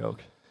 They're a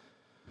joke.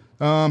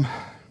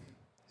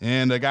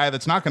 And a guy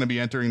that's not going to be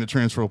entering the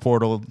transfer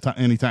portal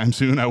anytime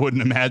soon, I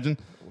wouldn't imagine.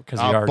 Because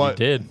he already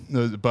did.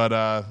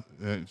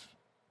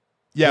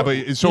 Yeah,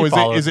 but so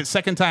is it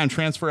second time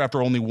transfer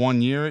after only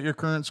 1 year at your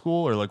current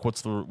school, or like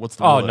what's the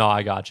Oh rule? No,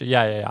 I got you.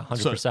 Yeah,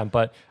 100%.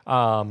 But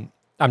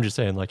I'm just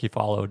saying, like he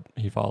followed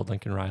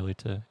Lincoln Riley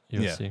to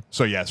USC.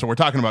 Yeah. So we're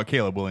talking about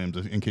Caleb Williams,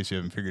 in case you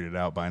haven't figured it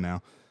out by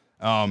now.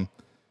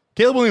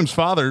 Caleb Williams'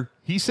 father,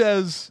 he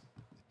says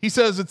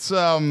it's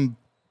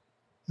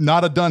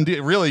not a done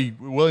deal. Really,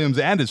 Williams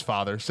and his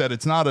father said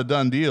it's not a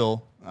done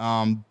deal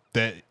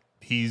that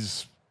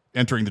he's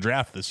entering the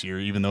draft this year,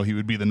 even though he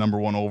would be the number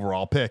 1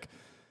 overall pick.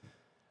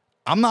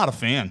 I'm not a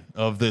fan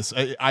of this.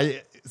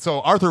 So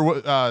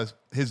Arthur,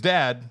 his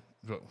dad.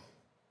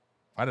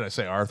 Why did I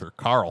say Arthur?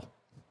 Carl.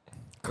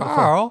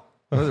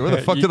 Where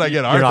the fuck did I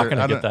get Arthur? You're not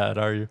going to get that,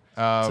 are you? It's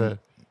a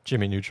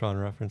Jimmy Neutron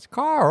reference.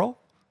 Carl.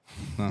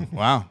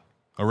 Wow.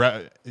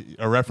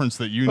 A reference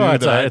that you knew.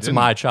 It's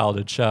my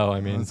childhood show. I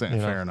mean,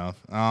 fair enough.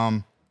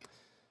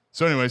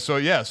 So anyway,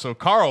 so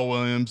Carl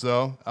Williams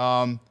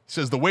though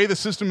says the way the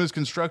system is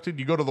constructed,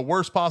 you go to the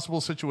worst possible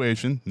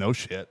situation. No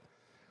shit.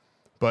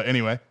 But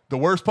anyway, the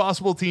worst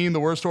possible team, the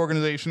worst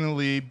organization in the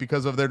league,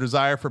 because of their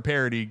desire for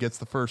parity, gets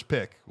the first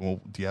pick. Well,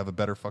 do you have a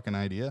better fucking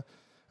idea?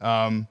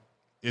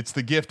 It's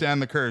the gift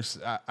and the curse.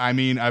 I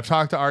mean, I've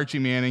talked to Archie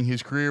Manning.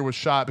 His career was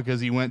shot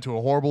because he went to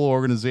a horrible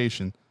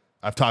organization.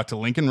 I've talked to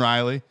Lincoln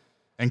Riley,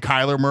 and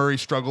Kyler Murray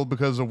struggled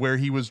because of where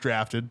he was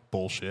drafted.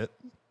 Bullshit.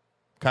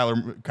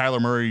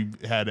 Kyler Murray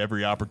had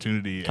every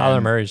opportunity.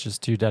 Kyler Murray's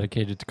just too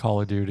dedicated to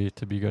Call of Duty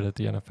to be good at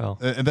the NFL.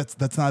 And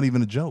that's not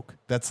even a joke.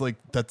 That's like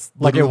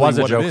it was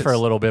a joke for a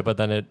little bit, but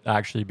then it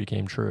actually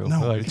became true.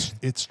 No,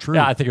 it's true.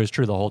 Yeah, I think it was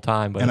true the whole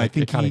time, but I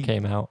think it kind of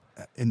came out.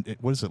 And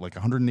what is it, like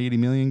 180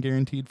 million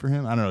guaranteed for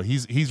him? I don't know.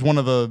 He's one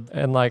of the.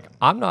 And like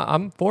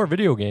I'm for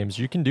video games.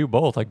 You can do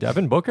both. Like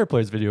Devin Booker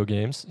plays video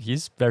games.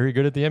 He's very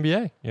good at the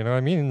NBA. You know what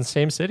I mean? In the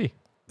same city.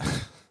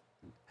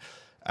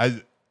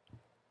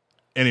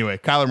 Anyway,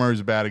 Kyler Murray's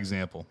a bad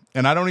example.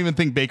 And I don't even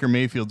think Baker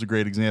Mayfield's a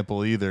great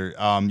example either.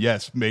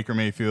 Yes, Baker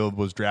Mayfield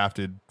was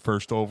drafted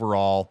first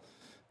overall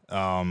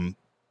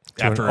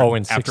after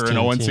an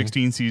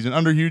 0-16 season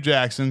under Hugh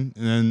Jackson.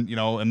 And then,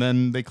 and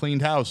then they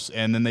cleaned house.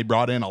 And then they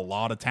brought in a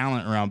lot of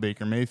talent around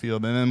Baker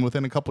Mayfield. And then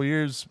within a couple of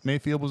years,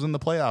 Mayfield was in the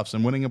playoffs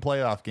and winning a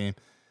playoff game.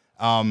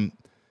 I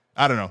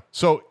don't know.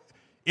 So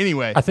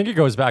anyway. I think it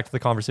goes back to the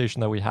conversation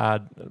that we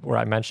had where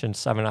I mentioned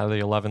 7 out of the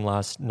 11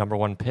 last number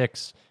 1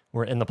 picks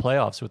were in the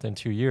playoffs within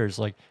 2 years.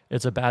 Like,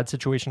 it's a bad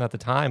situation at the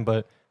time,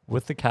 but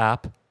with the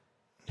cap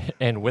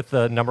and with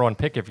the number 1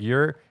 pick, if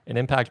you're an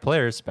impact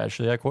player,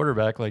 especially at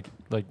quarterback, like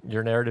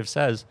your narrative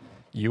says,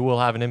 you will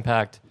have an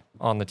impact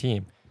on the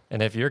team.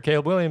 And if you're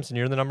Caleb Williams and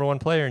you're the number 1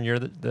 player and you're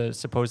the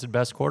supposed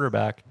best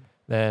quarterback,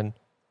 then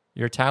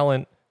your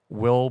talent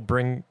will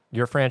bring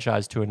your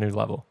franchise to a new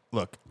level.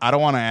 Look, I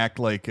don't want to act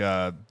like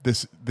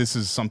this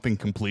is something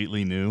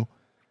completely new.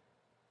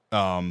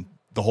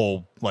 The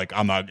whole, like,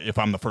 if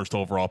I'm the first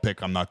overall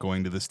pick, I'm not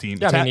going to this team.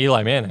 Yeah, I mean,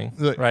 Eli Manning,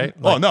 right?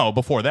 No,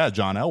 before that,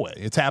 John Elway.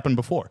 It's happened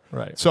before.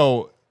 Right.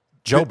 So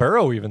Joe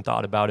Burrow even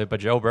thought about it,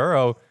 but Joe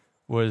Burrow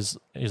he's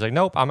like,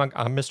 nope, I'm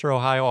Mr.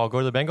 Ohio. I'll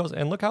go to the Bengals.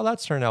 And look how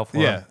that's turned out for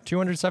him.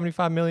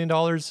 $275 million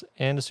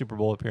and a Super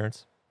Bowl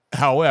appearance.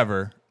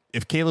 However,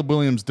 if Caleb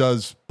Williams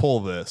does pull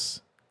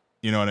this,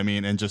 you know what I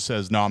mean, and just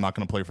says, no, I'm not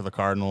going to play for the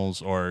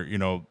Cardinals, or,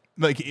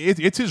 like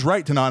it's his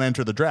right to not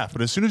enter the draft.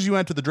 But as soon as you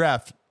enter the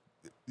draft,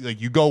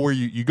 like you go where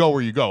you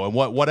go. And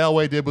what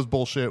Elway did was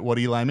bullshit. What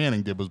Eli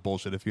Manning did was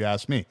bullshit. If you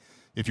ask me,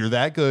 if you're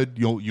that good,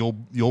 you'll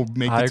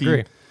make the team.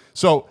 Agree.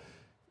 So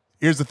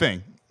here's the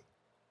thing.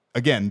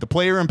 Again, the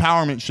player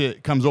empowerment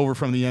shit comes over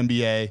from the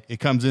NBA. It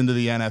comes into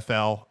the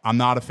NFL. I'm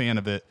not a fan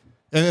of it.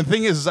 And the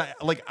thing is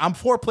I'm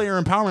for player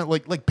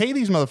empowerment. Like pay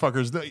these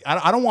motherfuckers.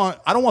 I don't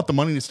want the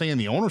money to stay in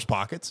the owners'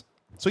 pockets.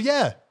 So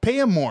yeah, pay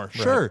them more,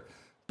 sure. Right.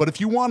 But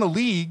if you want a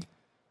league,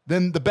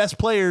 then the best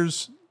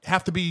players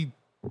have to be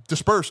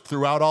dispersed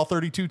throughout all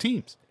 32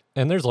 teams.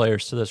 And there's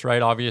layers to this,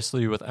 right?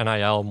 Obviously, with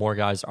NIL, more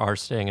guys are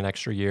staying an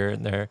extra year,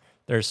 and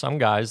there's some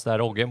guys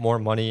that'll get more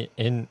money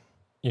in,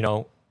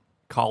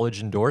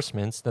 college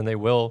endorsements than they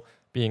will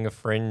being a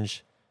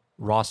fringe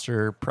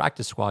roster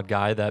practice squad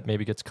guy that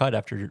maybe gets cut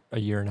after a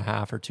year and a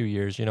half or 2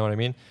 years. You know what I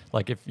mean?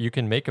 Like, if you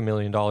can make $1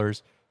 million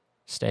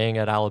staying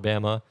at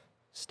Alabama,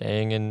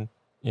 staying in,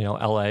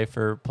 LA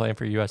for playing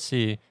for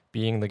USC,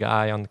 being the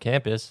guy on the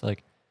campus,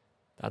 like,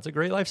 that's a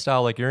great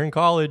lifestyle. Like, you're in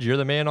college, you're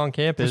the man on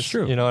campus. That's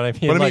true. You know what I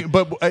mean?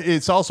 But but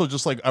it's also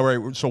just like, all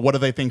right, so what do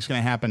they think is going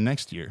to happen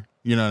next year?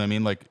 You know what I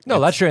mean? Like, No,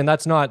 that's true, and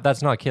that's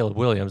not Caleb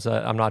Williams.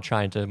 I'm not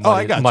trying to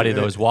I got muddy you.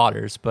 those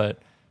waters, but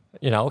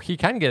he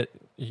can get.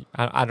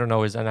 I don't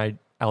know his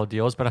NIL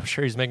deals, but I'm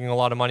sure he's making a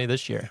lot of money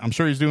this year. I'm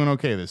sure he's doing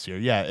okay this year.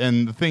 Yeah,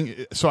 and the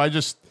thing, so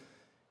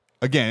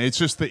again, it's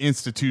just the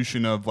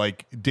institution of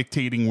like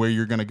dictating where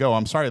you're going to go.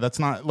 I'm sorry, that's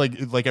not like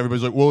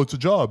everybody's like, well, it's a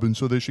job, and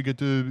so they should get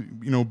to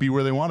be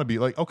where they want to be.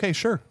 Like, okay,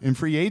 sure, in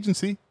free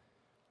agency,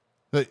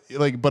 but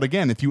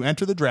again, if you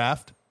enter the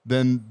draft,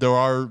 then there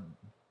are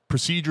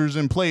procedures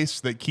in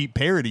place that keep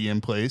parity in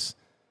place.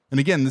 And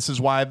again, this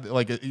is why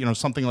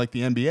something like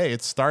the NBA,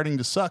 it's starting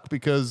to suck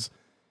because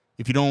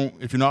if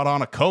you're not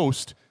on a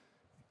coast,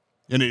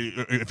 and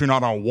if you're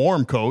not on a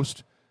warm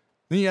coast,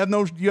 then you have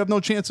no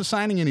chance of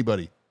signing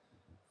anybody.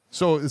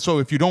 So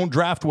if you don't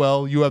draft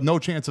well, you have no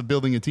chance of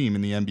building a team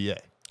in the NBA.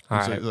 All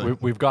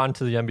right, we've gotten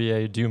to the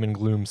NBA doom and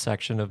gloom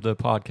section of the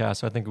podcast.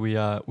 So I think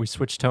we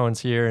switch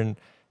tones here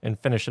and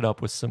finish it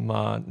up with some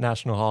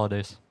national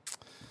holidays.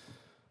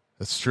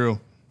 That's true,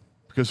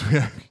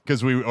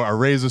 because we are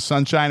rays of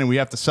sunshine and we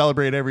have to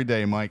celebrate every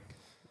day, Mike.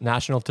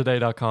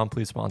 Nationaltoday.com,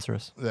 please sponsor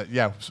us.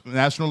 Yeah,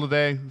 National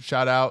Today,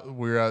 shout out.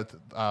 We're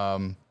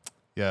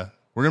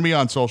we're gonna be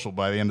on social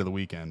by the end of the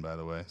weekend, by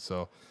the way.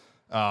 So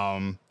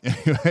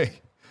anyway.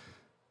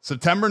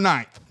 September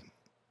 9th,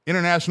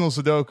 International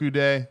Sudoku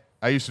Day.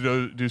 I used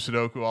to do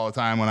Sudoku all the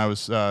time when I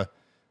was, I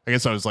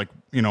guess I was like,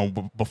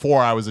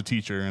 before I was a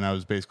teacher and I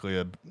was basically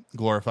a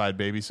glorified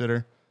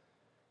babysitter.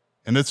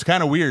 And it's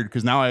kind of weird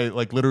because now I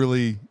like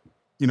literally,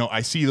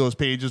 I see those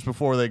pages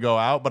before they go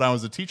out, but I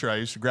was a teacher. I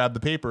used to grab the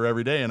paper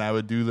every day and I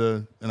would do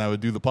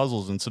the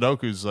puzzles, and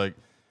Sudoku's like,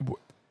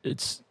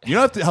 it's,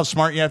 how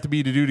smart you have to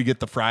be to get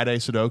the Friday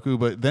Sudoku,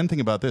 but then think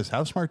about this.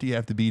 How smart do you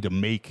have to be to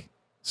make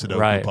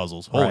Sudoku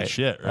puzzles? Holy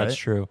shit, right? That's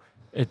true.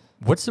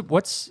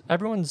 What's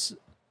everyone's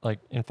like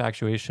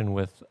infatuation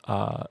with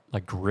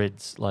like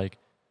grids, like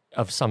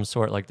of some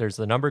sort? Like there's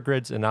the number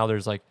grids, and now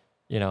there's like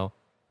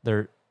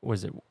there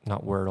was it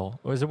not Wordle?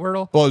 Was it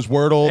Wordle? Well, it's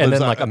Wordle, and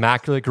then like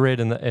immaculate grid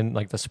and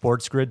like the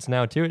sports grids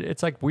now too.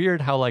 It's like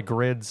weird how like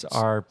grids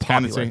are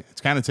popular.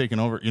 It's kind of taken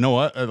over. You know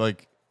what?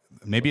 Like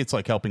maybe it's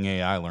like helping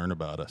AI learn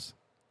about us.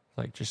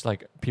 Like just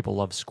like people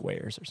love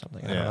squares or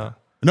something. I don't know.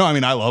 No, I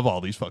mean, I love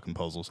all these fucking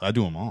puzzles. I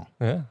do them all.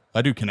 Yeah.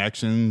 I do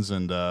connections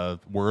and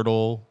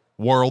Wordle,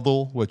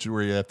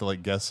 where you have to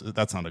like guess.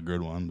 That's not a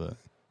good one, but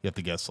you have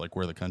to guess like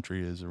where the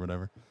country is or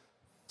whatever.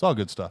 It's all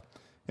good stuff.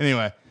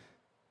 Anyway,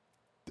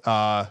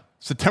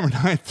 September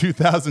 9th,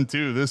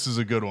 2002. This is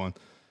a good one.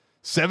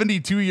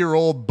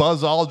 72-year-old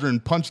Buzz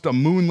Aldrin punched a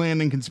moon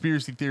landing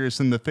conspiracy theorist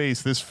in the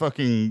face. This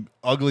fucking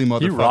ugly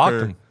motherfucker. He rocked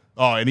him.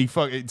 Oh, and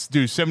it's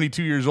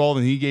 72 years old,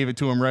 and he gave it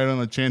to him right on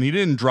the chin. He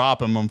didn't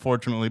drop him,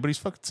 unfortunately, but he's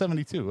fucking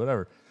 72,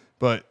 whatever.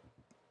 But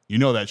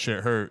that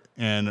shit hurt,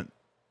 and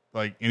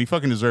he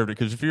fucking deserved it.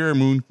 Because if you're a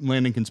moon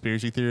landing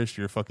conspiracy theorist,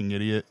 you're a fucking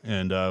idiot,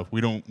 and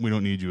we don't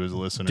need you as a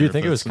listener. Do you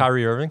think it was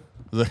Kyrie Irving?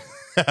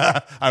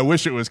 I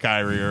wish it was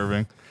Kyrie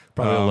Irving.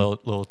 Probably a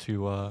little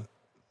too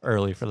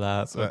early for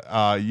that.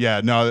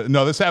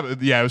 This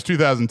happened. Yeah, it was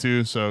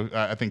 2002, so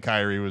I think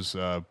Kyrie was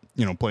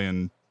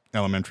playing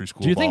elementary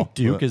school. Do you ball, think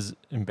Duke is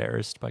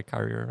embarrassed by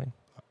Kyrie Irving?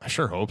 I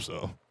sure hope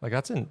so. Like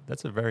that's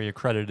a very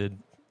accredited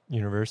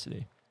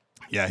university.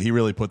 Yeah, he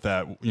really put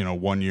that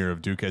 1 year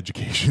of Duke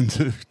education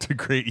to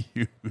great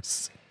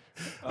use.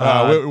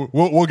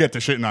 We'll get to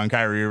shitting on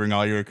Kyrie Irving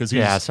all year because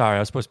sorry, I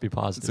was supposed to be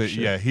positive.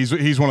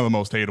 He's one of the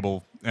most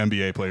hateable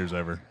NBA players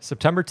ever.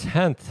 September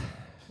 10th.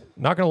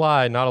 Not gonna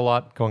lie, not a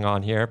lot going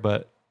on here,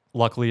 but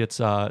luckily it's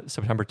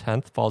September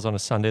 10th, falls on a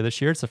Sunday this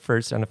year. It's the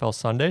first NFL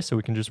Sunday, so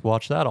we can just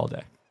watch that all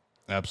day.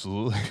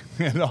 Absolutely.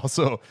 And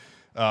also,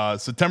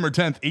 September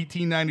 10th,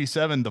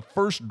 1897, the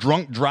first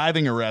drunk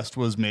driving arrest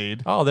was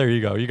made. Oh, there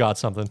you go. You got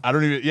something. I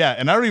don't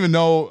even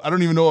know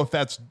if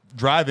that's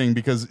driving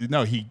because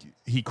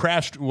he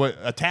crashed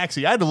a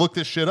taxi. I had to look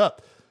this shit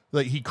up.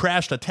 Like he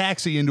crashed a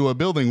taxi into a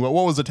building. What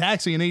was a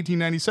taxi in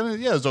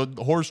 1897? Yeah, it was a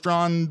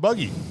horse-drawn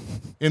buggy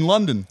in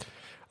London.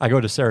 I go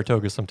to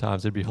Saratoga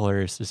sometimes. It'd be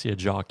hilarious to see a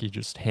jockey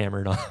just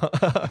hammered on,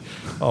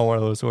 on one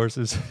of those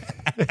horses.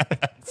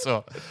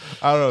 So,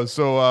 I don't know.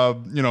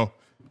 So,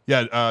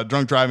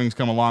 drunk driving's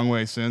come a long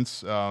way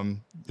since.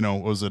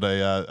 Was it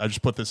I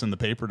just put this in the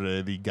paper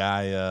today. The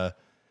guy,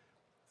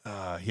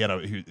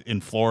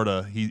 in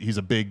Florida, he's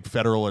a big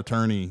federal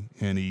attorney,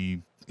 and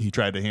he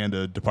tried to hand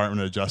a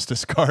Department of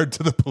Justice card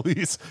to the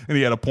police, and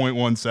he had a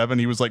 .17.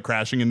 He was like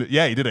crashing into.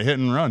 Yeah, he did a hit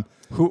and run.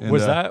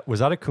 Was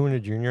that Acuna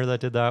Jr.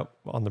 that did that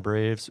on the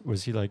Braves?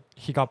 Was he like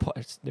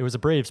it was a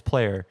Braves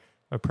player,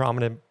 a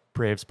prominent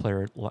Braves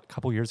player a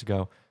couple years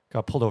ago,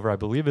 got pulled over. I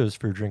believe it was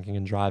for drinking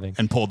and driving.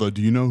 And pulled. Do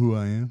you know who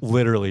I am?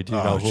 Literally, do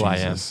you know who I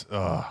am?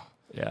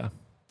 Yeah.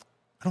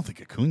 I don't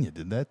think Acuna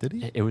did that, did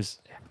he? It was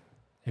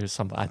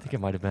something. I think it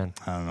might have been.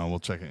 I don't know. We'll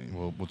check it.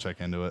 We'll check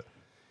into it.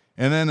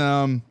 And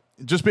then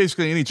just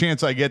basically any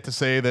chance I get to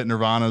say that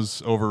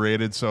Nirvana's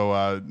overrated. So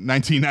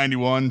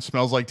 1991,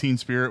 Smells Like Teen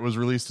Spirit was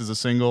released as a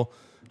single.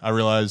 I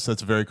realize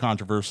that's a very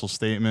controversial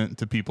statement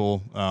to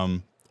people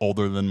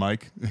older than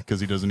Mike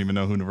because he doesn't even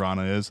know who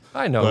Nirvana is.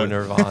 I know who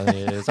Nirvana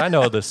is. I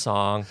know this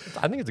song.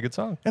 I think it's a good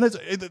song. And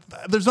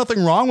there's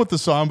nothing wrong with the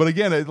song, but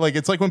again,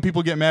 it's like when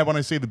people get mad when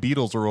I say the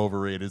Beatles are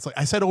overrated. It's like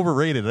I said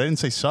overrated. I didn't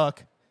say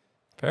suck.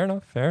 Fair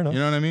enough. Fair enough. You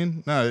know what I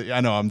mean? No,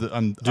 I know.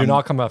 Do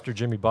not come after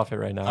Jimmy Buffett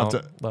right now.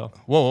 Though.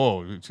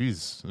 Whoa,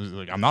 jeez.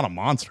 Like, I'm not a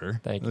monster.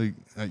 Thank you.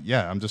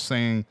 Yeah, I'm just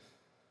saying.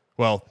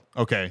 Well,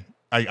 okay,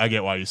 I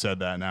get why you said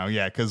that now.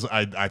 Yeah, because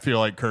I feel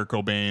like Kurt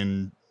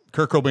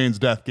Cobain's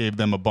death gave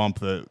them a bump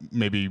that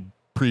maybe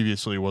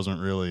previously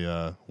wasn't really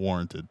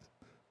warranted,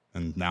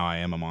 and now I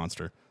am a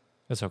monster.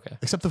 It's okay.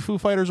 Except the Foo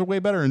Fighters are way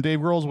better, and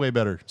Dave Grohl's way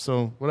better.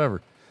 So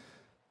whatever.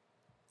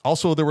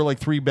 Also, there were like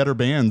 3 better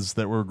bands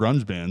that were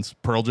grunge bands: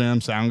 Pearl Jam,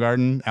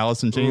 Soundgarden,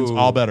 Alice in Chains. Ooh.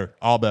 All better.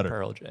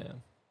 Pearl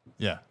Jam.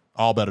 Yeah,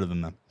 all better than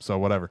them. So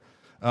whatever.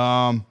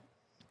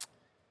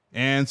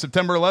 And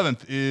September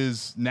 11th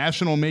is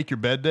National Make Your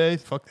Bed Day.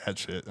 Fuck that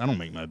shit. I don't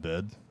make my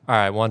bed. All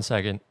right, 1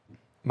 second.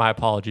 My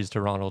apologies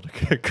to Ronald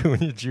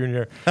Acuna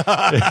Jr.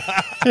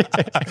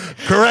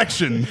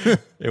 Correction.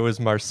 It was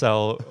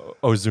Marcel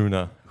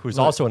Ozuna, who's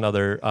also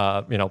another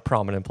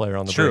prominent player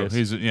on the True.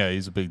 Braves.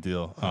 He's a big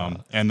deal.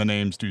 And the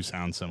names do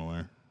sound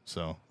similar,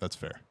 so that's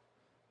fair.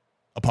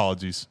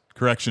 Apologies.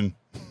 Correction.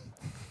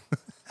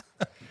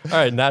 All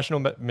right,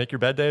 National Make Your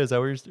Bed Day. Is that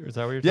what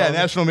you're Yeah, talking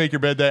National Make Your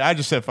Bed Day. I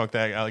just said fuck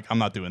that. I'm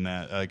not doing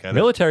that.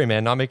 Military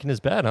man not making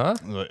his bed, huh?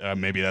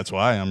 Maybe that's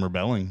why I'm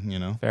rebelling. You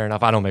know. Fair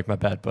enough. I don't make my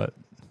bed, but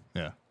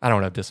yeah, I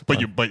don't have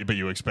discipline. But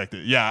you expect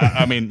it. Yeah,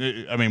 I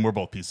mean, we're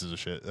both pieces of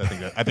shit.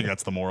 I think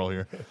that's the moral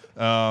here.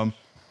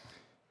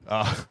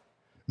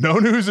 No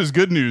news is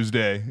good news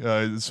day.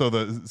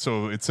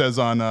 So it says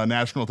on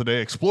National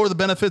Today, explore the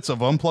benefits of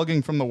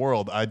unplugging from the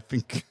world. I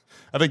think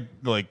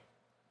like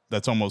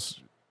that's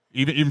almost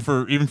even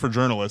for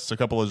journalists. A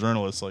couple of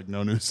journalists like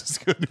no news is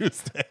good news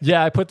day.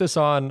 Yeah, I put this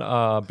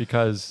on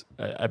because,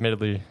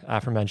 admittedly,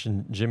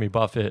 aforementioned Jimmy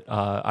Buffett.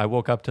 I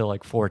woke up to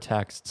like 4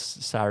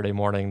 texts Saturday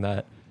morning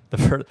that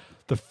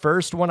the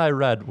first one I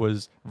read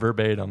was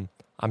verbatim,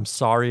 "I'm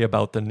sorry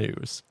about the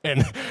news."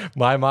 And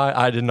my mind,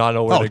 I did not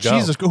know where to go. Oh,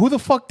 Jesus, who the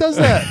fuck does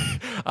that?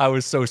 I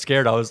was so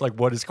scared. I was like,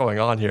 what is going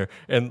on here?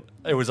 And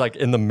it was like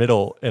in the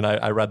middle, and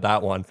I read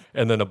that one.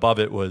 And then above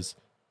it was,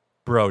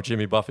 bro,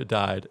 Jimmy Buffett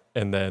died.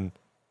 And then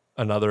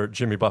another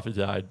Jimmy Buffett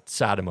died,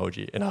 sad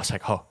emoji. And I was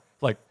like, oh,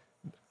 like,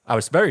 I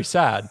was very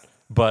sad,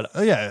 but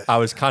yeah. I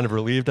was kind of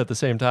relieved at the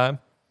same time.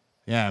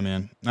 Yeah,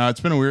 man. No,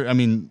 it's been a weird, I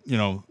mean,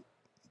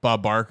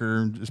 Bob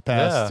Barker just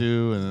passed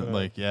too,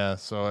 and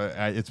so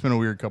it's been a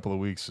weird couple of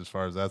weeks as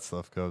far as that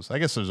stuff goes. I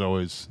guess there's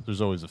always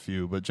a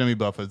few, but Jimmy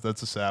Buffett,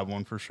 that's a sad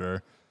one for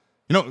sure.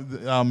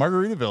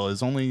 Margaritaville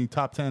is only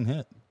top 10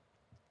 hit.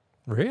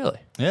 Really?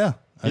 Yeah,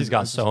 he's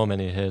got so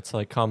many hits.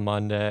 Like Come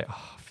Monday,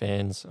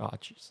 Fins. Oh,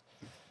 jeez,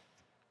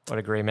 what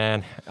a great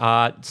man.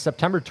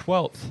 September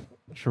 12th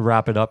should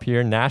wrap it up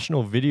here.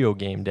 National Video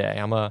Game Day.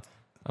 I'm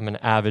an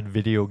avid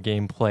video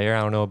game player.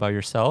 I don't know about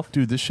yourself.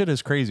 Dude, this shit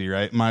is crazy,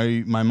 right?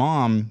 My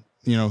mom,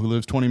 who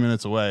lives 20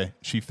 minutes away,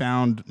 she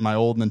found my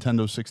old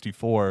Nintendo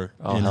 64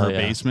 in her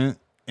basement.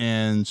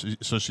 And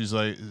so she's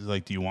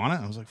like, do you want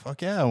it? I was like,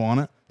 fuck yeah, I want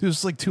it. Dude, this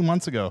is like 2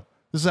 months ago.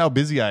 This is how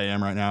busy I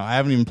am right now. I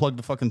haven't even plugged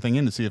the fucking thing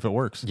in to see if it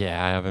works.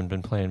 Yeah, I haven't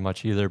been playing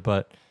much either,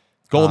 but...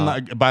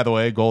 GoldenEye, by the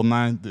way,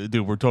 GoldenEye,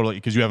 dude, we're totally,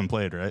 because you haven't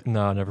played, right?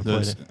 No, I never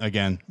played it.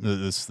 Again,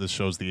 this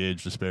shows the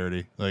age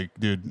disparity. Like,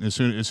 dude, as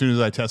soon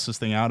as I test this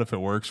thing out, if it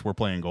works, we're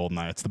playing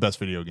GoldenEye. It's the best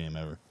video game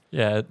ever.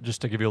 Yeah,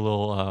 just to give you a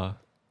little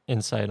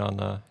insight on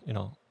the,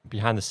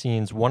 behind the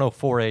scenes,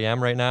 1:04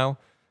 a.m. right now.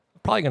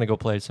 Probably going to go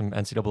play some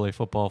NCAA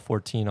football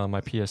 14 on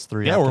my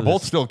PS3. Yeah, we're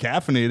both still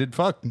caffeinated.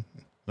 Fuck.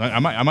 I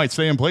might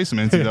stay and play some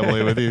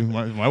NCAA with you.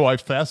 My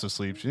wife's fast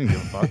asleep. She didn't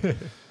give a fuck.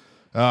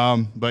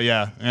 But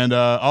yeah, and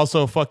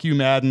also fuck you,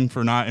 Madden,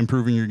 for not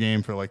improving your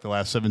game for like the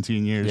last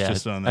 17 years. Yeah,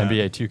 just on that.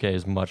 NBA 2K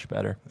is much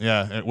better.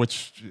 Yeah,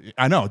 which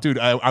I know, dude.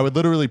 I would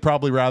literally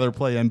probably rather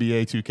play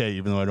NBA 2K,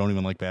 even though I don't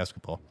even like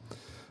basketball.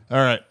 All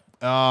right.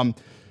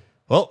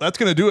 Well, that's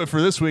gonna do it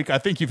for this week. I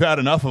think you've had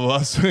enough of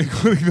us,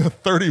 including the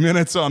 30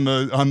 minutes on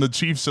the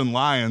Chiefs and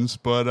Lions.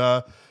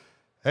 But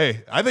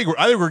hey, I think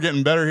we're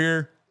getting better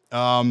here.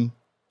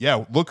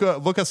 Yeah, look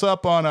us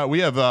up on. We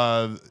have.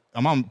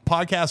 I'm on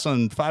podcasts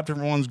on 5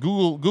 different ones.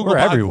 Google. We're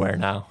everywhere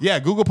now. Yeah,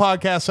 Google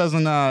Podcasts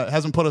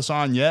hasn't put us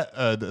on yet.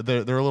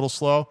 They're a little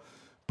slow,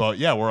 but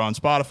yeah, we're on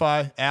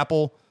Spotify,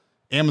 Apple,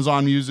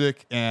 Amazon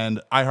Music,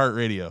 and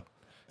iHeartRadio.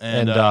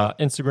 And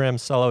Instagram,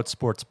 Sellout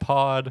Sports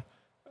Pod.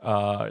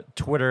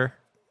 Twitter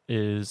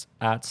is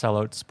at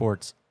Sellout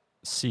Sports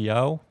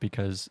CO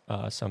because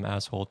some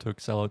asshole took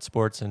Sellout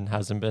Sports and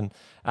hasn't been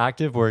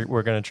active. We're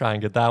going to try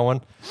and get that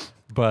one.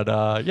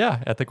 But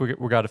yeah, I think we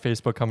got a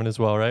Facebook coming as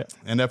well, right?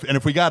 And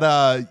if we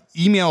got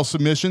email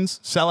submissions,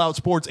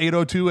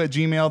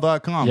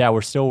 selloutsports802@gmail.com. Yeah,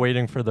 we're still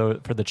waiting for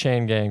the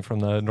chain gang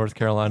from the North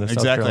Carolina.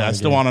 Exactly. South Carolina I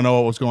still want to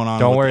know what's going on.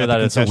 Don't worry that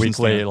it's a week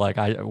late. Like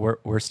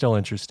we're still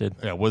interested.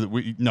 Yeah.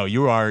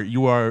 You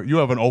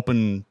have an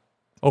open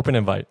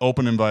invite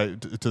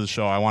to the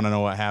show. I want to know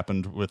what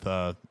happened with